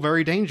is still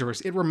very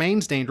dangerous. It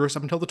remains dangerous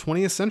up until the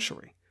 20th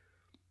century.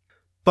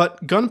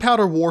 But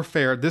gunpowder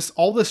warfare,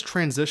 all this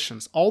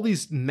transitions, all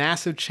these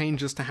massive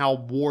changes to how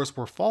wars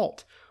were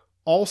fought,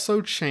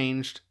 also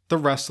changed the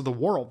rest of the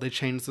world. They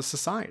changed the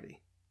society.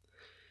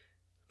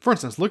 For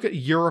instance, look at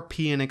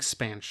European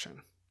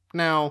expansion.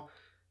 Now,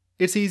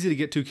 it's easy to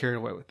get too carried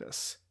away with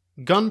this.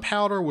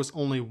 Gunpowder was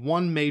only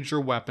one major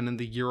weapon in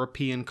the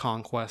European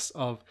conquest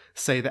of,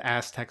 say, the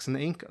Aztecs and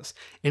the Incas,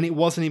 and it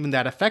wasn't even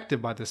that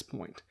effective by this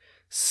point.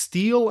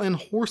 Steel and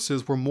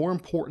horses were more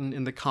important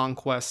in the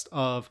conquest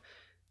of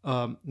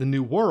the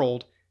New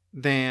World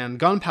than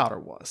gunpowder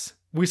was.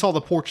 We saw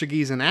the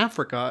Portuguese in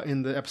Africa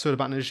in the episode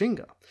about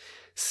Njinga.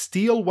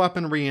 Steel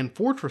weaponry and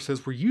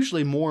fortresses were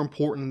usually more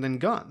important than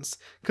guns.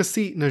 Because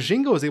see,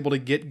 Njinga was able to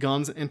get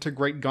guns and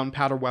integrate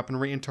gunpowder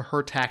weaponry into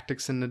her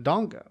tactics in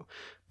Ndongo.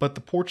 But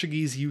the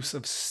Portuguese use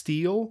of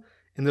steel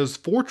and those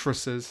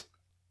fortresses,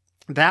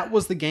 that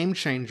was the game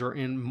changer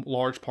in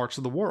large parts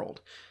of the world.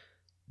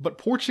 But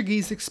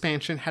Portuguese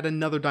expansion had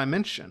another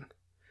dimension.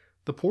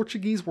 The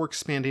Portuguese were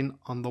expanding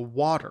on the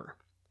water.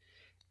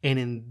 And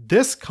in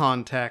this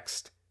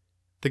context,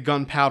 the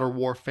gunpowder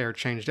warfare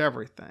changed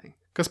everything.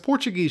 Because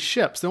Portuguese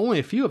ships, there are only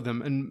a few of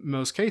them in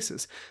most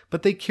cases,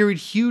 but they carried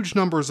huge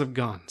numbers of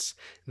guns.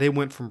 They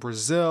went from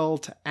Brazil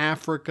to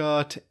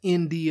Africa to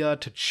India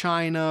to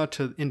China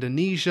to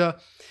Indonesia.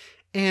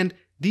 And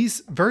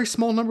these very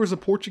small numbers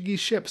of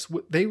Portuguese ships,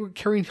 they were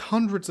carrying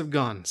hundreds of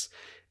guns.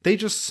 They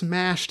just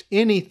smashed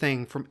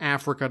anything from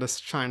Africa to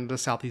China to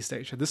Southeast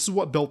Asia. This is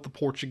what built the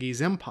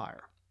Portuguese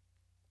Empire.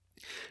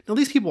 Now,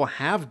 these people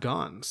have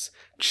guns.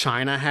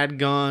 China had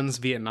guns,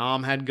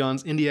 Vietnam had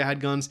guns, India had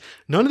guns.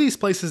 None of these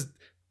places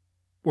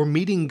were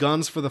meeting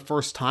guns for the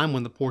first time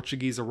when the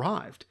Portuguese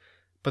arrived.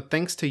 But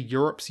thanks to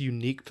Europe's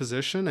unique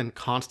position and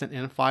constant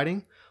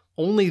infighting,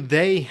 only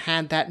they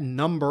had that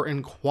number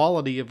and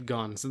quality of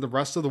guns that the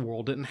rest of the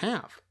world didn't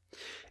have.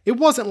 It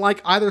wasn't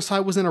like either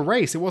side was in a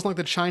race. It wasn't like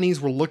the Chinese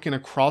were looking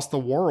across the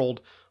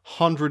world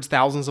hundreds,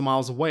 thousands of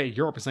miles away at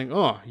Europe and saying,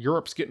 oh,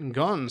 Europe's getting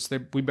guns.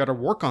 We better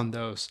work on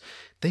those.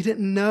 They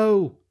didn't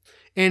know.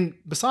 And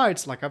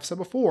besides, like I've said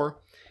before,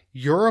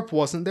 Europe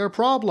wasn't their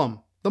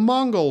problem. The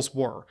Mongols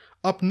were.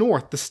 Up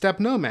north, the steppe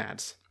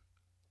nomads.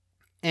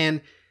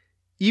 And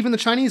even the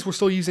Chinese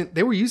were using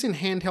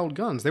handheld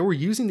guns. They were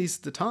using these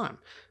at the time.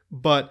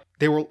 But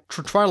they were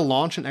to try to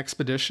launch an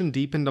expedition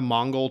deep into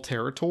Mongol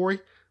territory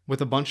with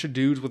a bunch of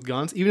dudes with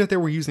guns, even if they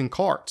were using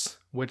carts,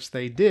 which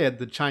they did.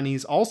 The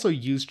Chinese also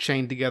used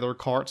chained together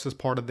carts as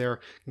part of their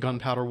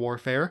gunpowder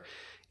warfare.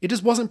 It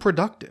just wasn't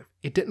productive.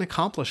 It didn't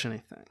accomplish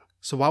anything.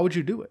 So why would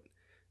you do it?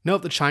 No,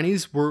 the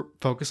Chinese were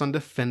focused on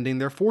defending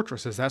their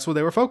fortresses. That's what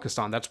they were focused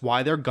on. That's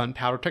why their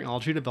gunpowder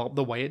technology developed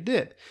the way it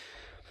did.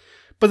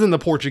 But then the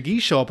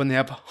Portuguese show up and they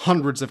have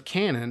hundreds of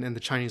cannon, and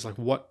the Chinese are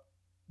like,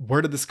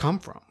 where did this come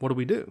from? What do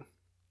we do?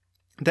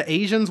 The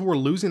Asians were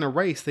losing a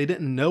race they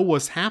didn't know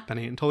was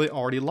happening until they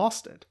already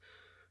lost it.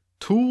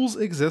 Tools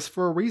exist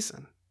for a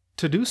reason,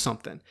 to do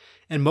something.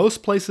 And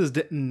most places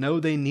didn't know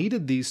they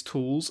needed these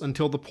tools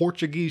until the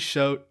Portuguese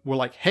were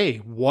like, hey,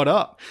 what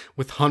up?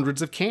 With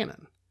hundreds of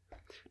cannon.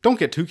 Don't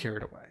get too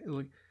carried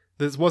away.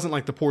 This wasn't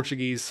like the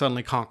Portuguese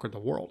suddenly conquered the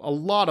world. A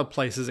lot of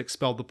places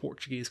expelled the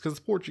Portuguese because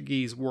the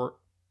Portuguese were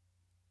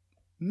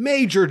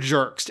major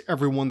jerks to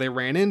everyone they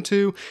ran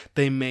into.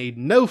 They made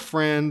no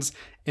friends,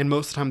 and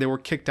most of the time they were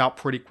kicked out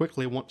pretty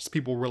quickly once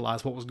people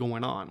realized what was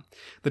going on.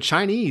 The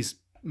Chinese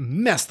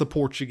messed the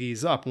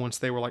Portuguese up once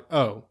they were like,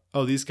 oh,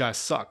 these guys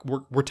suck.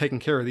 We're taking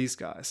care of these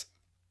guys.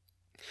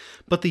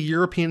 But the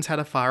Europeans had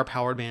a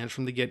firepower advantage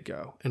from the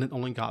get-go, and it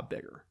only got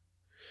bigger.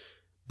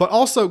 But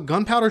also,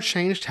 gunpowder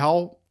changed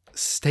how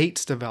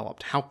states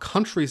developed, how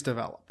countries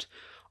developed.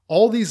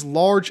 All these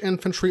large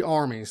infantry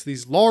armies,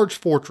 these large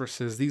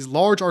fortresses, these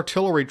large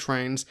artillery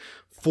trains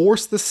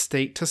forced the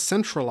state to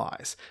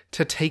centralize,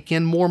 to take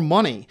in more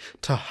money,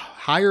 to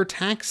higher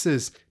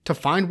taxes, to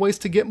find ways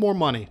to get more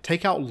money,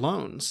 take out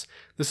loans.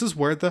 This is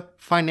where the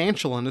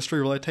financial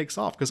industry really takes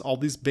off, because all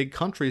these big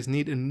countries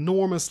need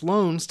enormous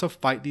loans to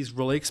fight these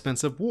really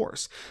expensive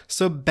wars.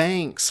 So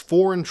banks,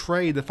 foreign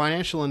trade, the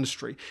financial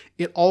industry,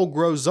 it all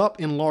grows up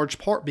in large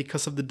part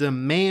because of the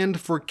demand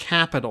for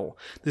capital.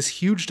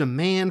 This huge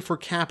demand for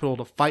capital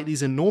to fight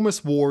these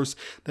enormous wars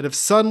that have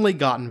suddenly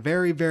gotten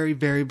very, very,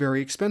 very,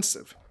 very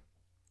expensive.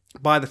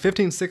 By the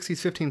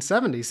 1560s,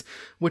 1570s,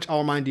 which I'll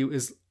remind you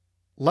is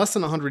less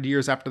than 100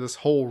 years after this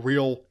whole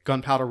real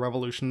gunpowder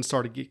revolution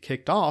started to get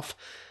kicked off,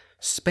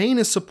 Spain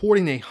is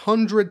supporting a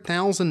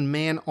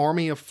 100,000-man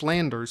army of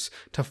Flanders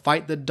to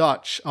fight the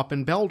Dutch up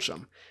in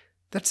Belgium.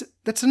 That's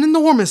an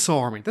enormous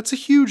army. That's a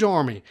huge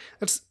army.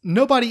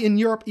 Nobody in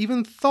Europe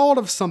even thought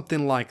of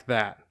something like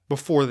that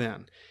before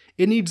then.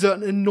 It needs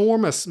an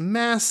enormous,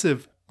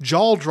 massive,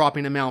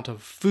 jaw-dropping amount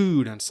of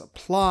food and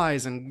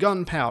supplies and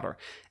gunpowder.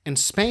 And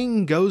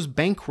Spain goes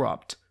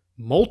bankrupt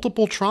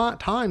multiple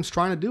times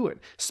trying to do it.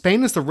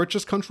 Spain is the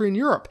richest country in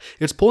Europe.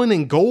 It's pulling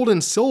in gold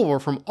and silver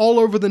from all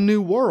over the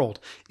New World.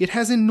 It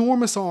has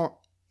enormous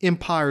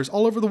empires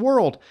all over the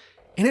world,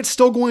 and it's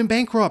still going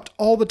bankrupt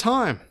all the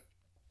time.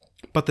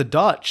 But the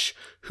Dutch,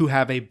 who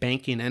have a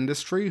banking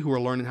industry, who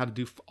are learning how to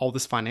do all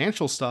this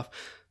financial stuff,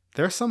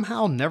 they're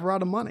somehow never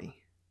out of money.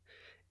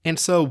 And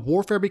so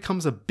warfare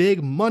becomes a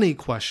big money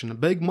question, a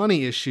big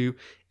money issue,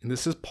 and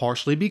this is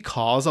partially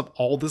because of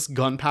all this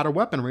gunpowder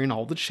weaponry and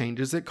all the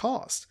changes it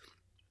caused.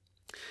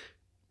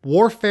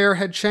 Warfare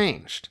had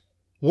changed.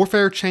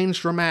 Warfare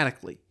changed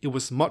dramatically. It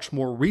was much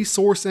more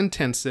resource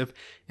intensive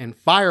and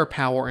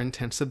firepower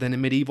intensive than in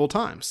medieval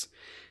times.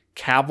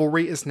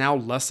 Cavalry is now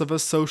less of a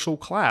social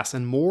class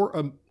and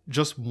more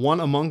just one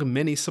among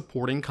many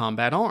supporting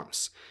combat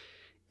arms.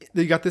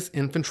 You got this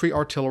infantry,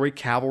 artillery,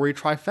 cavalry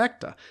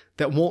trifecta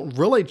that won't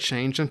really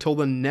change until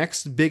the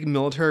next big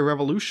military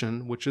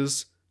revolution, which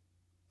is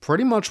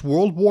pretty much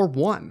World War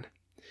I.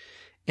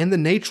 And the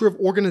nature of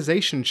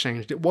organization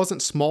changed. It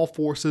wasn't small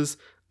forces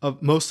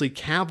of mostly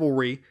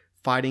cavalry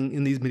fighting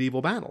in these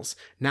medieval battles.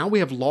 Now we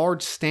have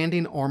large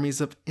standing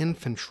armies of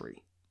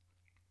infantry.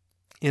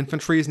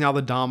 Infantry is now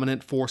the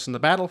dominant force in the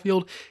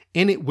battlefield,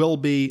 and it will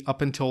be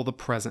up until the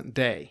present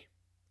day.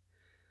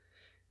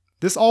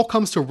 This all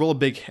comes to a real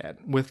big head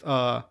with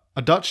a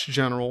Dutch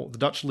general, the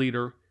Dutch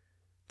leader,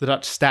 the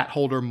Dutch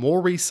stadtholder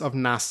Maurice of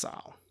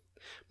Nassau.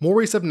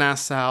 Maurice of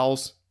Nassau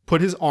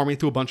put his army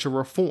through a bunch of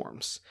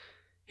reforms.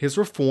 His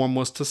reform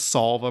was to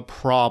solve a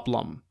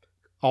problem.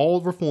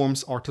 All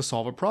reforms are to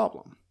solve a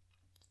problem.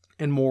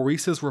 And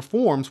Maurice's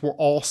reforms were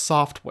all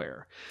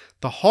software.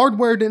 The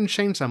hardware didn't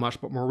change that much,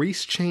 but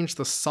Maurice changed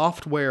the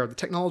software, the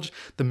technology,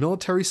 the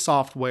military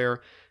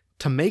software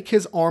to make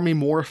his army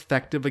more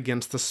effective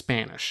against the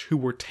Spanish, who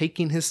were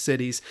taking his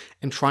cities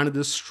and trying to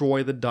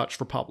destroy the Dutch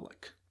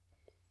Republic.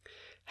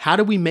 How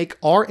do we make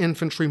our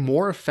infantry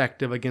more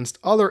effective against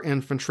other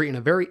infantry in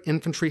a very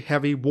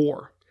infantry-heavy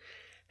war?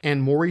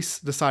 And Maurice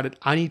decided,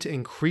 I need to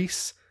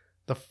increase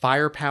the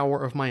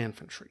firepower of my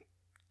infantry.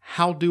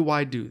 How do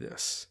I do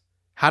this?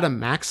 How to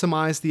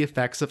maximize the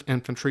effects of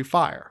infantry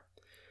fire.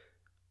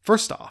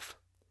 First off,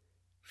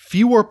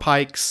 fewer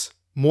pikes,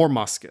 more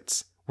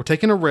muskets. We're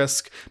taking a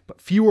risk,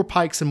 but fewer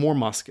pikes and more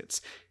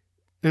muskets.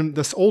 And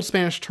this old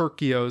Spanish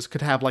Turquios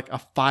could have like a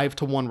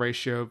 5-to-1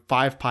 ratio,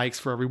 5 pikes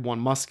for every 1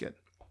 musket.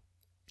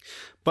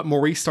 But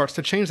Maurice starts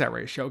to change that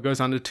ratio. It goes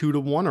on to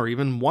 2-to-1 or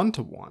even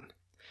 1-to-1.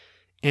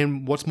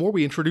 And what's more,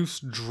 we introduce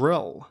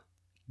drill,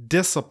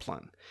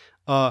 discipline.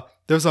 There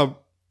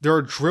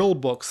are drill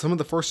books. Some of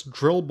the first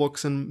drill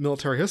books in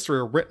military history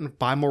are written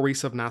by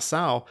Maurice of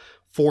Nassau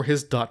for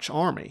his Dutch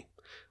army,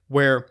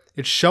 where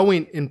it's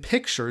showing in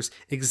pictures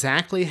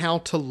exactly how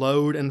to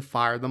load and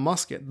fire the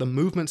musket, the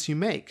movements you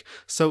make.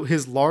 So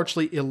his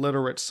largely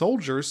illiterate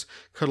soldiers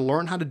could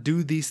learn how to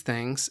do these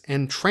things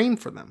and train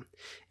for them.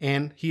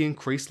 And he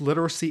increased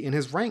literacy in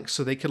his ranks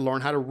so they could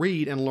learn how to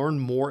read and learn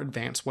more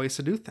advanced ways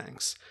to do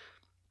things.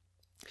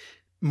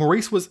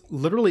 Maurice was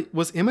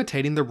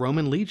imitating the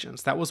Roman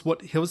legions. That was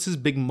his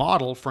big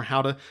model for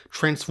how to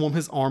transform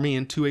his army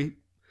into a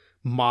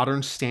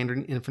modern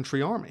standard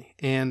infantry army.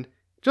 And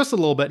just a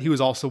little bit, he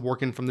was also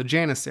working from the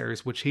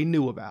Janissaries, which he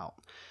knew about.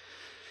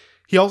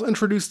 He also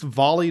introduced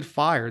volleyed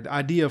fire, the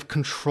idea of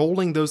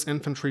controlling those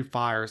infantry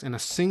fires in a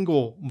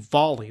single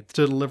volley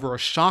to deliver a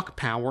shock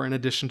power in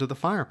addition to the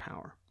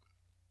firepower.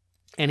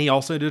 And he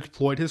also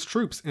deployed his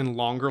troops in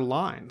longer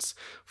lines,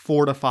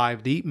 4 to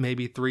 5 deep,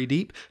 maybe 3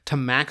 deep, to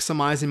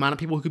maximize the amount of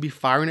people who could be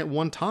firing at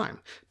one time,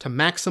 to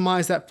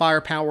maximize that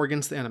firepower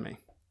against the enemy.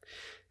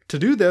 To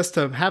do this,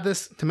 to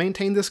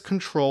maintain the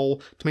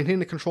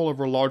control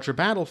over a larger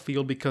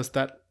battlefield, because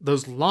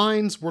those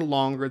lines were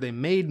longer, they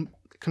made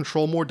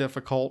control more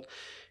difficult,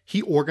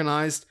 he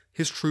organized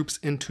his troops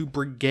into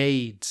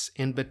brigades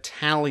and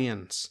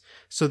battalions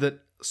so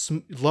that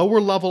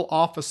lower level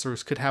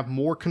officers could have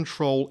more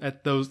control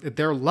at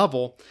their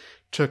level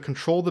to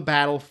control the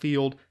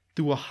battlefield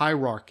through a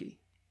hierarchy.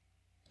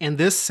 And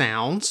this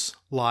sounds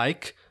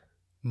like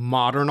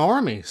modern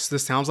armies.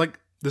 This sounds like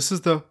this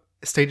is the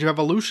stage of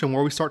evolution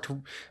where we start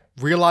to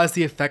realize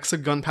the effects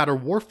of gunpowder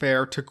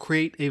warfare to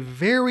create a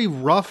very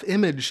rough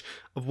image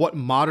of what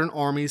modern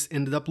armies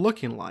ended up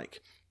looking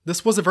like.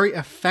 This was a very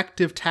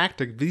effective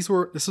tactic. This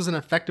was an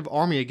effective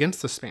army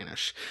against the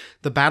Spanish.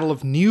 The Battle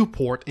of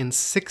Nieuport in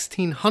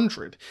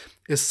 1600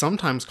 is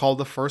sometimes called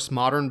the first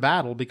modern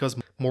battle because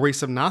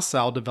Maurice of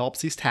Nassau develops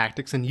these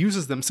tactics and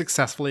uses them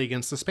successfully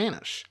against the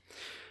Spanish.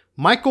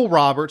 Michael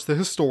Roberts, the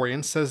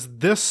historian, says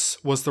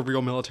this was the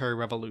real military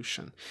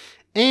revolution.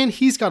 And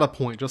he's got a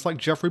point, just like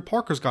Jeffrey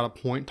Parker's got a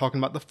point talking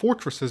about the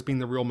fortresses being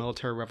the real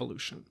military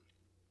revolution.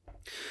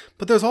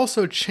 But there's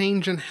also a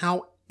change in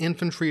how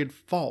infantry had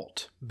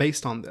fought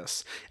based on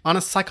this, on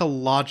a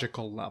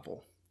psychological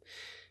level.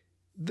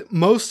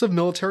 Most of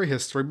military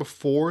history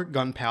before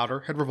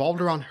gunpowder had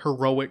revolved around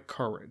heroic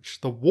courage,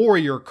 the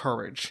warrior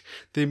courage,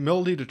 the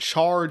ability to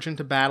charge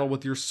into battle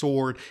with your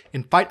sword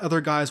and fight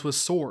other guys with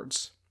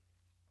swords.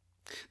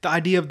 The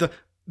idea of the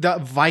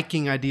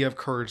Viking idea of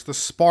courage, the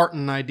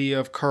Spartan idea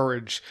of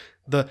courage,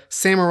 the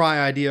samurai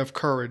idea of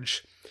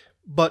courage.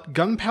 But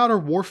gunpowder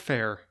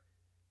warfare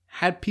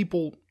had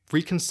people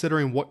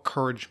reconsidering what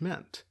courage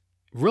meant.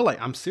 Really,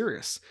 I'm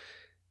serious.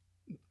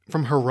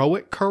 From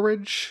heroic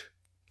courage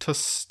to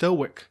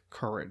stoic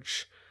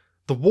courage.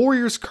 The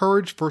warrior's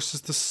courage versus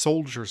the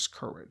soldier's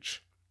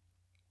courage.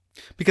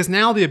 Because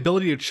now the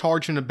ability to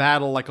charge into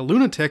battle like a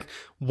lunatic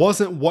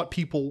wasn't what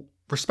people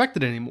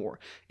respected anymore.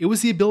 It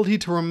was the ability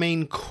to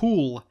remain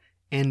cool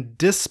and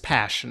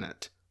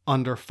dispassionate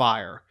under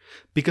fire.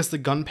 Because the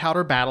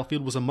gunpowder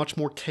battlefield was a much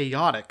more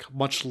chaotic,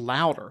 much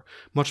louder,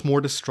 much more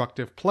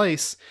destructive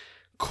place.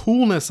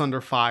 Coolness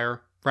under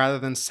fire, rather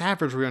than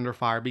savagery under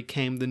fire,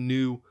 became the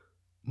new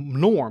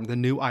norm, the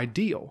new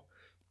ideal.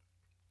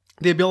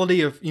 The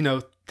ability of,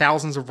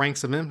 thousands of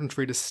ranks of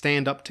infantry to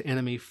stand up to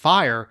enemy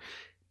fire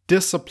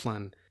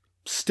discipline,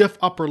 stiff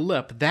upper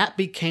lip, that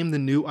became the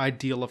new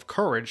ideal of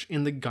courage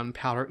in the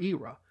gunpowder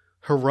era.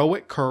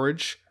 Heroic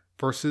courage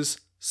versus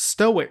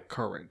stoic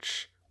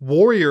courage.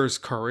 Warrior's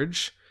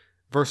courage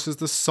versus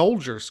the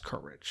soldier's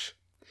courage.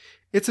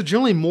 It's a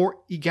generally more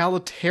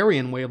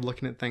egalitarian way of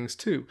looking at things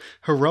too.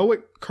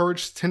 Heroic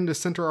courage tend to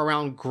center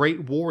around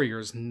great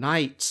warriors,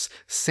 knights,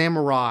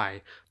 samurai,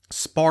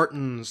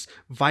 Spartans,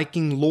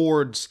 Viking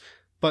lords,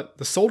 but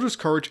the soldier's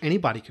courage,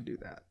 anybody could do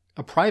that.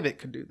 A private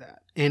could do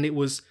that. And it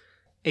was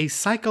a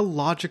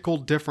psychological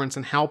difference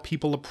in how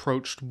people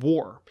approached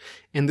war.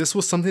 And this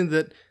was something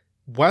that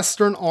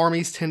Western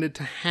armies tended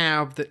to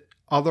have that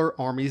other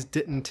armies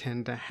didn't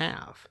tend to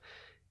have.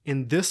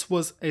 And this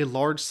was a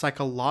large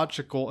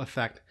psychological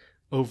effect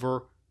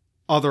over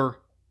other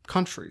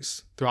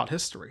countries throughout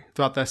history,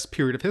 throughout this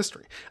period of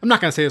history. I'm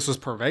not going to say this was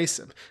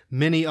pervasive.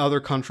 Many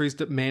other countries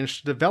that managed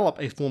to develop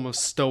a form of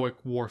stoic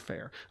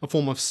warfare, a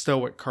form of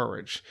stoic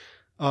courage.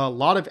 A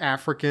lot of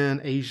African,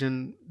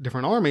 Asian,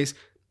 different armies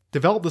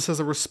developed this as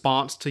a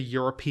response to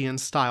European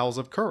styles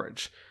of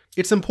courage.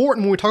 It's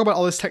important when we talk about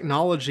all this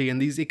technology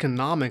and these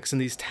economics and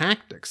these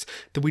tactics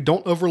that we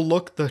don't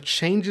overlook the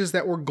changes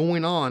that were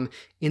going on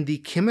in the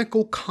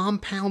chemical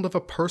compound of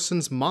a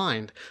person's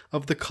mind,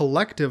 of the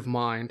collective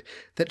mind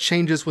that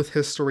changes with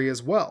history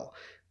as well.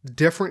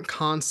 Different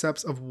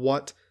concepts of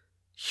what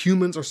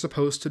humans are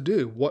supposed to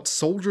do, what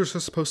soldiers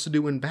are supposed to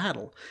do in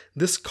battle.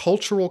 This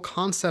cultural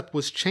concept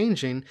was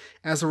changing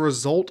as a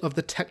result of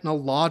the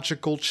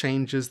technological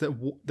changes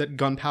that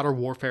gunpowder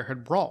warfare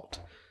had brought.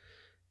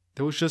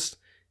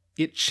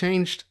 It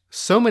changed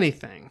so many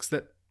things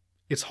that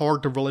it's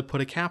hard to really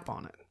put a cap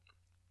on it.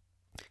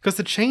 Because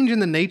the change in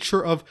the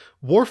nature of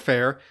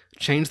warfare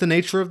changed the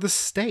nature of the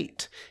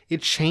state.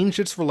 It changed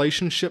its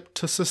relationship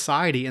to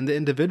society and the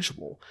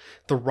individual.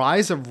 The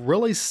rise of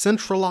really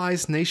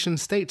centralized nation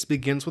states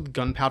begins with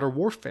gunpowder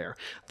warfare.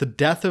 The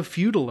death of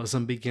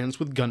feudalism begins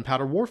with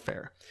gunpowder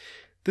warfare.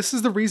 This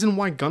is the reason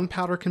why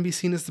gunpowder can be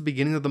seen as the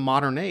beginning of the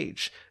modern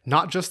age.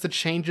 Not just the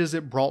changes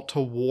it brought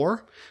to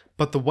war,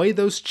 but the way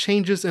those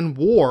changes in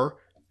war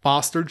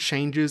fostered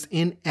changes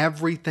in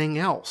everything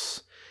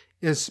else.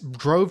 It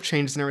drove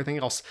changes in everything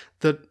else.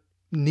 The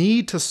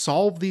need to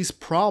solve these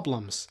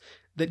problems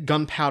that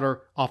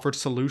gunpowder offered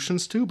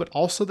solutions to, but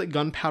also that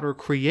gunpowder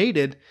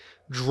created,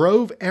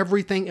 drove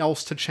everything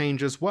else to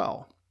change as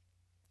well.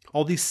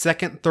 All these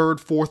second,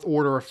 third, fourth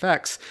order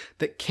effects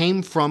that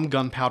came from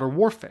gunpowder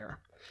warfare.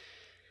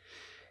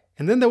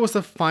 And then there was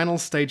the final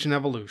stage in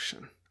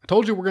evolution. I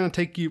told you we're going to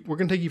take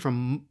you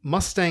from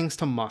Mustangs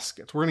to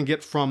Muskets. We're going to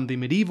get from the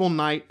medieval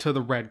knight to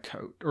the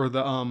redcoat, or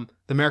the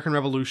American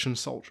Revolution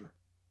soldier.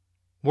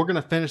 We're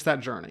going to finish that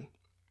journey.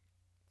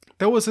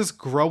 There was this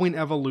growing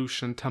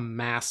evolution to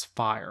mass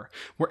fire,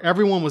 where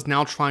everyone was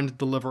now trying to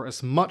deliver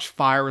as much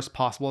fire as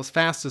possible, as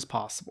fast as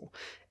possible.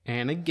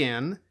 And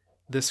again,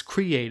 this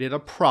created a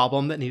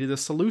problem that needed a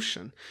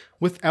solution.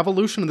 With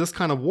evolution of this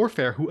kind of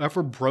warfare,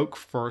 whoever broke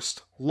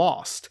first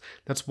lost.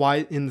 That's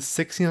why in the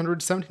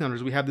 1600s,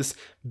 1700s, we have this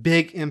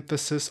big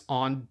emphasis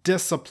on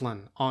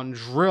discipline, on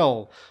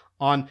drill,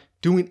 on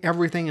doing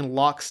everything in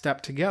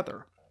lockstep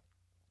together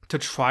to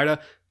try to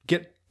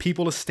get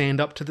people to stand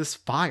up to this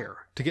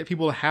fire, to get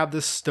people to have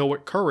this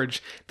stoic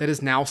courage that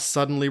is now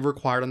suddenly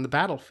required on the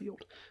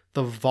battlefield.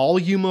 The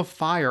volume of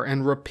fire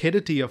and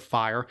rapidity of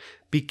fire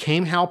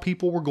became how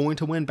people were going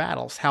to win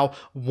battles. How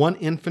one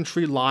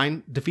infantry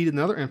line defeated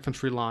another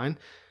infantry line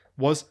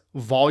was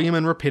volume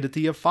and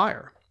rapidity of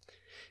fire.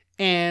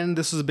 And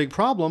this is a big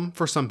problem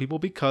for some people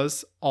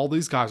because all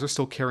these guys are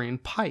still carrying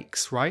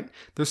pikes, right?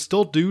 There's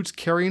still dudes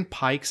carrying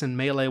pikes and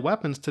melee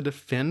weapons to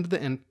defend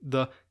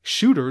the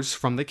shooters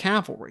from the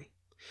cavalry.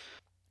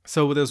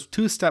 So there's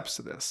two steps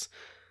to this.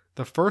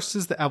 The first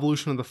is the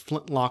evolution of the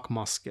flintlock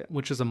musket,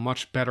 which is a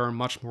much better and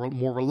much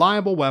more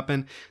reliable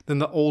weapon than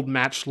the old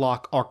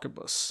matchlock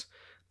arquebus.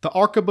 The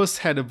arquebus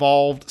had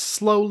evolved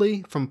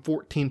slowly from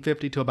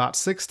 1450 to about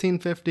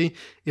 1650.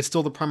 It's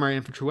still the primary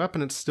infantry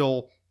weapon. It's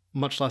still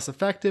much less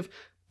effective,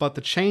 but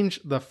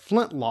the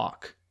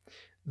flintlock,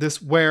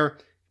 this where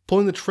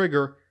pulling the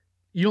trigger,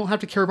 you don't have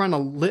to carry around a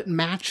lit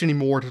match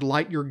anymore to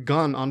light your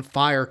gun on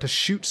fire to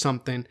shoot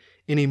something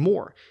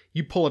anymore.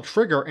 You pull a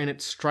trigger and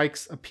it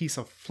strikes a piece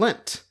of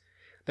flint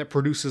that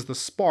produces the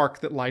spark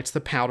that lights the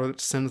powder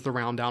that sends the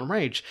round down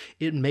range.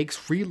 It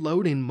makes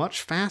reloading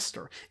much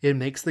faster. It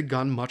makes the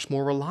gun much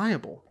more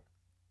reliable.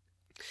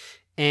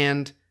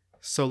 And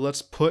so we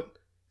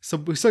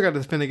still got to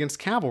defend against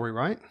cavalry,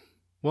 right?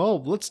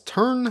 Well, let's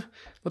turn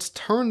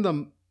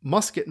the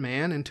musket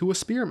man into a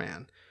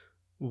spearman.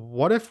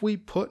 What if we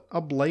put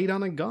a blade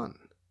on a gun?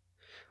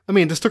 I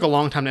mean, this took a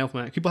long time to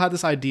implement. People had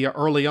this idea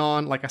early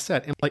on, like I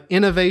said, like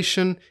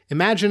innovation,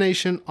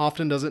 imagination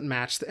often doesn't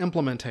match the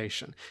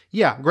implementation.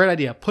 Yeah, great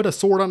idea. Put a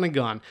sword on a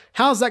gun.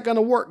 How's that going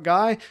to work,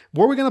 guy?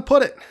 Where are we going to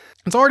put it?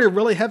 It's already a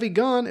really heavy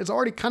gun. It's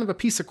already kind of a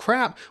piece of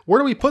crap. Where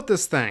do we put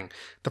this thing?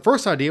 The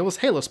first idea was,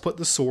 hey, let's put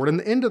the sword in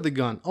the end of the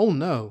gun. Oh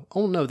no,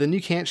 then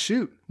you can't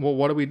shoot. Well,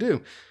 what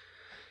do?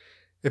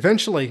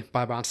 Eventually,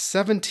 by about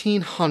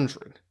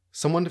 1700,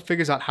 someone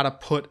figures out how to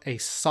put a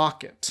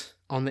socket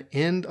on the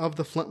end of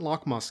the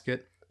flintlock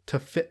musket to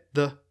fit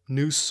the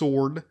new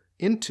sword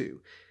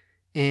into.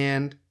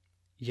 And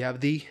you have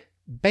the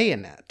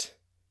bayonet.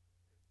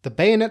 The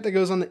bayonet that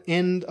goes on the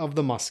end of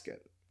the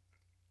musket.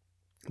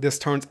 This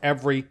turns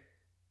every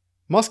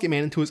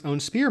musketman into his own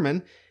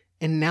spearman,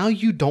 and now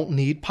you don't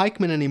need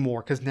pikemen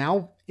anymore, because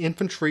now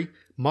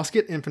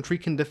musket infantry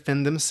can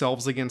defend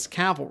themselves against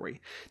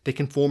cavalry. They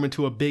can form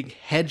into a big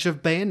hedge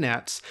of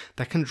bayonets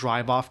that can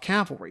drive off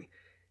cavalry.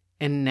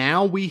 And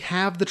now we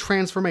have the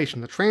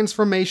transformation. The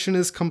transformation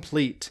is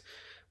complete.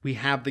 We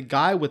have the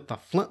guy with the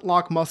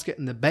flintlock musket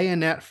and the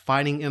bayonet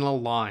fighting in a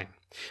line.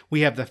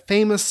 We have the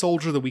famous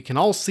soldier that we can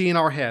all see in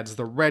our heads,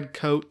 the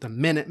Redcoat, the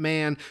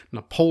Minuteman,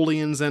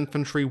 Napoleon's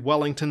infantry,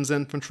 Wellington's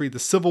infantry, the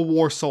Civil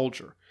War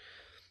soldier.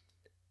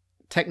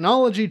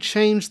 Technology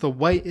changed the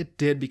way it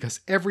did because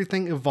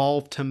everything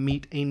evolved to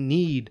meet a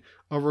need,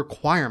 a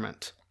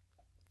requirement.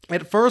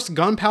 At first,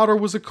 gunpowder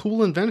was a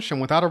cool invention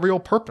without a real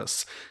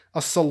purpose,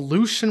 a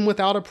solution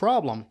without a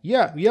problem.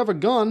 Yeah, you have a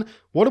gun,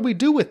 what do we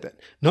do with it?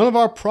 None of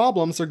our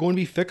problems are going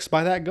to be fixed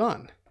by that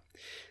gun.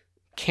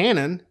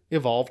 Cannon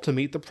evolved to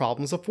meet the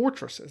problems of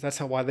fortresses. That's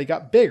why they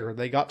got bigger,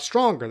 they got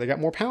stronger, they got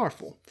more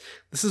powerful.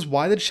 This is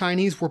why the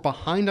Chinese were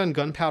behind on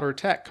gunpowder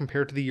tech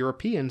compared to the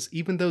Europeans,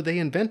 even though they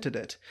invented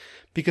it,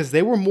 because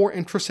they were more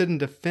interested in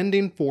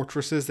defending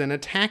fortresses than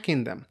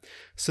attacking them.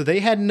 So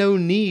they had no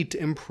need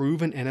to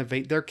improve and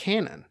innovate their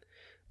cannon.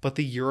 But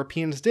the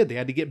Europeans did. They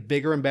had to get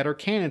bigger and better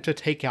cannon to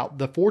take out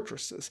the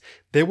fortresses.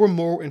 They were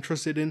more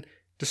interested in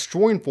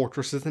destroying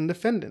fortresses than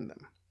defending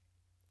them.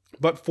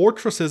 But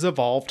fortresses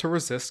evolved to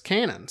resist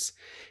cannons,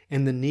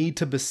 and the need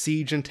to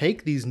besiege and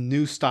take these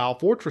new style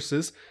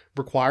fortresses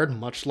required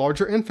much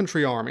larger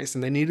infantry armies,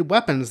 and they needed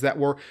weapons that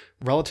were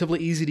relatively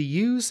easy to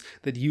use,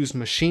 that used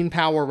machine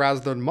power rather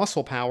than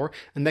muscle power,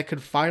 and that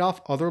could fight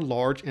off other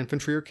large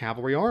infantry or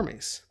cavalry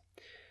armies.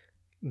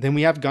 Then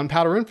we have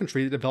gunpowder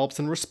infantry that develops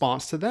in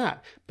response to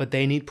that, but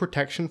they need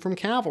protection from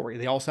cavalry.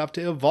 They also have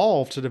to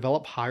evolve to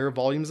develop higher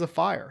volumes of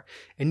fire.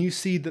 And you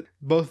see that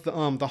both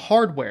the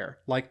hardware,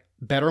 like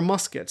better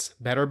muskets,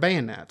 better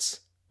bayonets,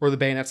 or the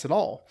bayonets at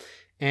all,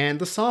 and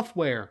the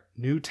software,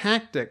 new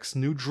tactics,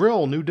 new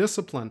drill, new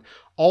discipline,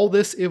 all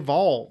this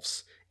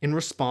evolves in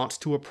response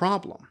to a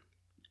problem.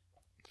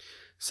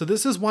 So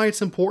this is why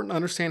it's important to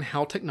understand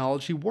how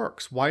technology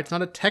works, why it's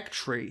not a tech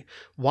tree,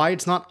 why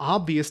it's not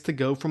obvious to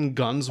go from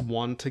guns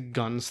 1 to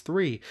guns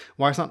 3,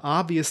 why it's not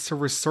obvious to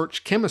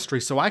research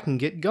chemistry so I can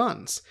get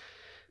guns.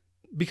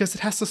 Because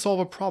it has to solve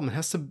a problem, it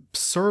has to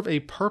serve a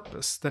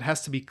purpose that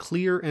has to be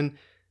clear and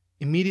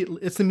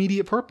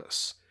immediate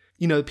purpose.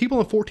 You know, the people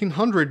in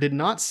 1400 did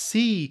not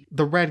see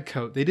the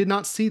Redcoat, they did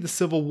not see the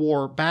Civil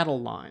War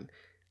battle line.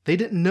 They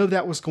didn't know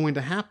that was going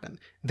to happen.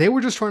 They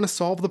were just trying to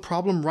solve the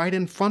problem right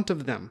in front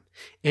of them.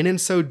 And in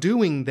so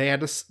doing,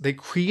 they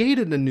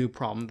created a new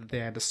problem that they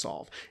had to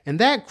solve. And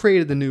that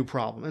created the new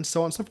problem, and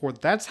so on and so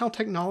forth. That's how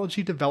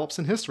technology develops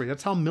in history.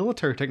 That's how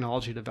military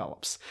technology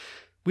develops.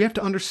 We have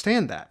to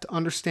understand that, to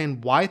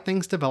understand why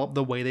things developed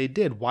the way they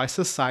did, why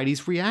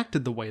societies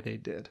reacted the way they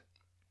did.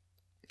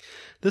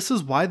 This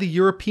is why the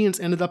Europeans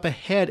ended up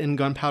ahead in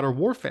gunpowder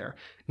warfare,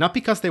 not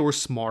because they were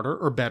smarter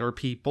or better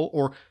people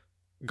or,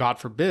 God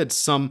forbid,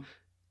 some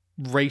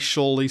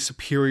racially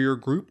superior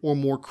group or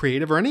more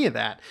creative or any of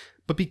that,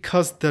 but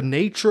because the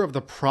nature of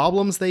the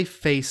problems they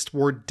faced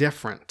were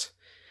different.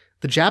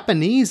 The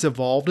Japanese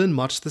evolved in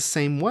much the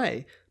same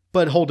way,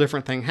 but a whole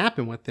different thing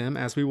happened with them,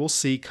 as we will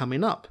see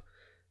coming up.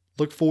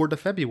 Look forward to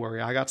February,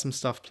 I got some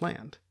stuff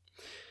planned.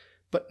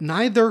 But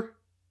neither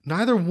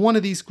one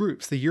of these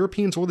groups, the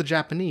Europeans or the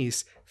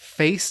Japanese,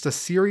 faced a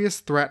serious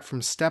threat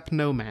from steppe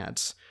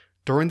nomads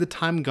during the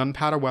time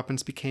gunpowder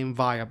weapons became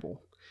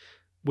viable,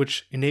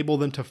 which enabled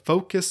them to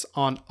focus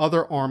on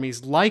other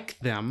armies like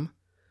them,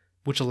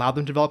 which allowed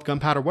them to develop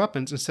gunpowder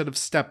weapons instead of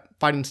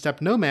fighting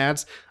steppe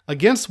nomads,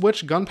 against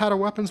which gunpowder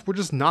weapons were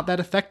just not that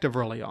effective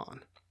early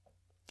on.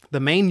 The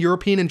main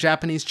European and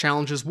Japanese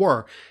challenges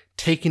were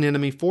taking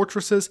enemy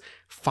fortresses,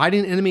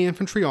 fighting enemy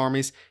infantry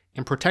armies,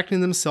 and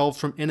protecting themselves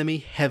from enemy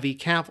heavy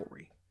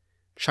cavalry.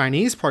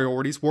 Chinese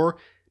priorities were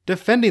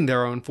defending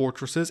their own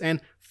fortresses and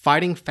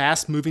fighting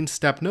fast-moving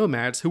steppe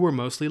nomads who were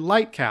mostly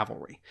light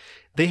cavalry.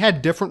 They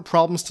had different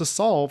problems to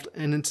solve,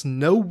 and it's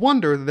no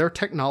wonder that their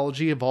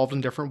technology evolved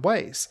in different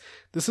ways.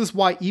 This is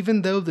why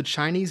even though the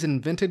Chinese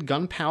invented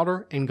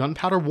gunpowder and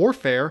gunpowder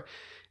warfare,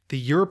 the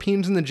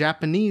Europeans and the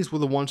Japanese were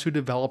the ones who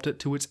developed it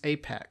to its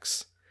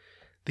apex.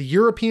 The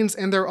Europeans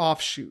and their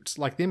offshoots,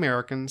 like the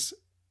Americans,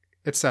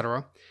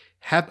 etc.,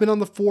 have been on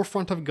the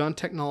forefront of gun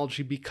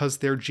technology because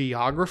their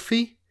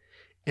geography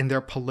and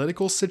their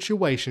political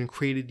situation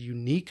created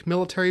unique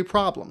military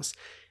problems,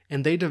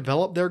 and they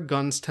developed their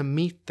guns to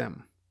meet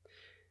them.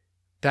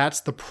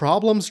 That's the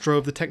problems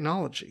drove the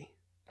technology.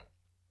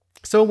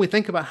 So when we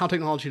think about how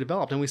technology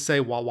developed and we say,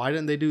 well, why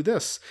didn't they do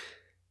this?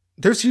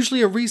 There's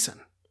usually a reason.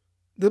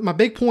 My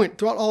big point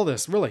throughout all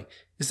this, really,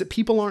 is that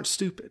people aren't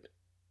stupid.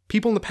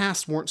 People in the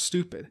past weren't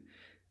stupid.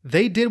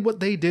 They did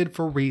what they did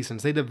for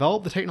reasons. They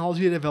developed the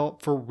technology they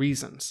developed for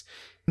reasons.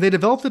 They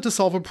developed it to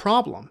solve a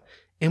problem.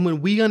 And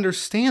when we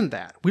understand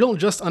that, we don't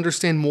just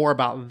understand more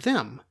about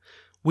them,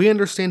 we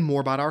understand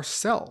more about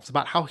ourselves,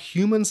 about how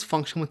humans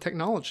function with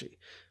technology.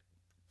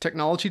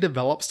 Technology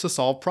develops to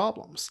solve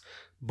problems,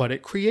 but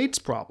it creates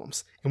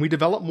problems, and we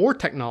develop more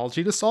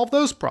technology to solve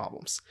those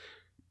problems.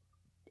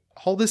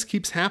 All this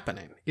keeps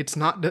happening. It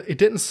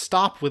didn't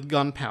stop with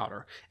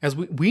gunpowder. As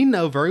we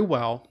know very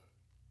well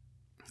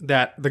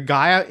that the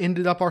guy I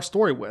ended up our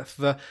story with,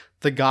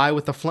 the guy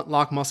with the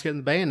flintlock musket and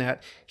the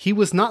bayonet, he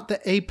was not the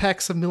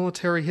apex of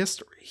military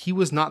history. He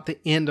was not the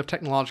end of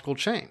technological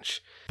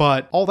change.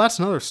 But all that's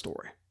another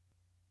story.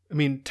 I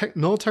mean,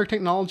 military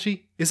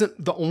technology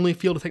isn't the only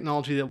field of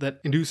technology that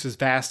induces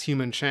vast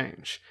human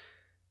change.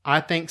 I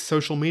think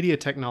social media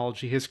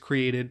technology has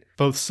created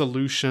both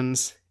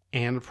solutions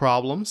and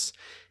problems,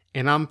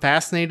 and I'm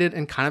fascinated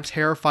and kind of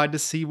terrified to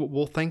see what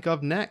we'll think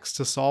of next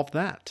to solve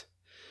that.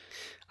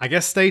 I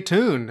guess stay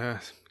tuned.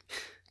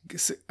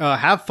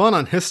 Have fun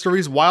on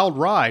history's wild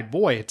ride.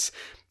 Boy, it's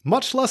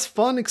much less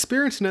fun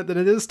experiencing it than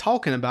it is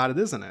talking about it,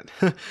 isn't it?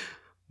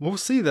 We'll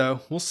see,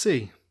 though. We'll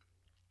see.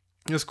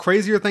 There's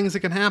crazier things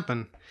that can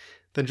happen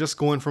than just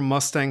going from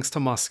Mustangs to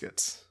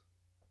Muskets.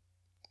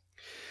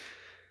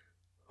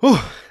 Whew.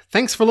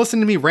 Thanks for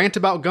listening to me rant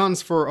about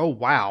guns for,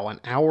 an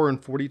hour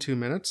and 42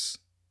 minutes.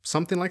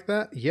 Something like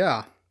that?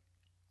 Yeah.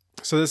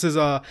 So this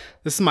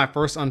is my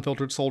first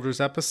Unfiltered Soldiers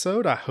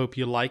episode. I hope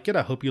you like it.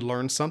 I hope you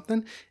learned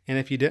something. And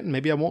if you didn't,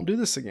 maybe I won't do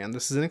this again.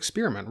 This is an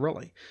experiment,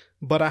 really.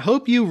 But I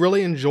hope you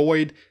really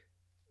enjoyed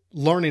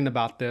learning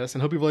about this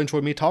and hope you really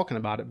enjoyed me talking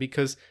about it,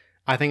 because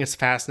I think it's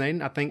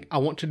fascinating. I think I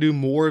want to do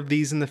more of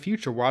these in the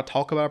future where I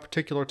talk about a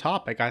particular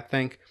topic. I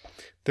think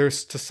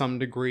there's, to some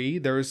degree,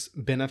 there's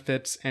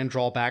benefits and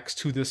drawbacks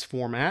to this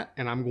format,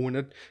 and I'm going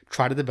to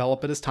try to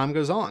develop it as time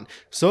goes on.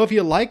 So if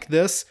you like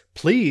this,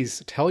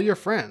 please tell your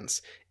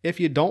friends. If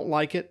you don't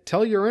like it,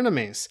 tell your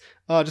enemies.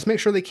 Just make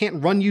sure they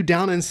can't run you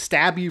down and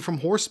stab you from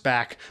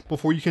horseback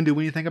before you can do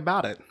anything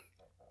about it.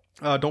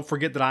 Don't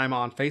forget that I'm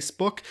on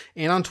Facebook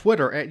and on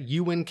Twitter at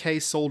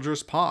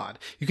UNKSoldiersPod.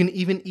 You can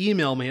even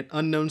email me at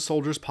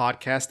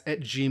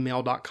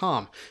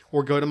unknownsoldierspodcast@gmail.com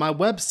or go to my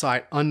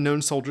website,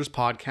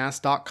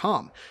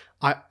 unknownsoldierspodcast.com.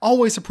 I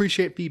always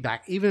appreciate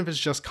feedback, even if it's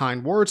just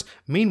kind words,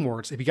 mean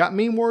words. If you got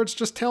mean words,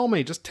 just tell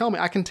me. Just tell me.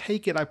 I can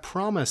take it. I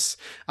promise.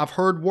 I've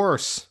heard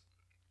worse.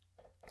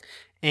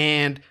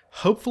 And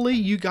hopefully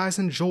you guys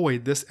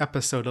enjoyed this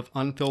episode of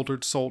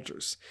Unfiltered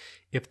Soldiers.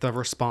 If the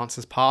response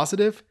is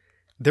positive,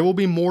 there will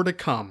be more to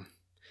come.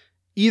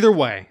 Either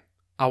way,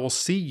 I will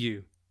see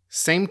you,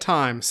 same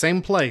time,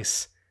 same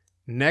place,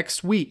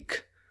 next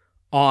week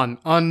on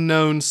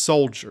Unknown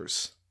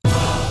Soldiers.